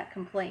part of that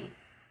complaint.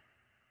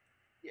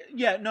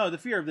 Yeah, no, the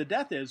fear of the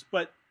death is,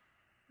 but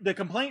the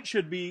complaint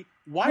should be,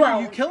 why Well,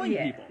 are you killing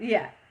yeah, people?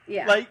 Yeah.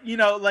 Like, you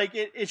know, like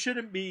it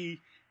shouldn't be,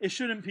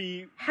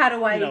 how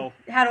do I, you know,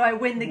 how do I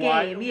win the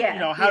game? Yeah. You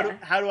know, how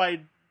do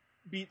I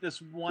beat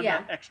this one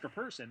extra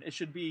person? It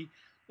should be,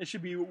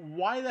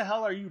 why the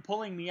hell are you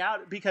pulling me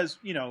out? Because,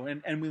 you know,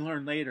 and we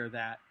learn later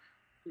that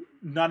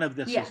none of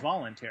this is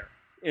voluntary.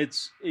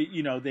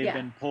 You know, they've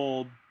been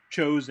pulled,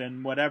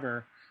 chosen,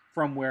 whatever,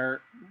 from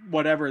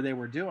whatever they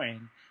were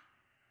doing.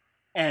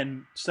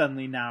 And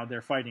suddenly now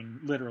they're fighting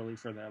literally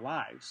for their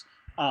lives.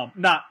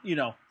 Not, you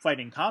know,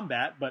 fighting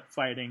combat, but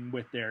fighting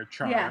with their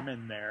charm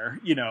and their,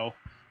 you know,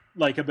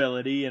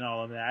 likability and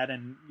all of that.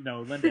 And, you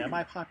know, Linda, am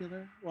I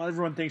popular? Well,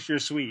 everyone thinks you're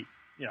sweet.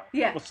 You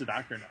know, what's the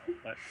doctor know?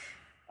 But,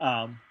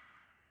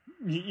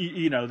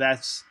 you know,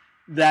 that's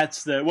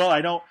the, well,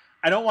 I don't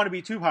want to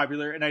be too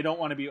popular and I don't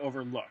want to be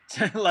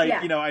overlooked.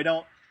 Like, you know, I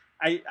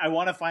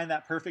want to find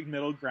that perfect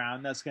middle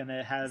ground that's going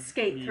to have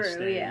skate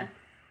through,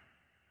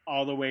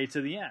 all the way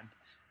to the end.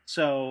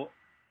 So,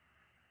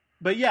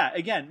 but yeah,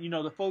 again, you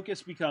know, the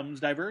focus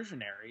becomes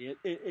diversionary.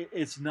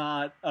 It's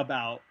not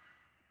about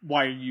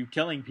why are you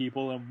killing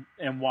people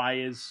and why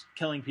is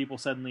killing people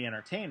suddenly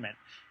entertainment.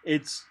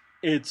 It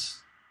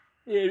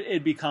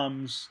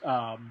becomes,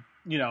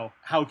 you know,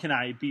 how can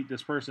I beat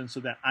this person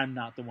so that I'm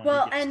not the one who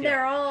gets killed?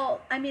 They're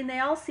all, I mean, they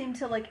all seem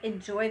to, like,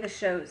 enjoy the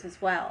shows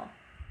as well.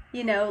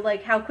 You know,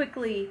 like, how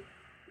quickly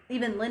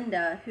even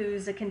Linda,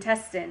 who's a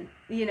contestant,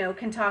 you know,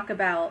 can talk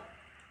about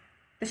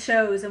the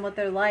shows and what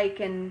they're like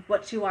and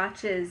what she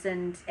watches,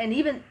 and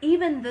even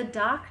the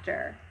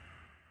doctor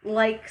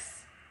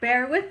likes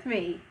Bear With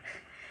Me.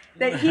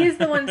 That he's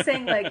the one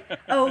saying, like,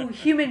 oh,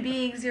 human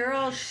beings, you're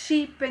all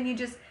sheep and you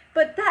just...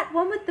 But that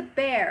one with the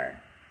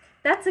bear,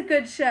 that's a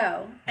good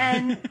show.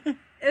 And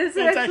it's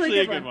actually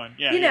a good one.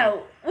 Yeah, you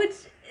know, which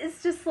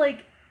is just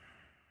like,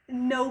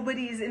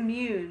 nobody's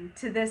immune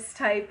to this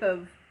type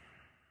of,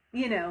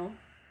 you know,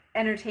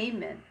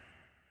 entertainment.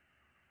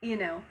 You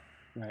know?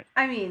 Right.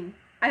 I mean,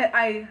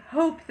 I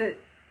hope that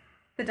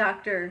the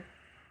doctor...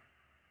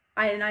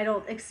 and I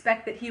don't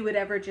expect that he would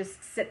ever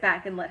just sit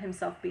back and let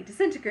himself be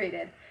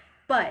disintegrated.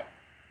 But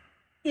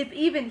if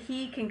even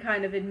he can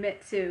kind of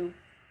admit to,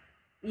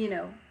 you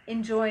know,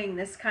 enjoying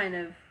this kind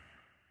of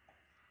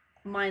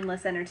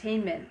mindless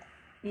entertainment,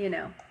 you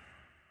know,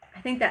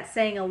 I think that's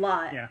saying a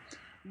lot. Yeah.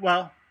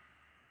 Well,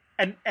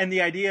 and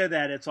the idea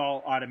that it's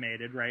all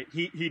automated, right?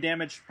 He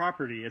damaged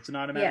property. It's an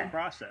automatic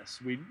process.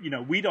 We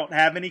don't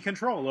have any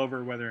control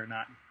over whether or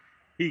not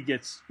he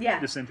gets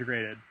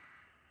disintegrated.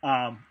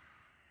 And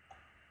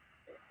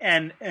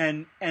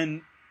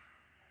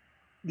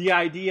the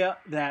idea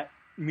that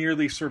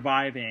merely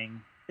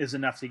surviving is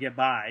enough to get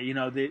by, you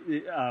know,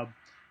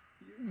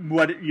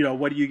 what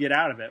do you get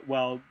out of it?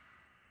 Well,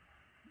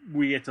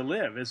 we get to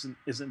live.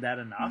 Isn't that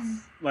enough?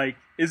 Mm-hmm. Like,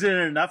 isn't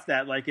it enough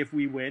that, like, if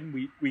we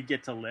win, we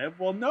get to live?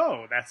 Well,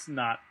 no, that's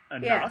not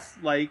enough. Yes.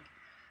 Like,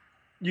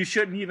 you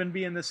shouldn't even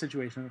be in this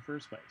situation in the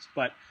first place.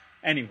 But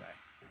anyway,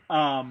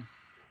 and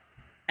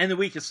the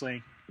weakest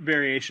link,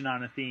 variation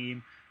on a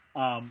theme,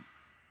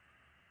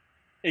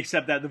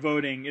 except that the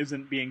voting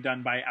isn't being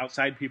done by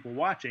outside people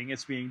watching.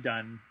 It's being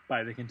done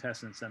by the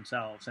contestants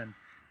themselves. And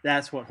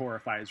that's what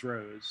horrifies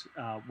Rose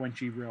when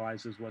she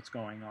realizes what's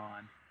going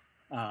on.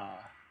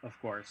 Of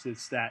course,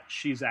 it's that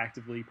she's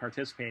actively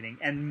participating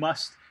and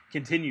must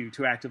continue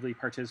to actively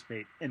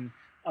participate in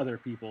other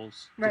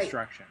people's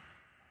destruction.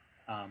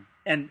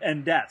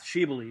 And death.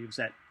 She believes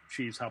that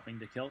she's helping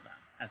to kill them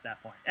at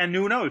that point. And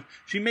who knows?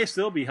 She may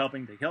still be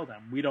helping to kill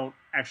them. We don't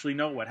actually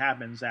know what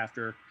happens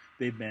after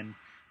they've been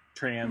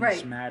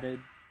transmatted,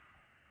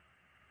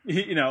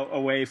 you know,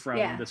 away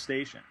from the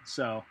station.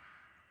 So,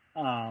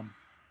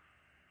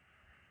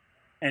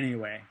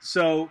 anyway,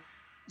 so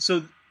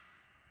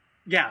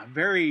yeah,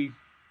 very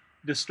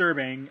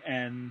disturbing,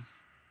 and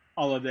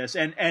all of this,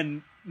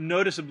 and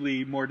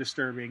noticeably more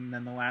disturbing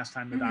than the last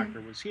time the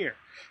doctor was here.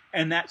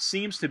 And that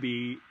seems to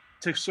be,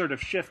 to sort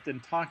of shift in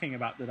talking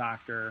about the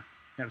doctor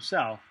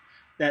himself,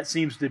 that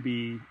seems to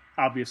be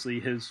obviously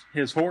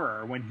his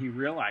horror when he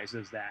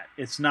realizes that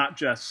it's not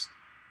just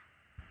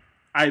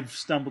I've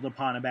stumbled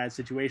upon a bad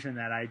situation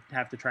that I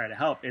have to try to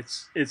help.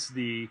 It's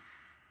the,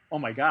 oh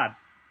my God,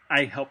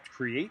 I helped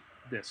create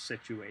this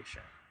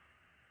situation.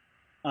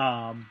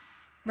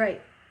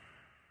 Right.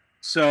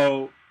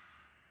 So.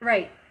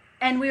 Right.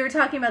 And we were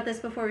talking about this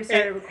before we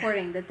started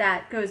recording,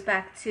 that goes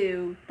back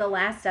to the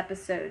last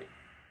episode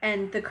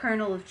and the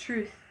kernel of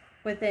truth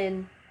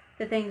within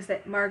the things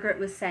that Margaret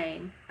was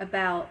saying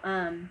about,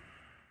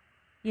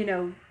 you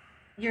know,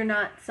 you're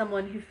not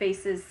someone who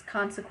faces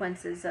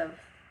consequences of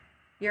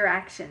your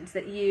actions,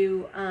 that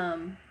you,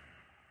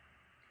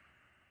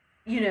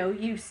 you know,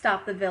 you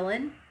stop the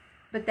villain,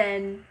 but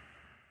then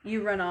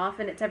you run off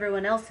and it's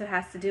everyone else who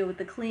has to deal with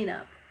the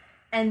cleanup.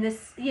 And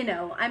this, you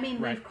know, I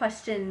mean, we've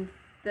questioned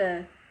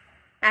the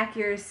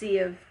accuracy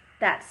of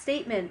that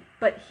statement,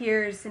 but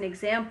here's an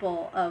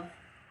example of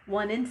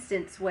one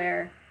instance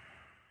where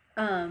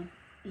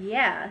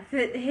yeah,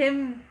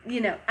 him,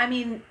 I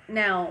mean,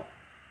 now,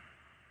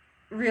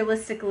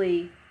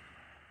 realistically,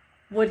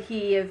 would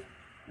he have,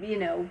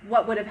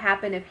 what would have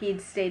happened if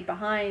he'd stayed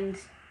behind?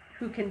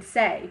 Who can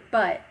say?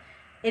 But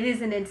it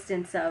is an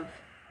instance of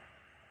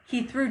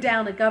he threw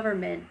down a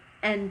government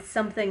and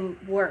something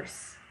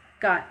worse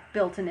got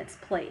built in its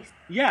place.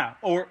 Yeah,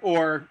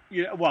 or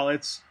well,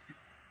 it's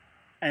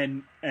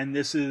and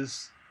this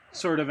is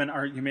sort of an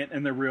argument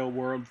in the real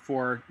world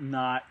for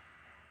not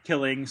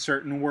killing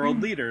certain world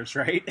leaders,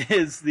 right?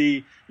 Is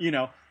the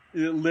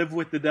live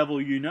with the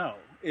devil,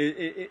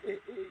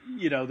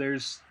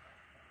 there's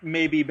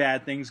maybe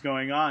bad things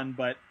going on,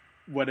 but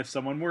what if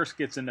someone worse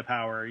gets into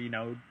power,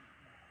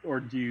 or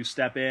do you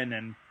step in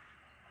and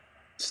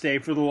stay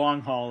for the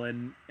long haul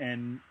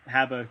and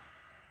have a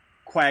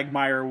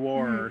quagmire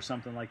war or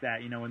something like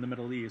that, in the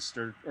Middle East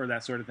or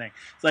that sort of thing.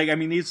 It's like, I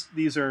mean,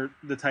 these are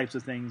the types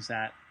of things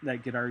that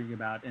get argued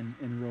about in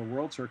real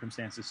world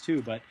circumstances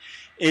too, but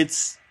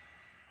it's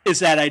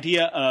that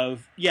idea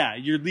of,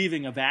 you're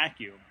leaving a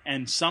vacuum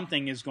and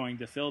something is going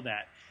to fill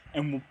that.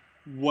 And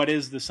what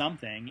is the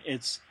something?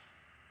 It's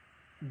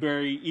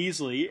very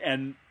easily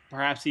and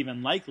perhaps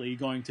even likely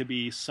going to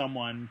be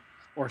someone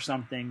or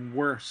something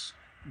worse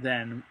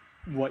than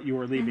what you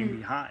were leaving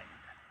behind,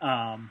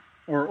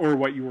 or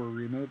what you were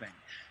removing.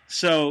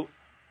 So,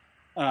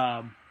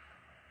 and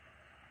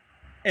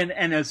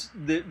as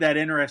that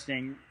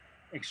interesting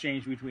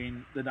exchange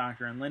between the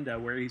Doctor and Linda,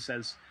 where he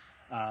says,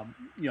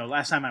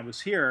 last time I was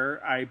here,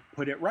 I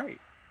put it right.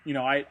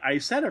 I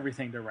said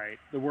everything to right.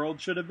 The world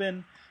should have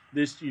been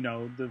this,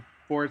 the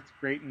fourth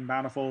great and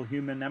bountiful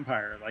human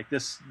empire. Like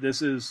this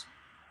is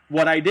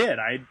what I did.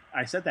 I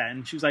said that.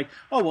 And she's like,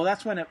 oh, well,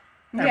 that's when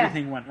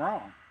everything went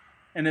wrong.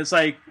 And it's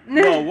like,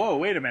 whoa,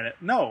 wait a minute.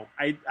 No,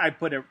 I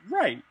put it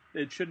right.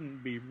 It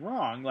shouldn't be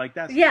wrong. Like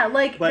that's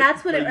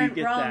that's when it went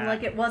wrong. That.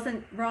 Like it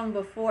wasn't wrong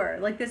before.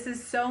 Like this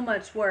is so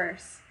much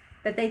worse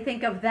that they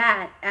think of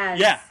that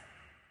as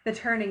the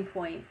turning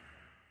point.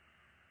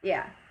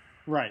 Yeah.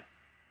 Right.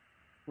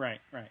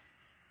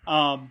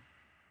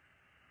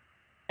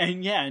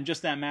 And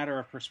just that matter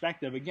of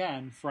perspective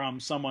again from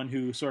someone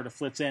who sort of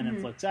flits in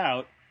and flits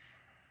out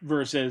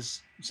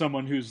versus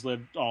someone who's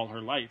lived all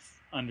her life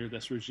under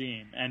this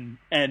regime, and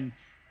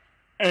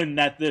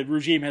that the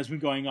regime has been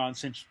going on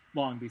since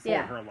long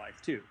before her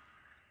life too.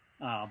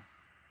 I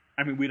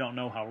mean, we don't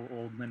know how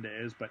old Linda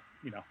is, but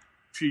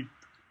she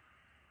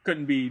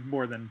couldn't be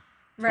more than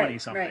 20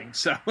 something. Right.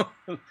 So,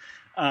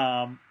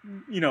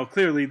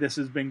 clearly this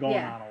has been going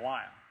on a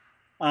while.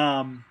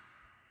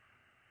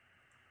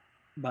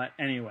 But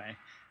anyway,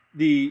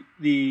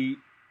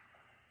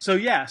 so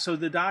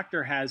the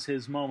Doctor has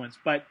his moments,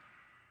 but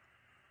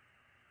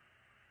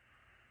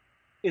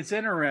it's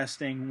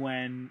interesting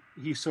when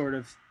he sort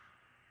of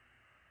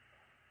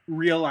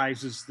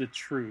realizes the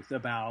truth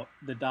about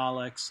the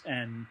Daleks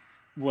and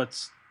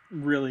what's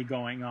really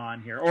going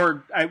on here.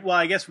 Or,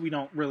 I guess we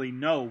don't really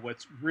know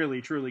what's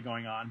really truly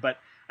going on, but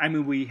I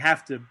mean, we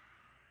have to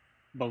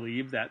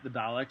believe that the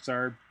Daleks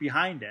are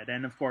behind it.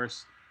 And of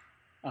course,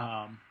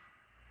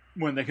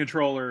 when the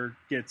controller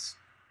gets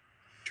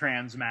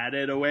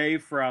transmatted away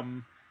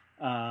from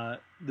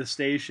the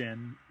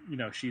station,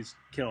 she's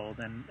killed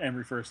and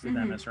refers to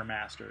them as her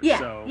masters.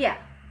 No,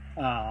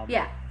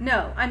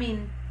 I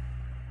mean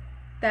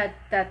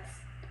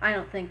that's I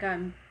don't think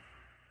I'm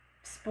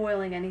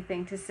spoiling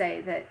anything to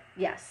say that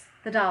yes,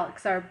 the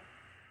Daleks are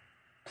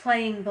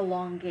playing the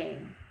long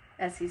game,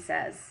 as he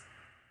says.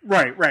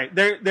 Right.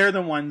 They're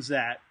the ones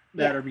that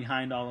are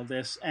behind all of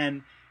this,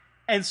 and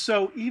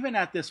so even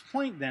at this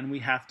point, then we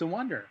have to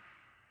wonder: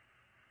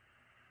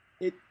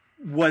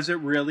 was it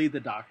really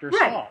the Doctor's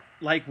fault?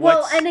 Like,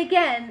 and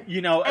again,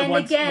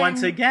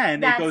 once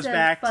again, it goes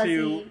back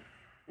to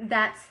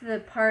that's the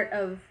part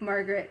of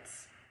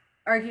Margaret's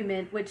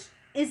argument which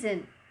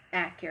isn't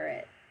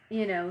accurate.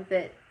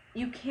 That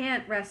you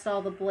can't rest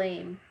all the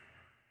blame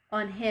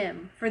on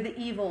him for the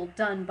evil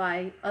done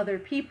by other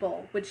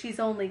people, which he's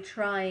only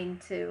trying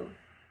to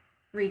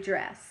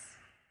redress.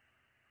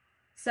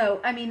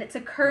 So, I mean, it's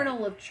a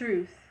kernel of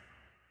truth,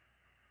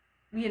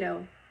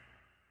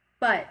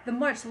 but the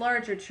much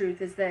larger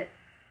truth is that,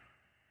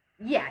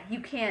 you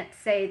can't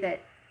say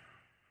that,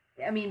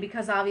 I mean,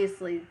 because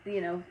obviously,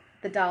 the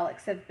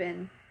Daleks have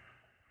been,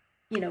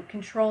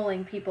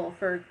 controlling people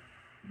for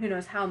who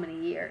knows how many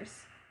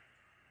years.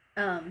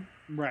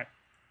 Right.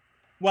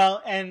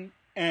 Well, and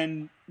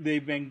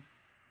they've been,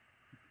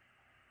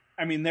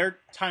 I mean, they're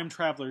time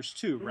travelers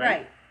too, right?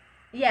 Right.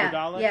 Yeah. The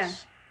Daleks. Yeah.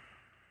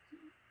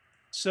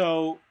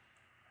 So,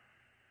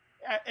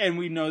 and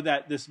we know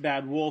that this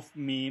bad wolf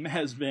meme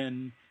has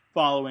been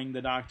following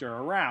the Doctor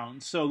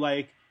around. So,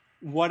 like,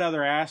 what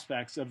other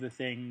aspects of the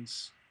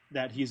things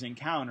that he's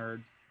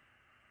encountered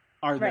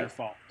are their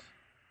fault?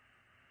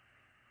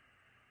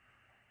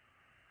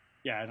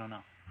 Yeah, I don't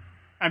know.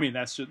 I mean,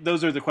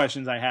 those are the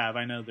questions I have.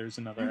 I know there's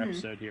another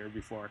episode here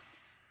before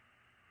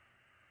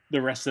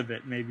the rest of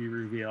it may be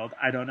revealed.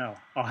 I don't know.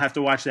 I'll have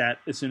to watch that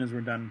as soon as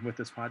we're done with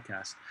this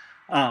podcast.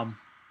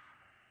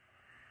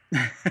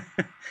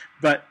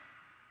 But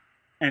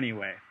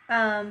anyway.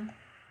 Um,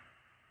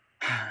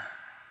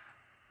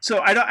 So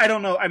I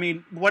don't know. I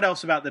mean, what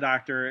else about the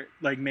Doctor?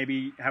 Like,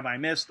 maybe have I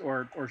missed,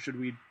 or should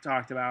we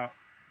talked about?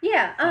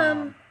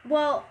 yeah.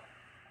 Well,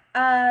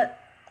 uh,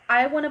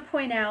 I want to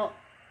point out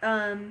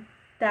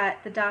that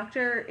the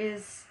Doctor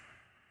is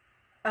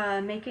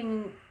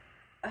making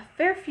a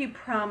fair few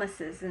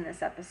promises in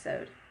this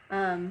episode.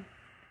 Um,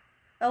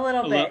 a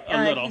little bit. A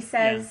He little, yeah.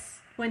 says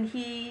when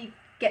he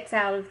gets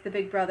out of the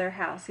Big Brother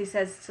house, he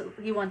says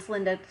he wants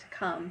Linda to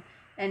come,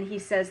 and he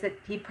says that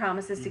he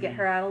promises to get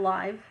her out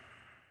alive.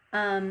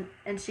 And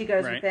she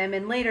goes with Right. him.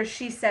 And later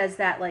she says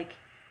that like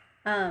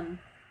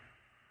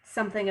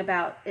something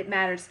about it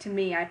matters to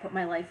me. I put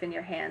my life in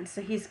your hands.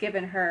 So he's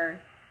given her,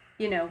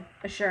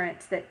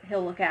 assurance that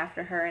he'll look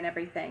after her and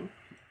everything.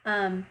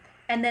 And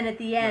then at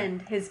the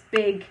end, his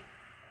big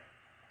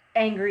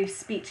angry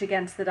speech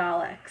against the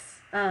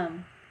Daleks.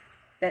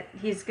 That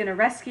he's going to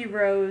rescue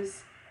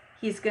Rose,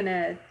 he's going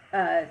to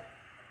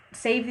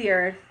save the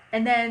Earth,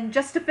 and then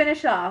just to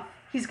finish off,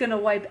 he's going to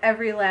wipe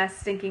every last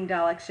stinking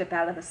Dalek ship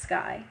out of the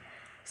sky.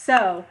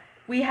 So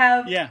we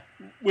have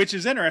which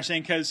is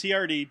interesting because he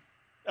already.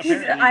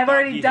 I've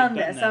already done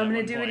this, so I'm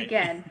going to do it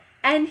again.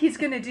 And he's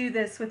going to do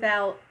this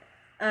without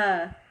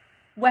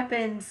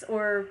weapons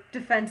or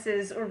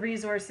defenses or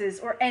resources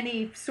or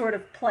any sort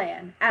of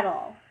plan at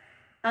all.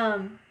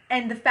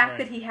 And the fact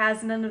that he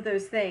has none of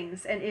those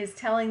things and is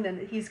telling them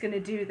that he's going to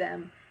do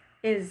them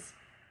is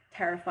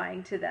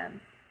terrifying to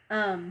them.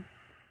 And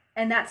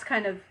that's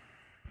kind of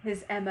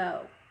his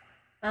MO.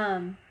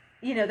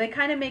 They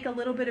kind of make a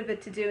little bit of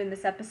it to do in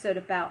this episode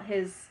about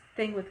his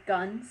thing with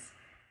guns.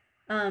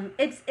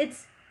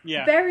 It's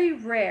very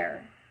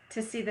rare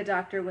to see the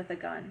Doctor with a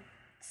gun.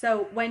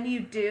 So when you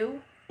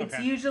do, it's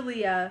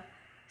usually a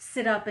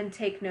sit up and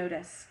take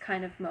notice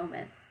kind of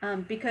moment.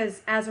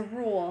 Because as a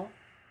rule,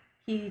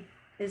 he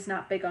is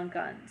not big on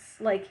guns.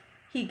 Like,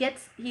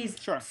 he's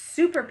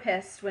super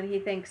pissed when he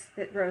thinks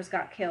that Rose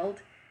got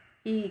killed.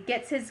 He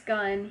gets his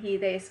gun,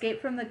 they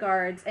escape from the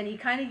guards, and he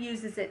kind of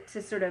uses it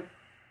to sort of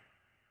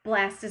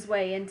blast his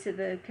way into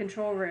the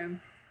control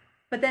room.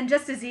 But then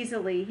just as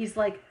easily, he's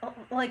like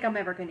I'm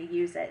ever going to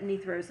use it, and he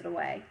throws it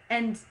away.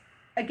 And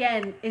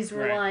again, is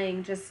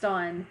relying just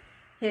on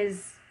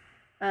his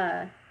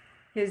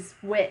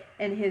wit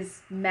and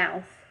his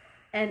mouth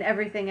and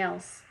everything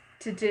else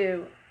to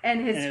do,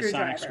 and his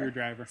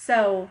screwdriver.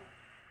 So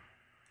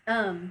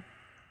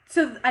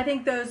I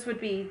think those would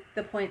be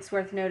the points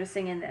worth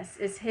noticing in this,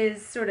 is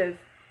his sort of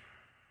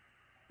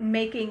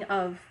making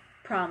of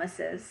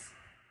promises,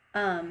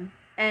 and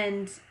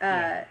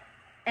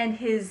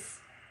his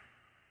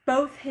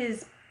both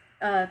his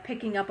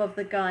picking up of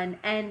the gun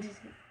and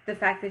the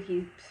fact that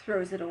he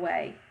throws it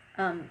away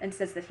and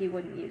says that he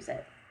wouldn't use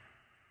it.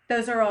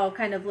 Those are all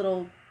kind of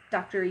little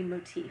doctor-y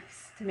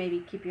motifs to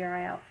maybe keep your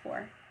eye out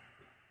for.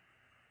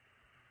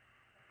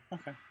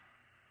 Okay.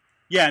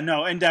 Yeah,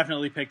 no, and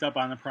definitely picked up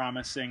on the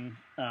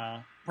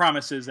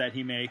promises that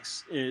he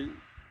makes.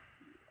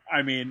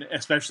 I mean,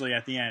 especially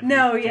at the end.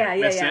 No, yeah.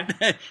 His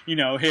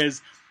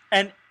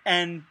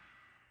and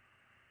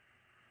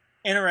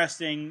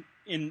interesting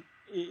in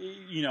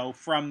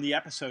from the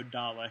episode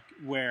Dalek,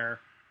 where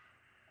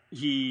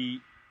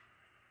he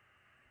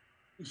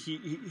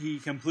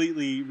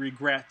completely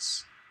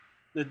regrets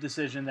the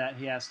decision that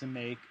he has to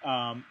make,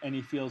 and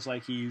he feels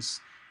like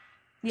he's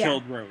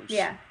killed Rose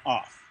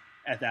off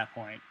at that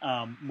point,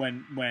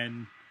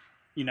 when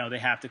they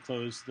have to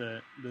close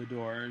the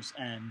doors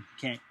and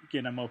can't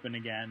get them open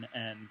again,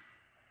 and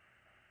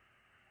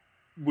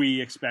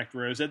we expect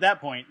Rose at that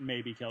point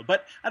may be killed.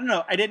 But I don't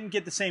know, I didn't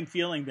get the same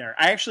feeling there.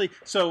 I actually,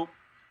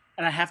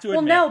 and I have to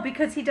admit... Well, no,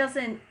 because he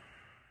doesn't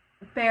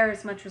bear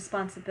as much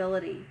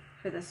responsibility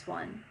for this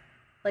one.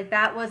 Like,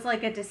 that was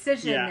like a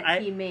decision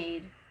that he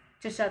made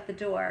to shut the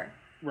door.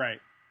 Right.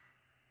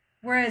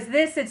 Whereas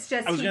this, it's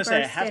just he burst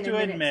in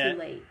a minute too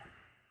late.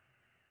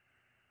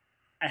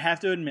 I have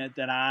to admit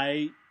that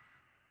I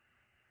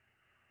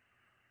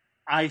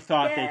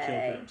thought they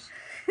killed Rose.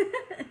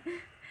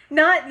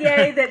 Not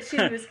yay that she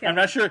was killed.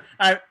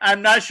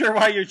 I'm not sure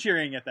why you're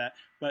cheering at that,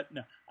 but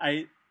no,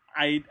 it's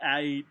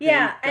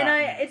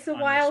a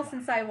while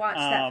since I watched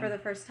that for the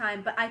first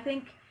time, but I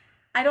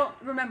don't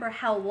remember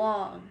how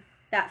long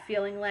that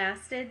feeling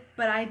lasted,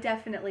 but I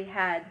definitely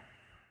had,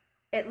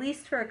 at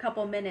least for a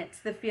couple minutes,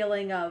 the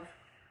feeling of,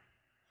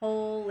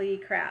 holy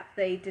crap,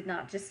 they did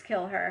not just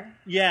kill her.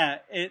 Yeah,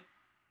 it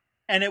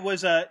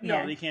was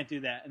they can't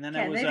do that. And then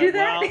Can they do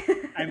that? Well,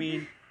 I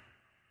mean,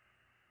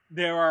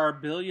 there are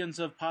billions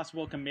of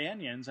possible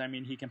companions. I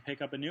mean, he can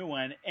pick up a new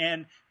one,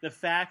 and the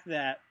fact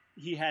that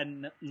he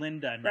had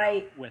Linda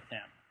now with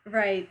him,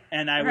 right?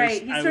 And I was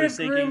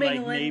thinking,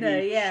 like,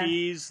 maybe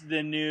she's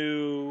the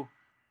new,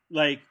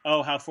 like,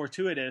 oh, how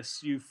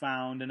fortuitous you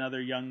found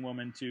another young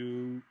woman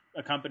to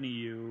accompany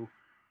you,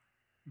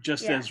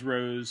 just as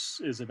Rose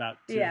is about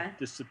to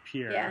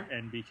disappear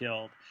and be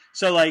killed.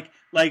 So like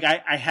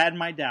I had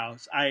my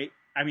doubts. I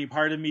mean,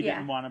 part of me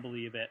didn't want to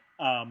believe it.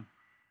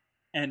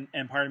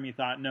 And part of me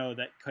thought, no,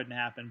 that couldn't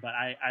happen. But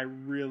I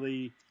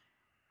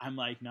I'm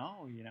like,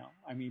 no,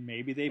 I mean,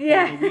 maybe they pulled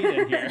Yeah. a weed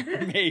in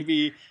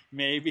here.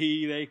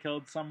 maybe they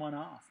killed someone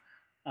off.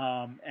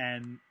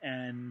 And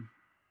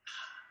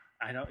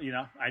I don't,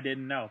 I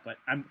didn't know, but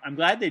I'm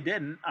glad they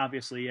didn't,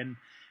 obviously. And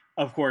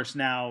of course,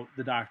 now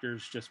the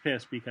doctor's just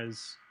pissed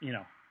because,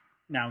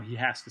 now he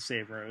has to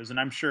save Rose. And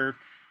I'm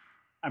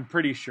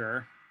pretty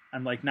sure,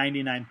 I'm like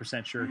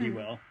 99% sure he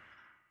will.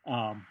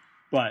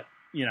 But,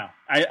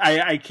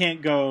 I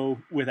can't go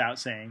without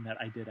saying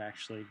that I did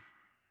actually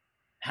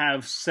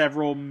have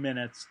several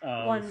minutes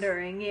of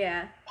wondering,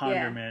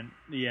 ponderment,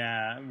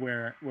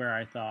 where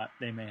I thought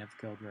they may have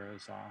killed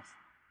Rose off.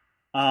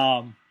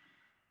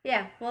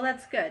 Yeah, well,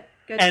 that's good.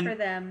 Good and, for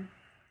them.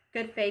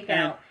 Good fake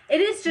out.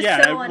 It is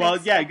just so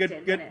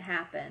unexpected when it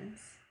happens.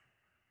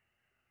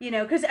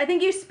 Because I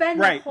think you spend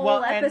the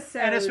whole episode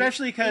and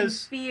especially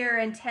because in fear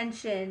and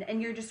tension,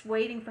 and you're just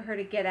waiting for her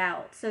to get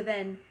out. So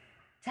then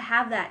to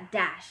have that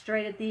dashed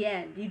right at the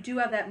end, you do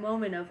have that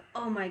moment of,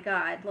 oh my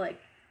God,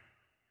 like.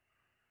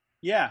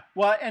 Yeah,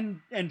 well, and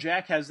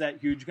Jack has that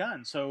huge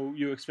gun, so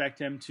you expect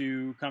him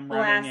to come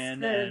running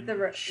in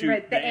and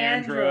shoot the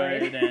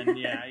android, and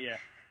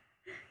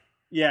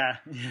yeah,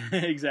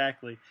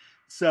 exactly.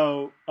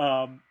 So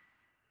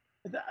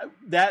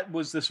that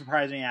was the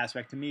surprising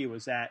aspect to me,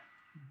 was that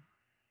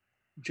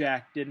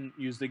Jack didn't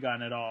use the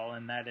gun at all,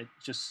 and that it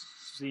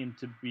just seemed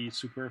to be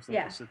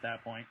superfluous at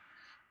that point.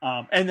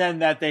 And then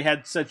that they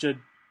had such a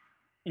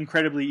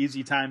incredibly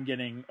easy time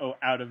getting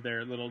out of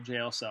their little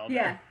jail cell.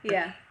 Yeah.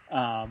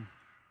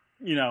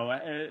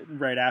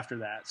 Right after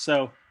that.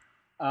 So,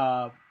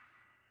 I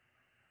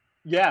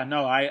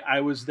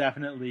was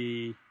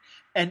definitely,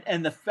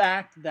 and the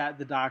fact that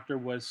the doctor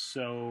was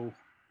so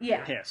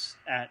pissed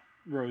at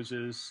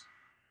Rose's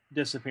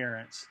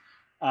disappearance,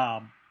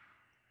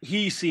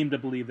 he seemed to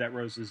believe that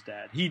Rose is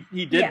dead. He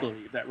did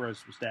believe that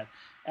Rose was dead,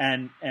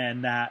 and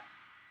that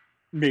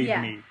made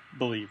me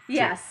believe.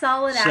 Yeah, too.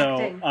 Solid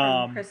acting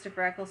from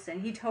Christopher Eccleston.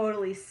 He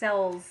totally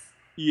sells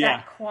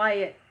that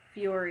quiet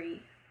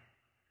fury.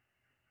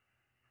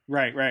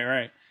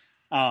 Right.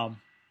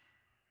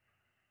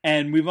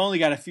 And we've only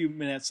got a few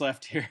minutes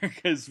left here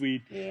because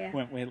we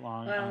went way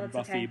long on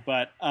Buffy. Okay.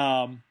 But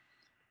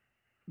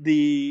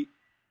we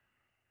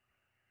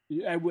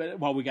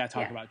got to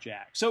talk about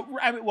Jack. So,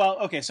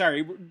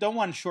 sorry, don't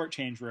want to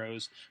shortchange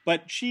Rose,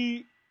 but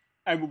we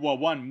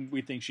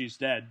think she's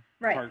dead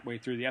partway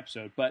through the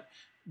episode. But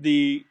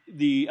the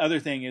other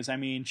thing is, I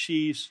mean,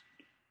 she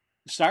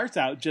starts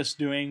out just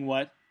doing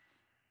what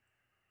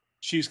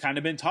she's kind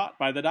of been taught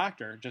by the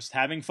doctor, just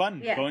having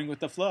fun, going with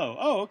the flow.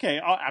 Oh, okay,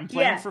 I'm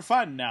playing for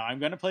fun now. I'm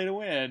going to play to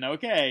win.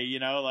 Okay,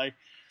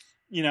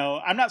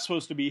 I'm not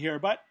supposed to be here,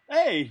 but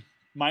hey,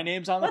 my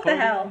name's on the podium.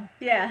 What the hell?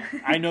 Yeah.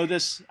 I know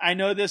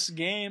this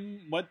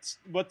game. What's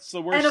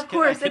the worst? And of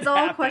course, it's all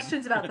happen?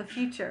 Questions about the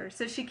future,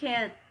 so she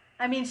can't.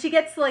 I mean, she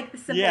gets like the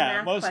simple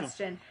math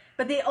question,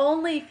 but the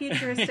only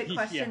futuristic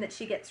question that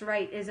she gets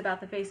right is about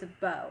the face of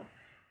Bo.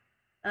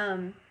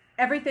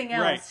 Everything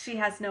else, she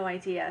has no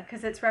idea,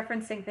 because it's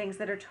referencing things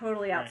that are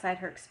totally outside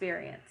her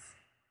experience.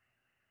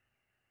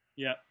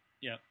 Yep.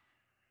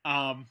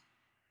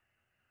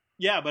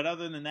 But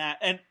other than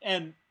that,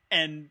 and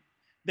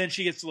then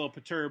she gets a little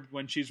perturbed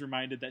when she's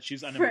reminded that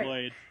she's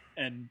unemployed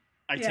and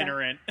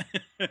itinerant.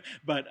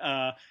 But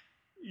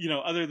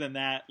other than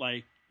that,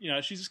 like,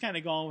 she's just kind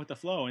of going with the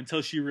flow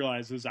until she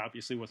realizes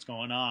obviously what's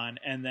going on,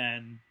 and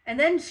then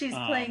she's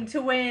playing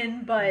to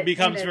win, but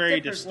becomes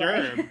very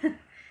disturbed.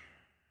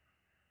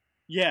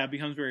 Yeah,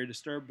 becomes very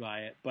disturbed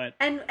by it, but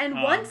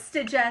wants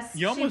to just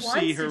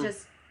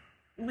just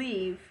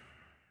leave,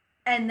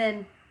 and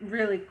then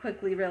really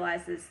quickly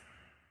realizes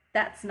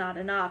that's not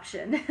an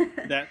option.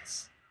 that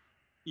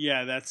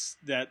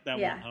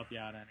won't help you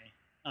out any.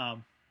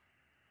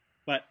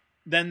 But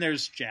then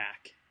there's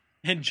Jack,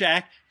 and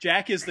Jack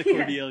is the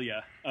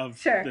Cordelia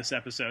of this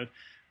episode.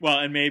 Well,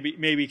 and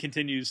maybe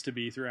continues to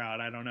be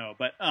throughout. I don't know,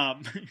 but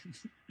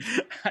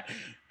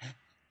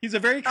he's a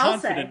very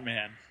confident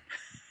man.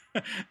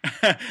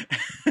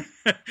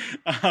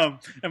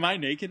 Am I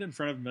naked in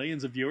front of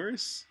millions of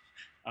viewers?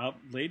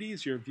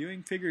 Ladies, your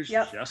viewing figures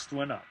just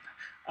went up.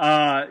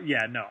 I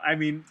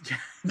mean,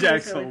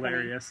 Jack's really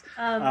hilarious.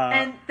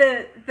 And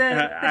the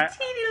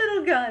teeny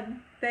little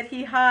gun that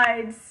he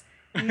hides,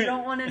 you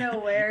don't want to know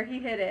where he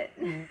hid it.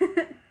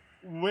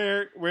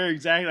 Where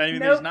exactly? I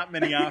mean, there's not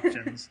many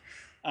options.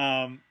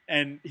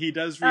 And he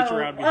does reach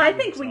around. Well, I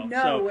think we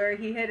know where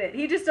he hid it.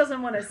 He just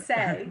doesn't want to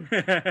say.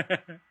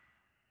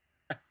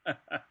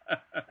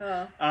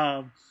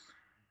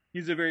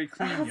 He's a very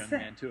clean young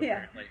man too,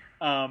 apparently.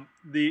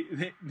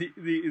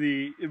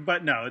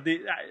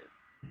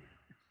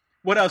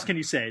 What else can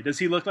you say? Does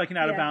he look like an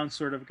out of bounds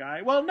sort of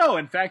guy? Well, no.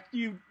 In fact,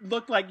 you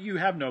look like you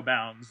have no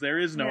bounds. There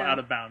is no out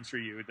of bounds for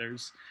you.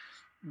 There's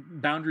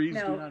boundaries.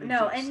 Do not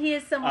exist. And he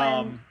is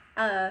someone.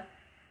 That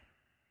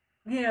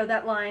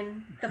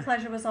line, "The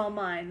pleasure was all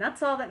mine."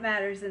 That's all that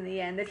matters in the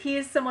end. That he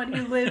is someone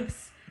who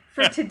lives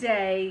for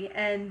today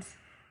and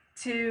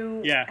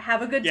to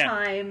have a good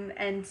time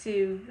and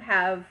to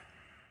have,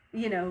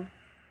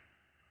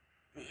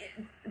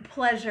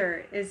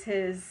 pleasure is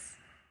his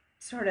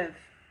sort of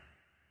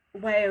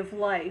way of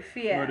life.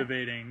 Yeah.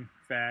 Motivating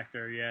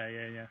factor.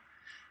 Yeah.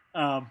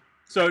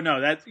 So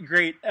no, that's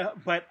great.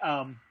 But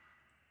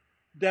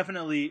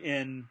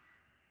definitely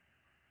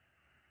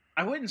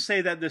I wouldn't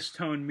say that this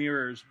tone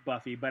mirrors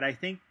Buffy, but I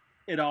think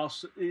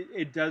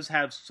it does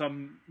have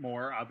some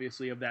more,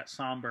 obviously, of that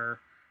somber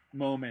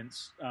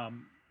moments,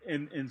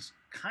 in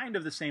kind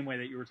of the same way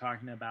that you were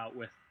talking about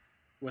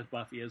with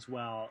Buffy as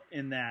well,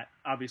 in that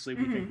obviously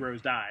we think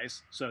Rose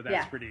dies, so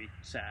that's pretty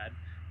sad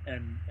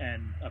and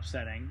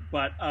upsetting.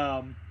 But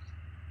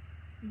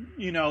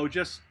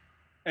just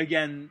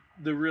again,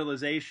 the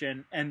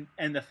realization and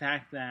the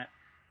fact that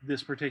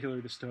this particular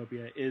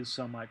dystopia is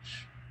so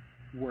much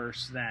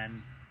worse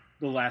than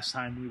the last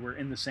time we were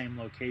in the same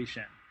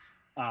location,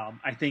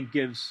 I think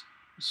gives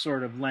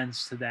sort of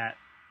lens to that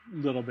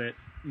little bit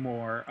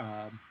more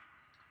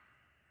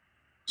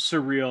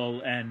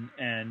surreal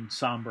and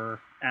somber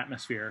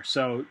atmosphere.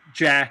 So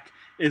Jack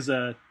is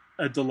a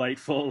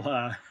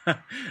delightful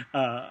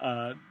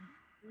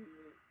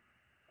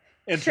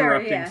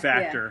interrupting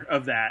factor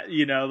of that.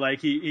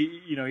 Like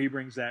he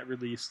brings that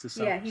release to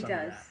some. Yeah, he some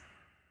does. Of that,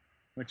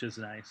 which is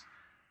nice.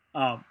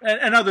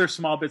 And other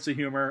small bits of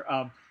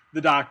humor. The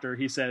doctor,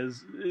 he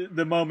says,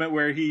 the moment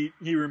where he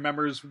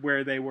remembers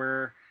where they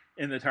were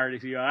in the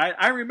TARDIS.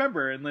 I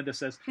remember, and Linda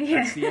says,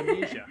 that's the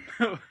amnesia.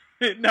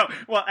 No,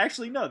 well,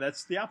 actually, no,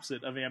 that's the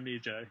opposite of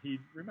amnesia. He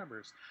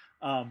remembers.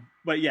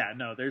 But yeah,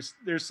 no, there's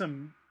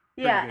some.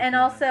 Yeah, and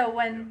also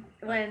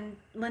when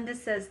Linda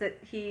says that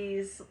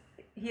he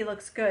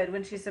looks good,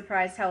 when she's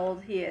surprised how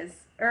old he is,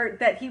 or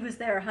that he was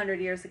there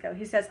 100 years ago,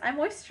 he says, I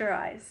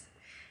moisturize.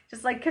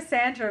 Just like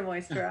Cassandra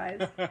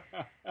moisturized.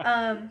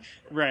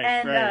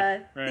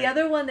 Right. The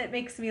other one that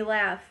makes me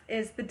laugh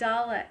is the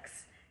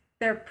Daleks.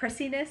 Their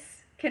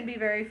prissiness can be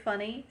very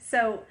funny.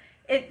 So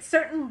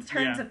certain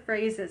turns of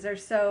phrases are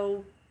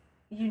so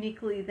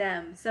uniquely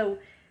them. So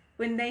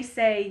when they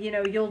say,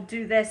 you'll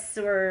do this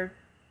or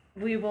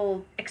we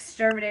will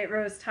exterminate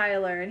Rose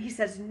Tyler, and he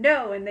says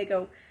no, and they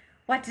go,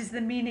 what is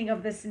the meaning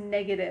of this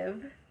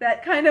negative?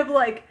 That kind of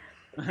like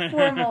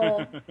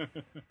formal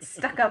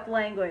stuck-up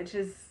language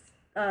is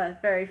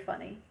very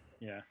funny.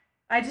 Yeah.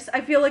 I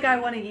feel like I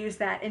want to use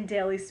that in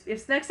daily.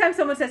 If next time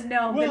someone says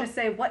no, I'm going to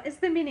say, what is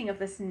the meaning of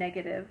this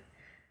negative?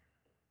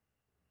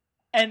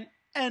 And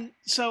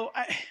so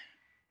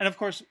and of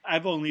course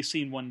I've only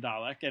seen one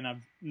Dalek, and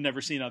I've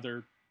never seen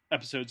other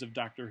episodes of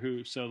Doctor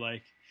Who. So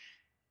like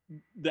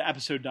the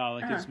episode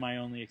Dalek is my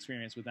only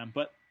experience with them.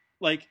 But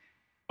like,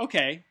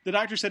 okay, the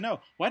Doctor said no.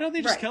 Why don't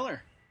they just kill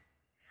her?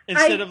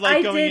 Instead of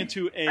going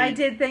into a I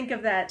did think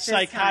of that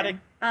psychotic.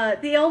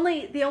 The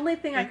only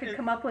thing I could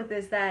come up with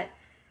is that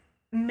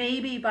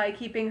maybe by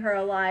keeping her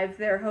alive,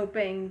 they're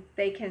hoping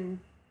they can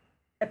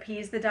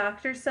appease the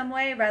Doctor some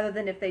way, rather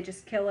than if they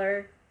just kill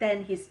her,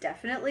 then he's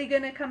definitely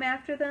going to come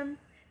after them.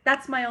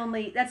 That's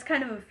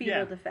kind of a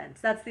feeble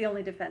defense. That's the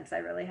only defense I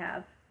really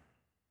have.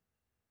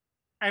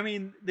 I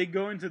mean, they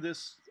go into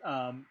this,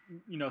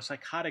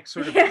 psychotic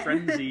sort of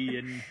frenzy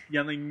and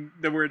yelling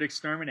the word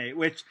exterminate,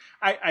 which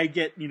I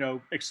get,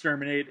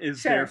 exterminate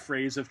is their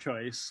phrase of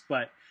choice.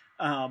 But,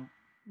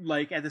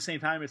 at the same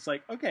time, it's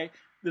like, okay,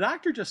 the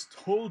Doctor just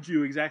told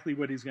you exactly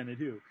what he's going to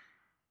do.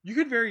 You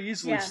could very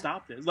easily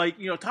stop this. Like,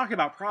 talk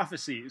about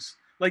prophecies.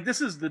 Like,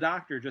 this is the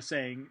Doctor just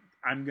saying,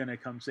 I'm going to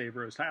come save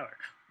Rose Tyler.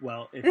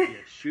 Well, if you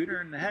shoot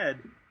her in the head,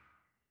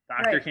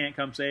 Doctor can't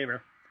come save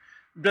her.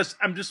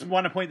 I just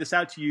want to point this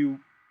out to you.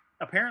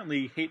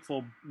 Apparently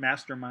hateful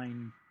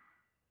mastermind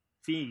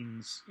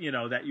fiends,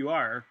 that you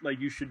are, like,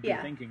 you should be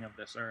thinking of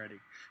this already.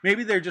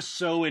 Maybe they're just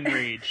so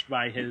enraged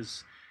by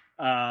his,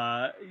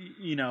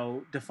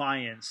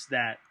 defiance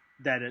that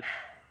it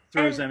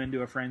throws them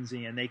into a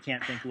frenzy and they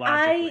can't think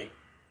logically.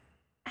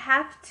 I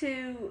have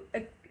to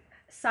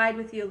side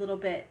with you a little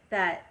bit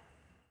that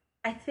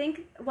I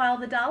think while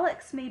the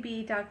Daleks may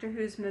be Doctor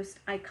Who's most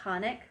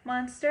iconic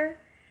monster,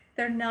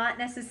 they're not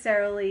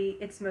necessarily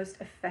its most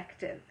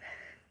effective.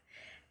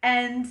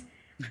 And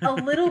a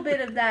little bit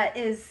of that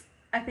is,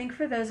 I think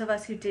for those of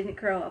us who didn't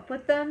grow up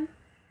with them,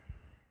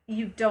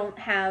 you don't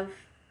have,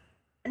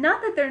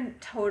 not that they're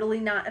totally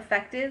not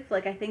effective,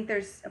 like I think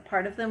there's a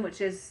part of them which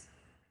is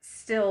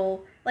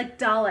still, like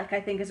Dalek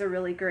I think is a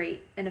really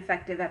great and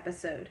effective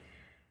episode.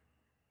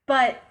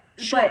 But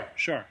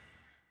Sure.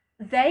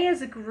 They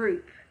as a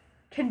group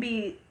can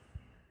be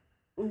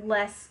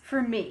less,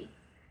 for me,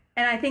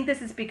 and I think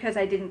this is because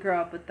I didn't grow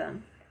up with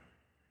them,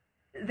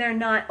 they're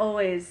not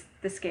always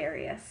the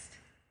scariest.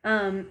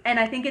 And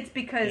I think it's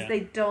because they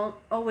don't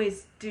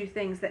always do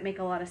things that make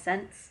a lot of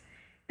sense.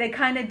 They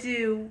kind of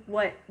do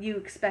what you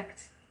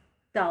expect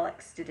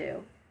Daleks to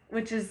do,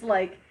 which is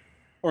like...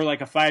 Or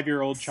like a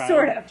 5-year-old child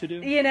sort of, to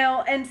do.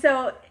 And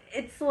so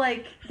it's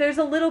like, there's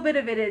a little bit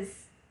of it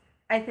is,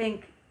 I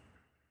think...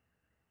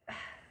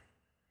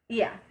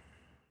 Yeah.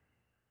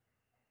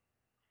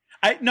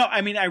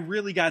 I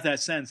really got that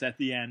sense at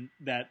the end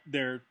that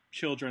they're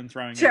children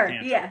throwing a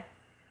tantrum. Yeah.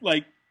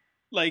 Like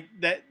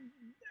that,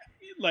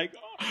 like,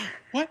 oh,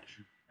 what?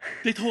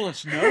 They told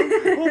us no?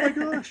 Oh my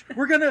gosh.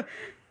 We're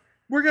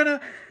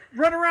gonna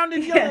run around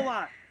and yell a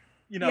lot.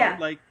 Yeah.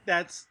 like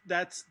that's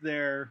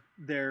their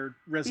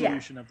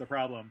resolution of the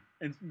problem,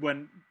 and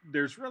when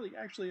there's really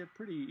actually a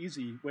pretty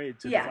easy way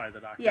to Yeah. fly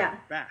the Doctor Yeah.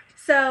 back.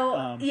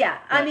 So,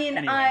 yeah, I But mean,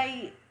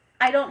 anyway.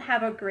 I don't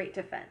have a great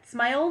defense.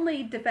 My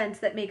only defense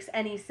that makes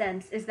any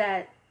sense is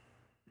that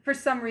for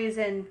some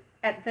reason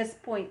at this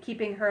point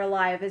keeping her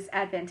alive is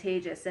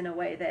advantageous in a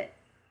way that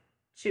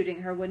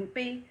shooting her wouldn't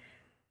be.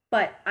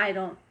 But I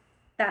don't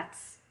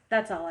that's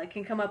all I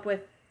can come up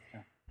with.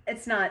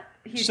 It's not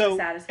hugely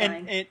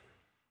satisfying. And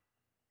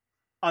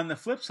on the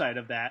flip side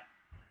of that,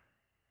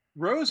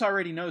 Rose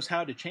already knows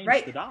how to change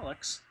the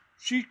Daleks.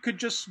 She could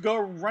just go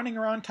running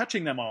around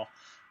touching them all,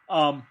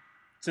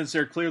 since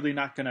they're clearly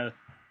not going to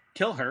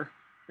kill her,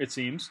 it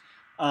seems.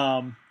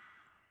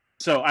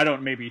 So I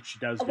don't. Maybe she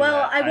does.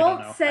 Well, I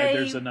won't say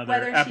there's another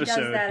whether she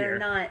does that here. or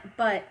not,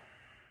 but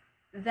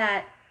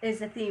that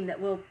is a theme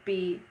that will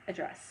be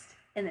addressed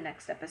in the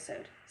next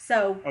episode.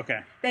 So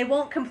they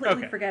won't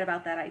completely forget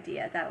about that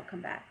idea. That'll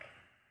come back.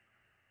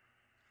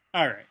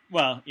 All right.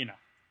 Well,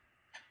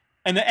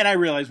 and I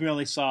realize we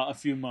only saw a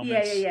few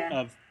moments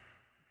of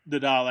the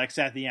Daleks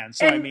at the end.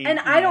 So I mean,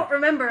 I don't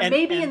remember.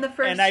 Maybe in the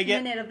first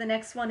minute of the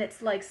next one,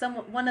 it's like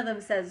one of them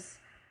says,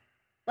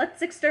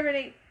 "Let's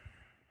exterminate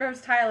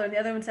Rose Tyler," and the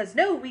other one says,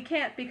 "No, we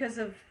can't because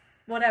of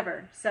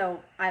whatever."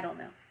 So I don't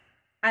know.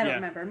 I don't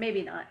remember.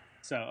 Maybe not.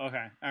 So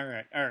okay. All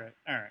right.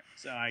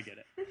 So I get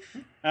it.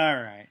 All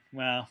right.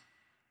 Well,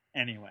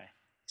 anyway.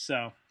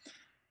 So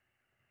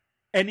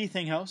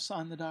anything else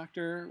on the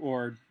Doctor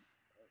or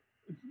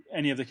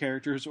any of the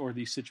characters or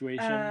the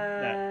situation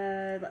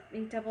that let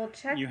me double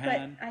check. You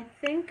had? But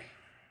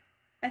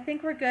I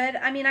think we're good.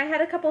 I mean, I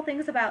had a couple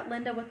things about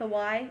Linda with a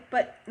Y,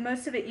 but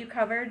most of it you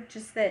covered.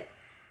 Just that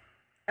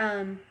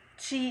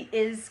she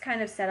is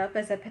kind of set up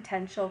as a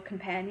potential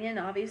companion.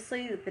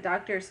 Obviously, the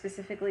Doctor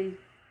specifically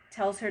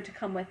tells her to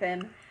come with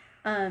him,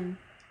 and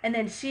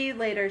then she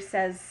later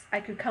says, "I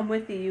could come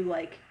with you,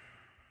 like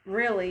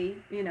really,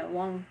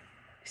 long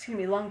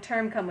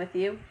term, come with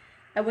you.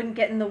 I wouldn't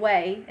get in the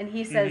way." And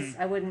he says,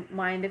 "I wouldn't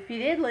mind if you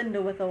did,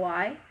 Linda with a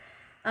Y."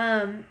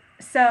 And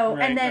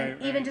then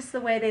even just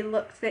the way they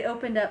looked, they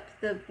opened up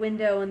the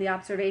window on the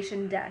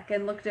observation deck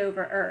and looked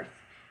over Earth,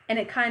 and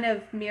it kind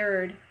of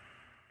mirrored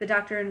the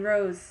Doctor and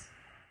Rose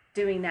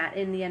doing that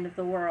in The End of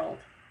the World.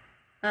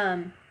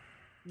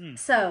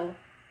 So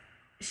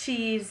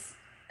she's,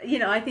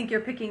 I think you're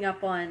picking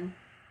up on,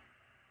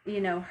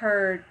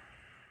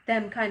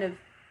 them kind of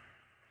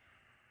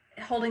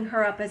holding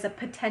her up as a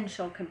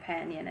potential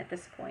companion at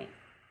this point.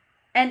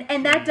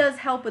 And that does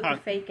help with the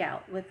fake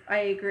out. I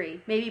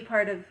agree. Maybe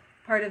part of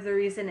the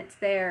reason it's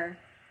there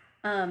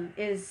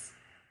is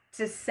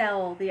to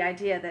sell the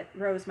idea that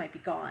Rose might be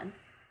gone.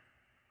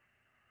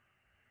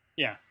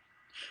 Yeah.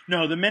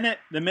 No, the minute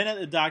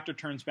the Doctor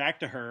turns back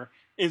to her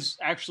is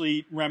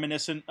actually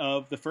reminiscent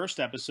of the first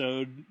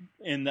episode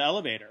in the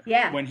elevator.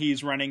 Yeah. When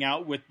he's running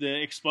out with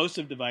the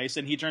explosive device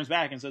and he turns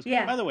back and says,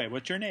 "By the way,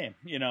 what's your name?"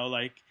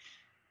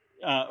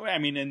 I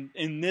mean,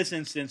 in this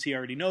instance, he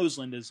already knows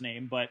Linda's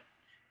name, but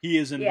he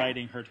is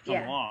inviting her to come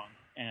along,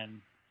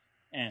 and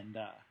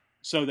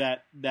so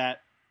that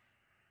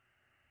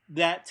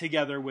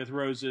together with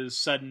Rose's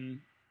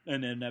sudden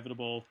and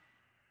inevitable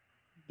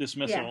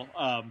dismissal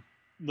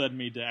led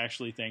me to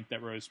actually think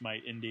that Rose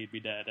might indeed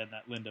be dead, and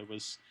that Linda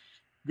was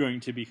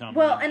going to become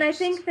and I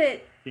think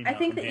that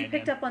companion. You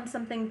picked up on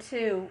something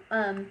too,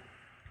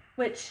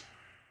 which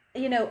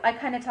I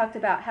kind of talked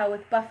about how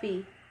with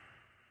Buffy,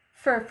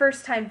 for a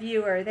first-time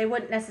viewer, they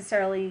wouldn't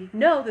necessarily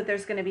know that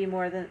there's going to be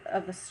more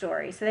of a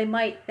story. So they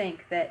might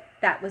think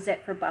that was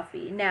it for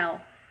Buffy.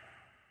 Now,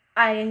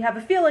 I have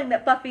a feeling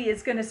that Buffy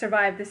is going to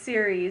survive the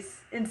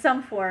series in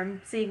some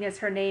form, seeing as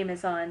her name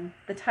is on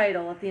the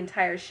title of the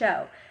entire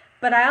show.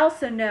 But I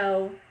also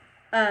know,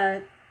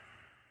 that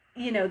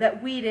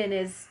Whedon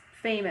is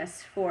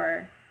famous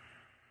for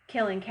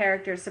killing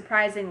characters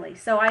surprisingly.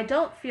 So I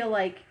don't feel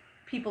like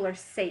people are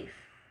safe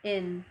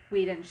in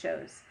Whedon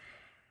shows.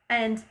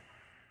 And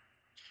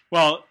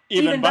well,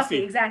 even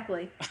Buffy.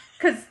 Exactly.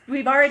 Because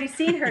we've already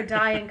seen her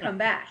die and come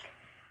back.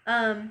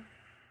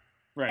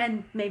 Right.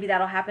 And maybe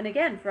that'll happen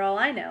again, for all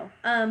I know.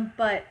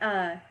 But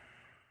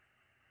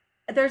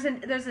there's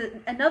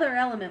another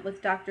element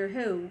with Doctor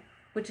Who,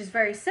 which is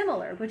very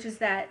similar, which is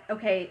that,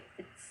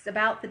 it's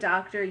about the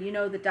Doctor.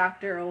 The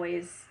Doctor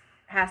always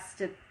has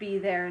to be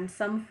there in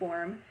some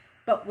form.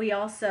 But we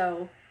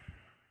also,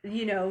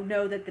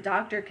 know that the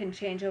Doctor can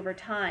change over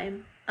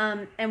time.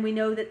 And we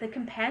know that the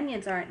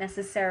companions aren't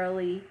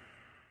necessarily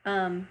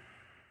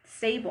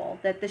stable,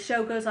 that the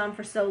show goes on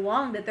for so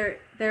long that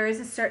there is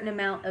a certain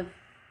amount of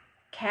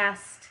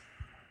cast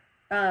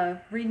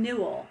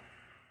renewal,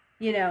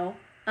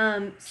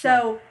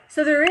 so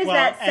there is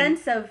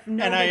sense of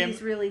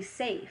nobody's really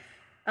safe,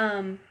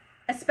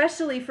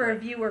 especially for a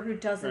viewer who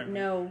doesn't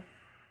know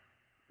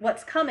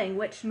what's coming,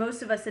 which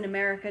most of us in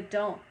America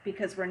don't,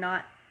 because we're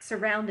not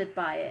surrounded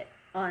by it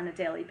on a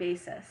daily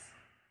basis.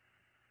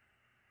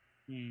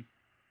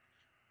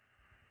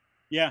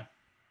 Yeah,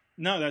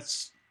 no,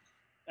 that's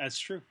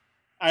true.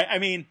 I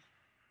mean,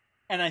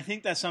 and I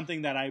think that's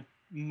something that I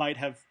might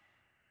have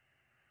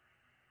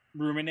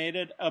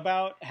ruminated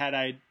about had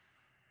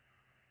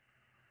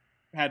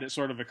it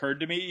sort of occurred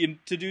to me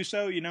to do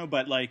so,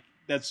 but like,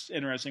 that's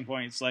interesting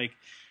points. Like,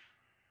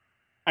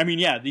 I mean,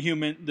 yeah,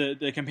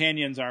 the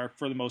companions are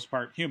for the most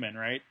part human,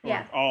 right? Or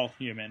Yeah. all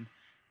human.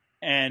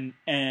 And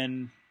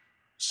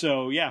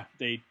so, yeah,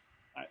 they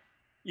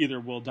either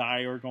will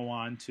die or go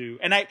on to,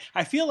 and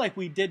I feel like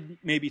we did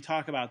maybe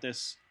talk about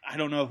this. I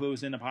don't know if it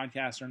was in the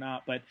podcast or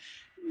not, but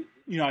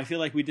I feel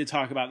like we did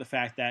talk about the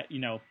fact that,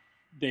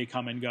 they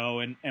come and go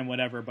and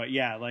whatever, but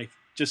yeah, like,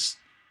 just,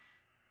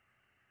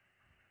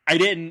 I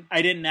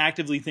didn't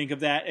actively think of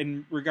that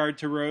in regard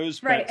to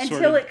Rose, right? but Until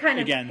sort of, it kind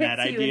of again, hits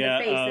that you in idea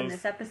the face in of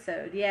this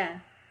episode, yeah.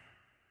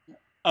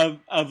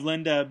 Of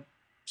Linda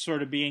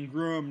sort of being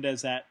groomed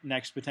as that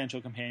next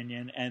potential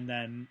companion, and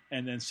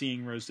then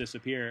seeing Rose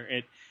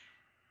disappear.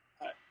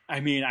 I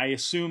mean, I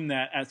assume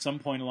that at some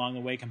point along the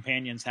way,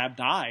 companions have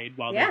died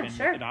while they've been with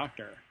the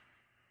Doctor,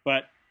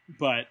 but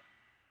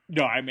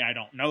no, I mean, I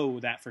don't know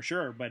that for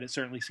sure, but it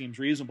certainly seems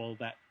reasonable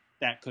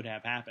that could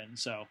have happened.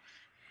 So.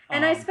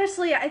 And I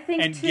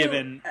think, too,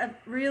 given,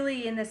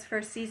 really in this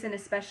first season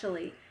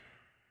especially,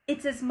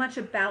 it's as much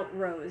about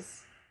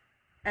Rose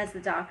as the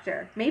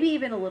Doctor. Maybe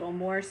even a little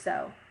more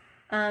so.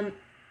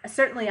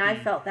 Certainly I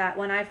felt that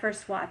when I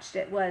first watched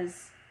it,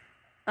 was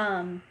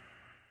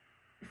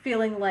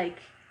feeling like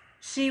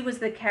she was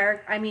the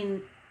character. I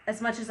mean,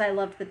 as much as I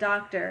loved the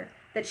Doctor,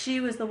 that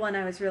she was the one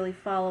I was really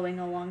following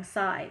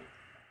alongside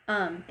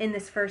in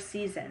this first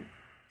season.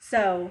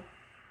 So,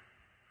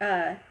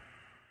 I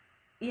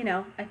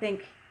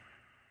think...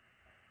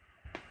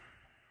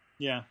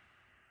 Yeah.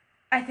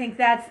 I think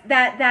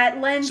that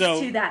lends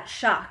to that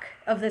shock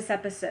of this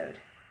episode.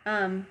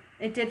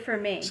 It did for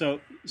me.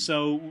 So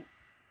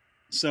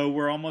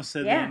we're almost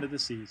at the end of the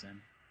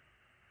season,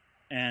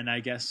 and I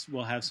guess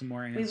we'll have some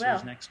more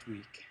answers next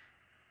week.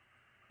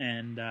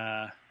 And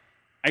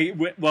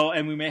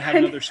and we may have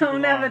another super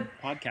long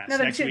podcast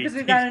next week because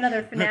we've got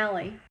another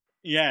finale.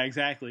 Yeah,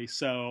 exactly.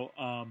 So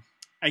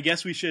I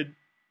guess we should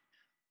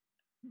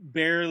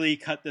barely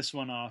cut this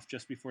one off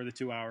just before the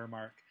 2-hour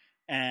mark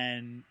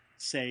and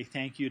say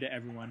thank you to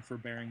everyone for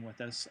bearing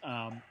with us.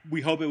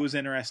 We hope it was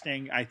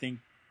interesting.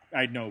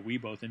 I know we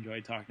both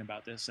enjoyed talking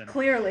about this, and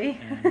clearly,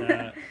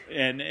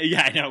 and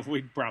yeah, I know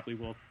we probably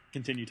will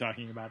continue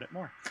talking about it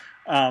more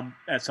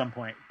at some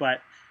point.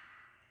 But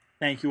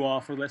thank you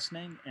all for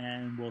listening,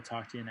 and we'll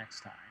talk to you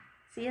next time.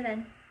 See you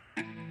then.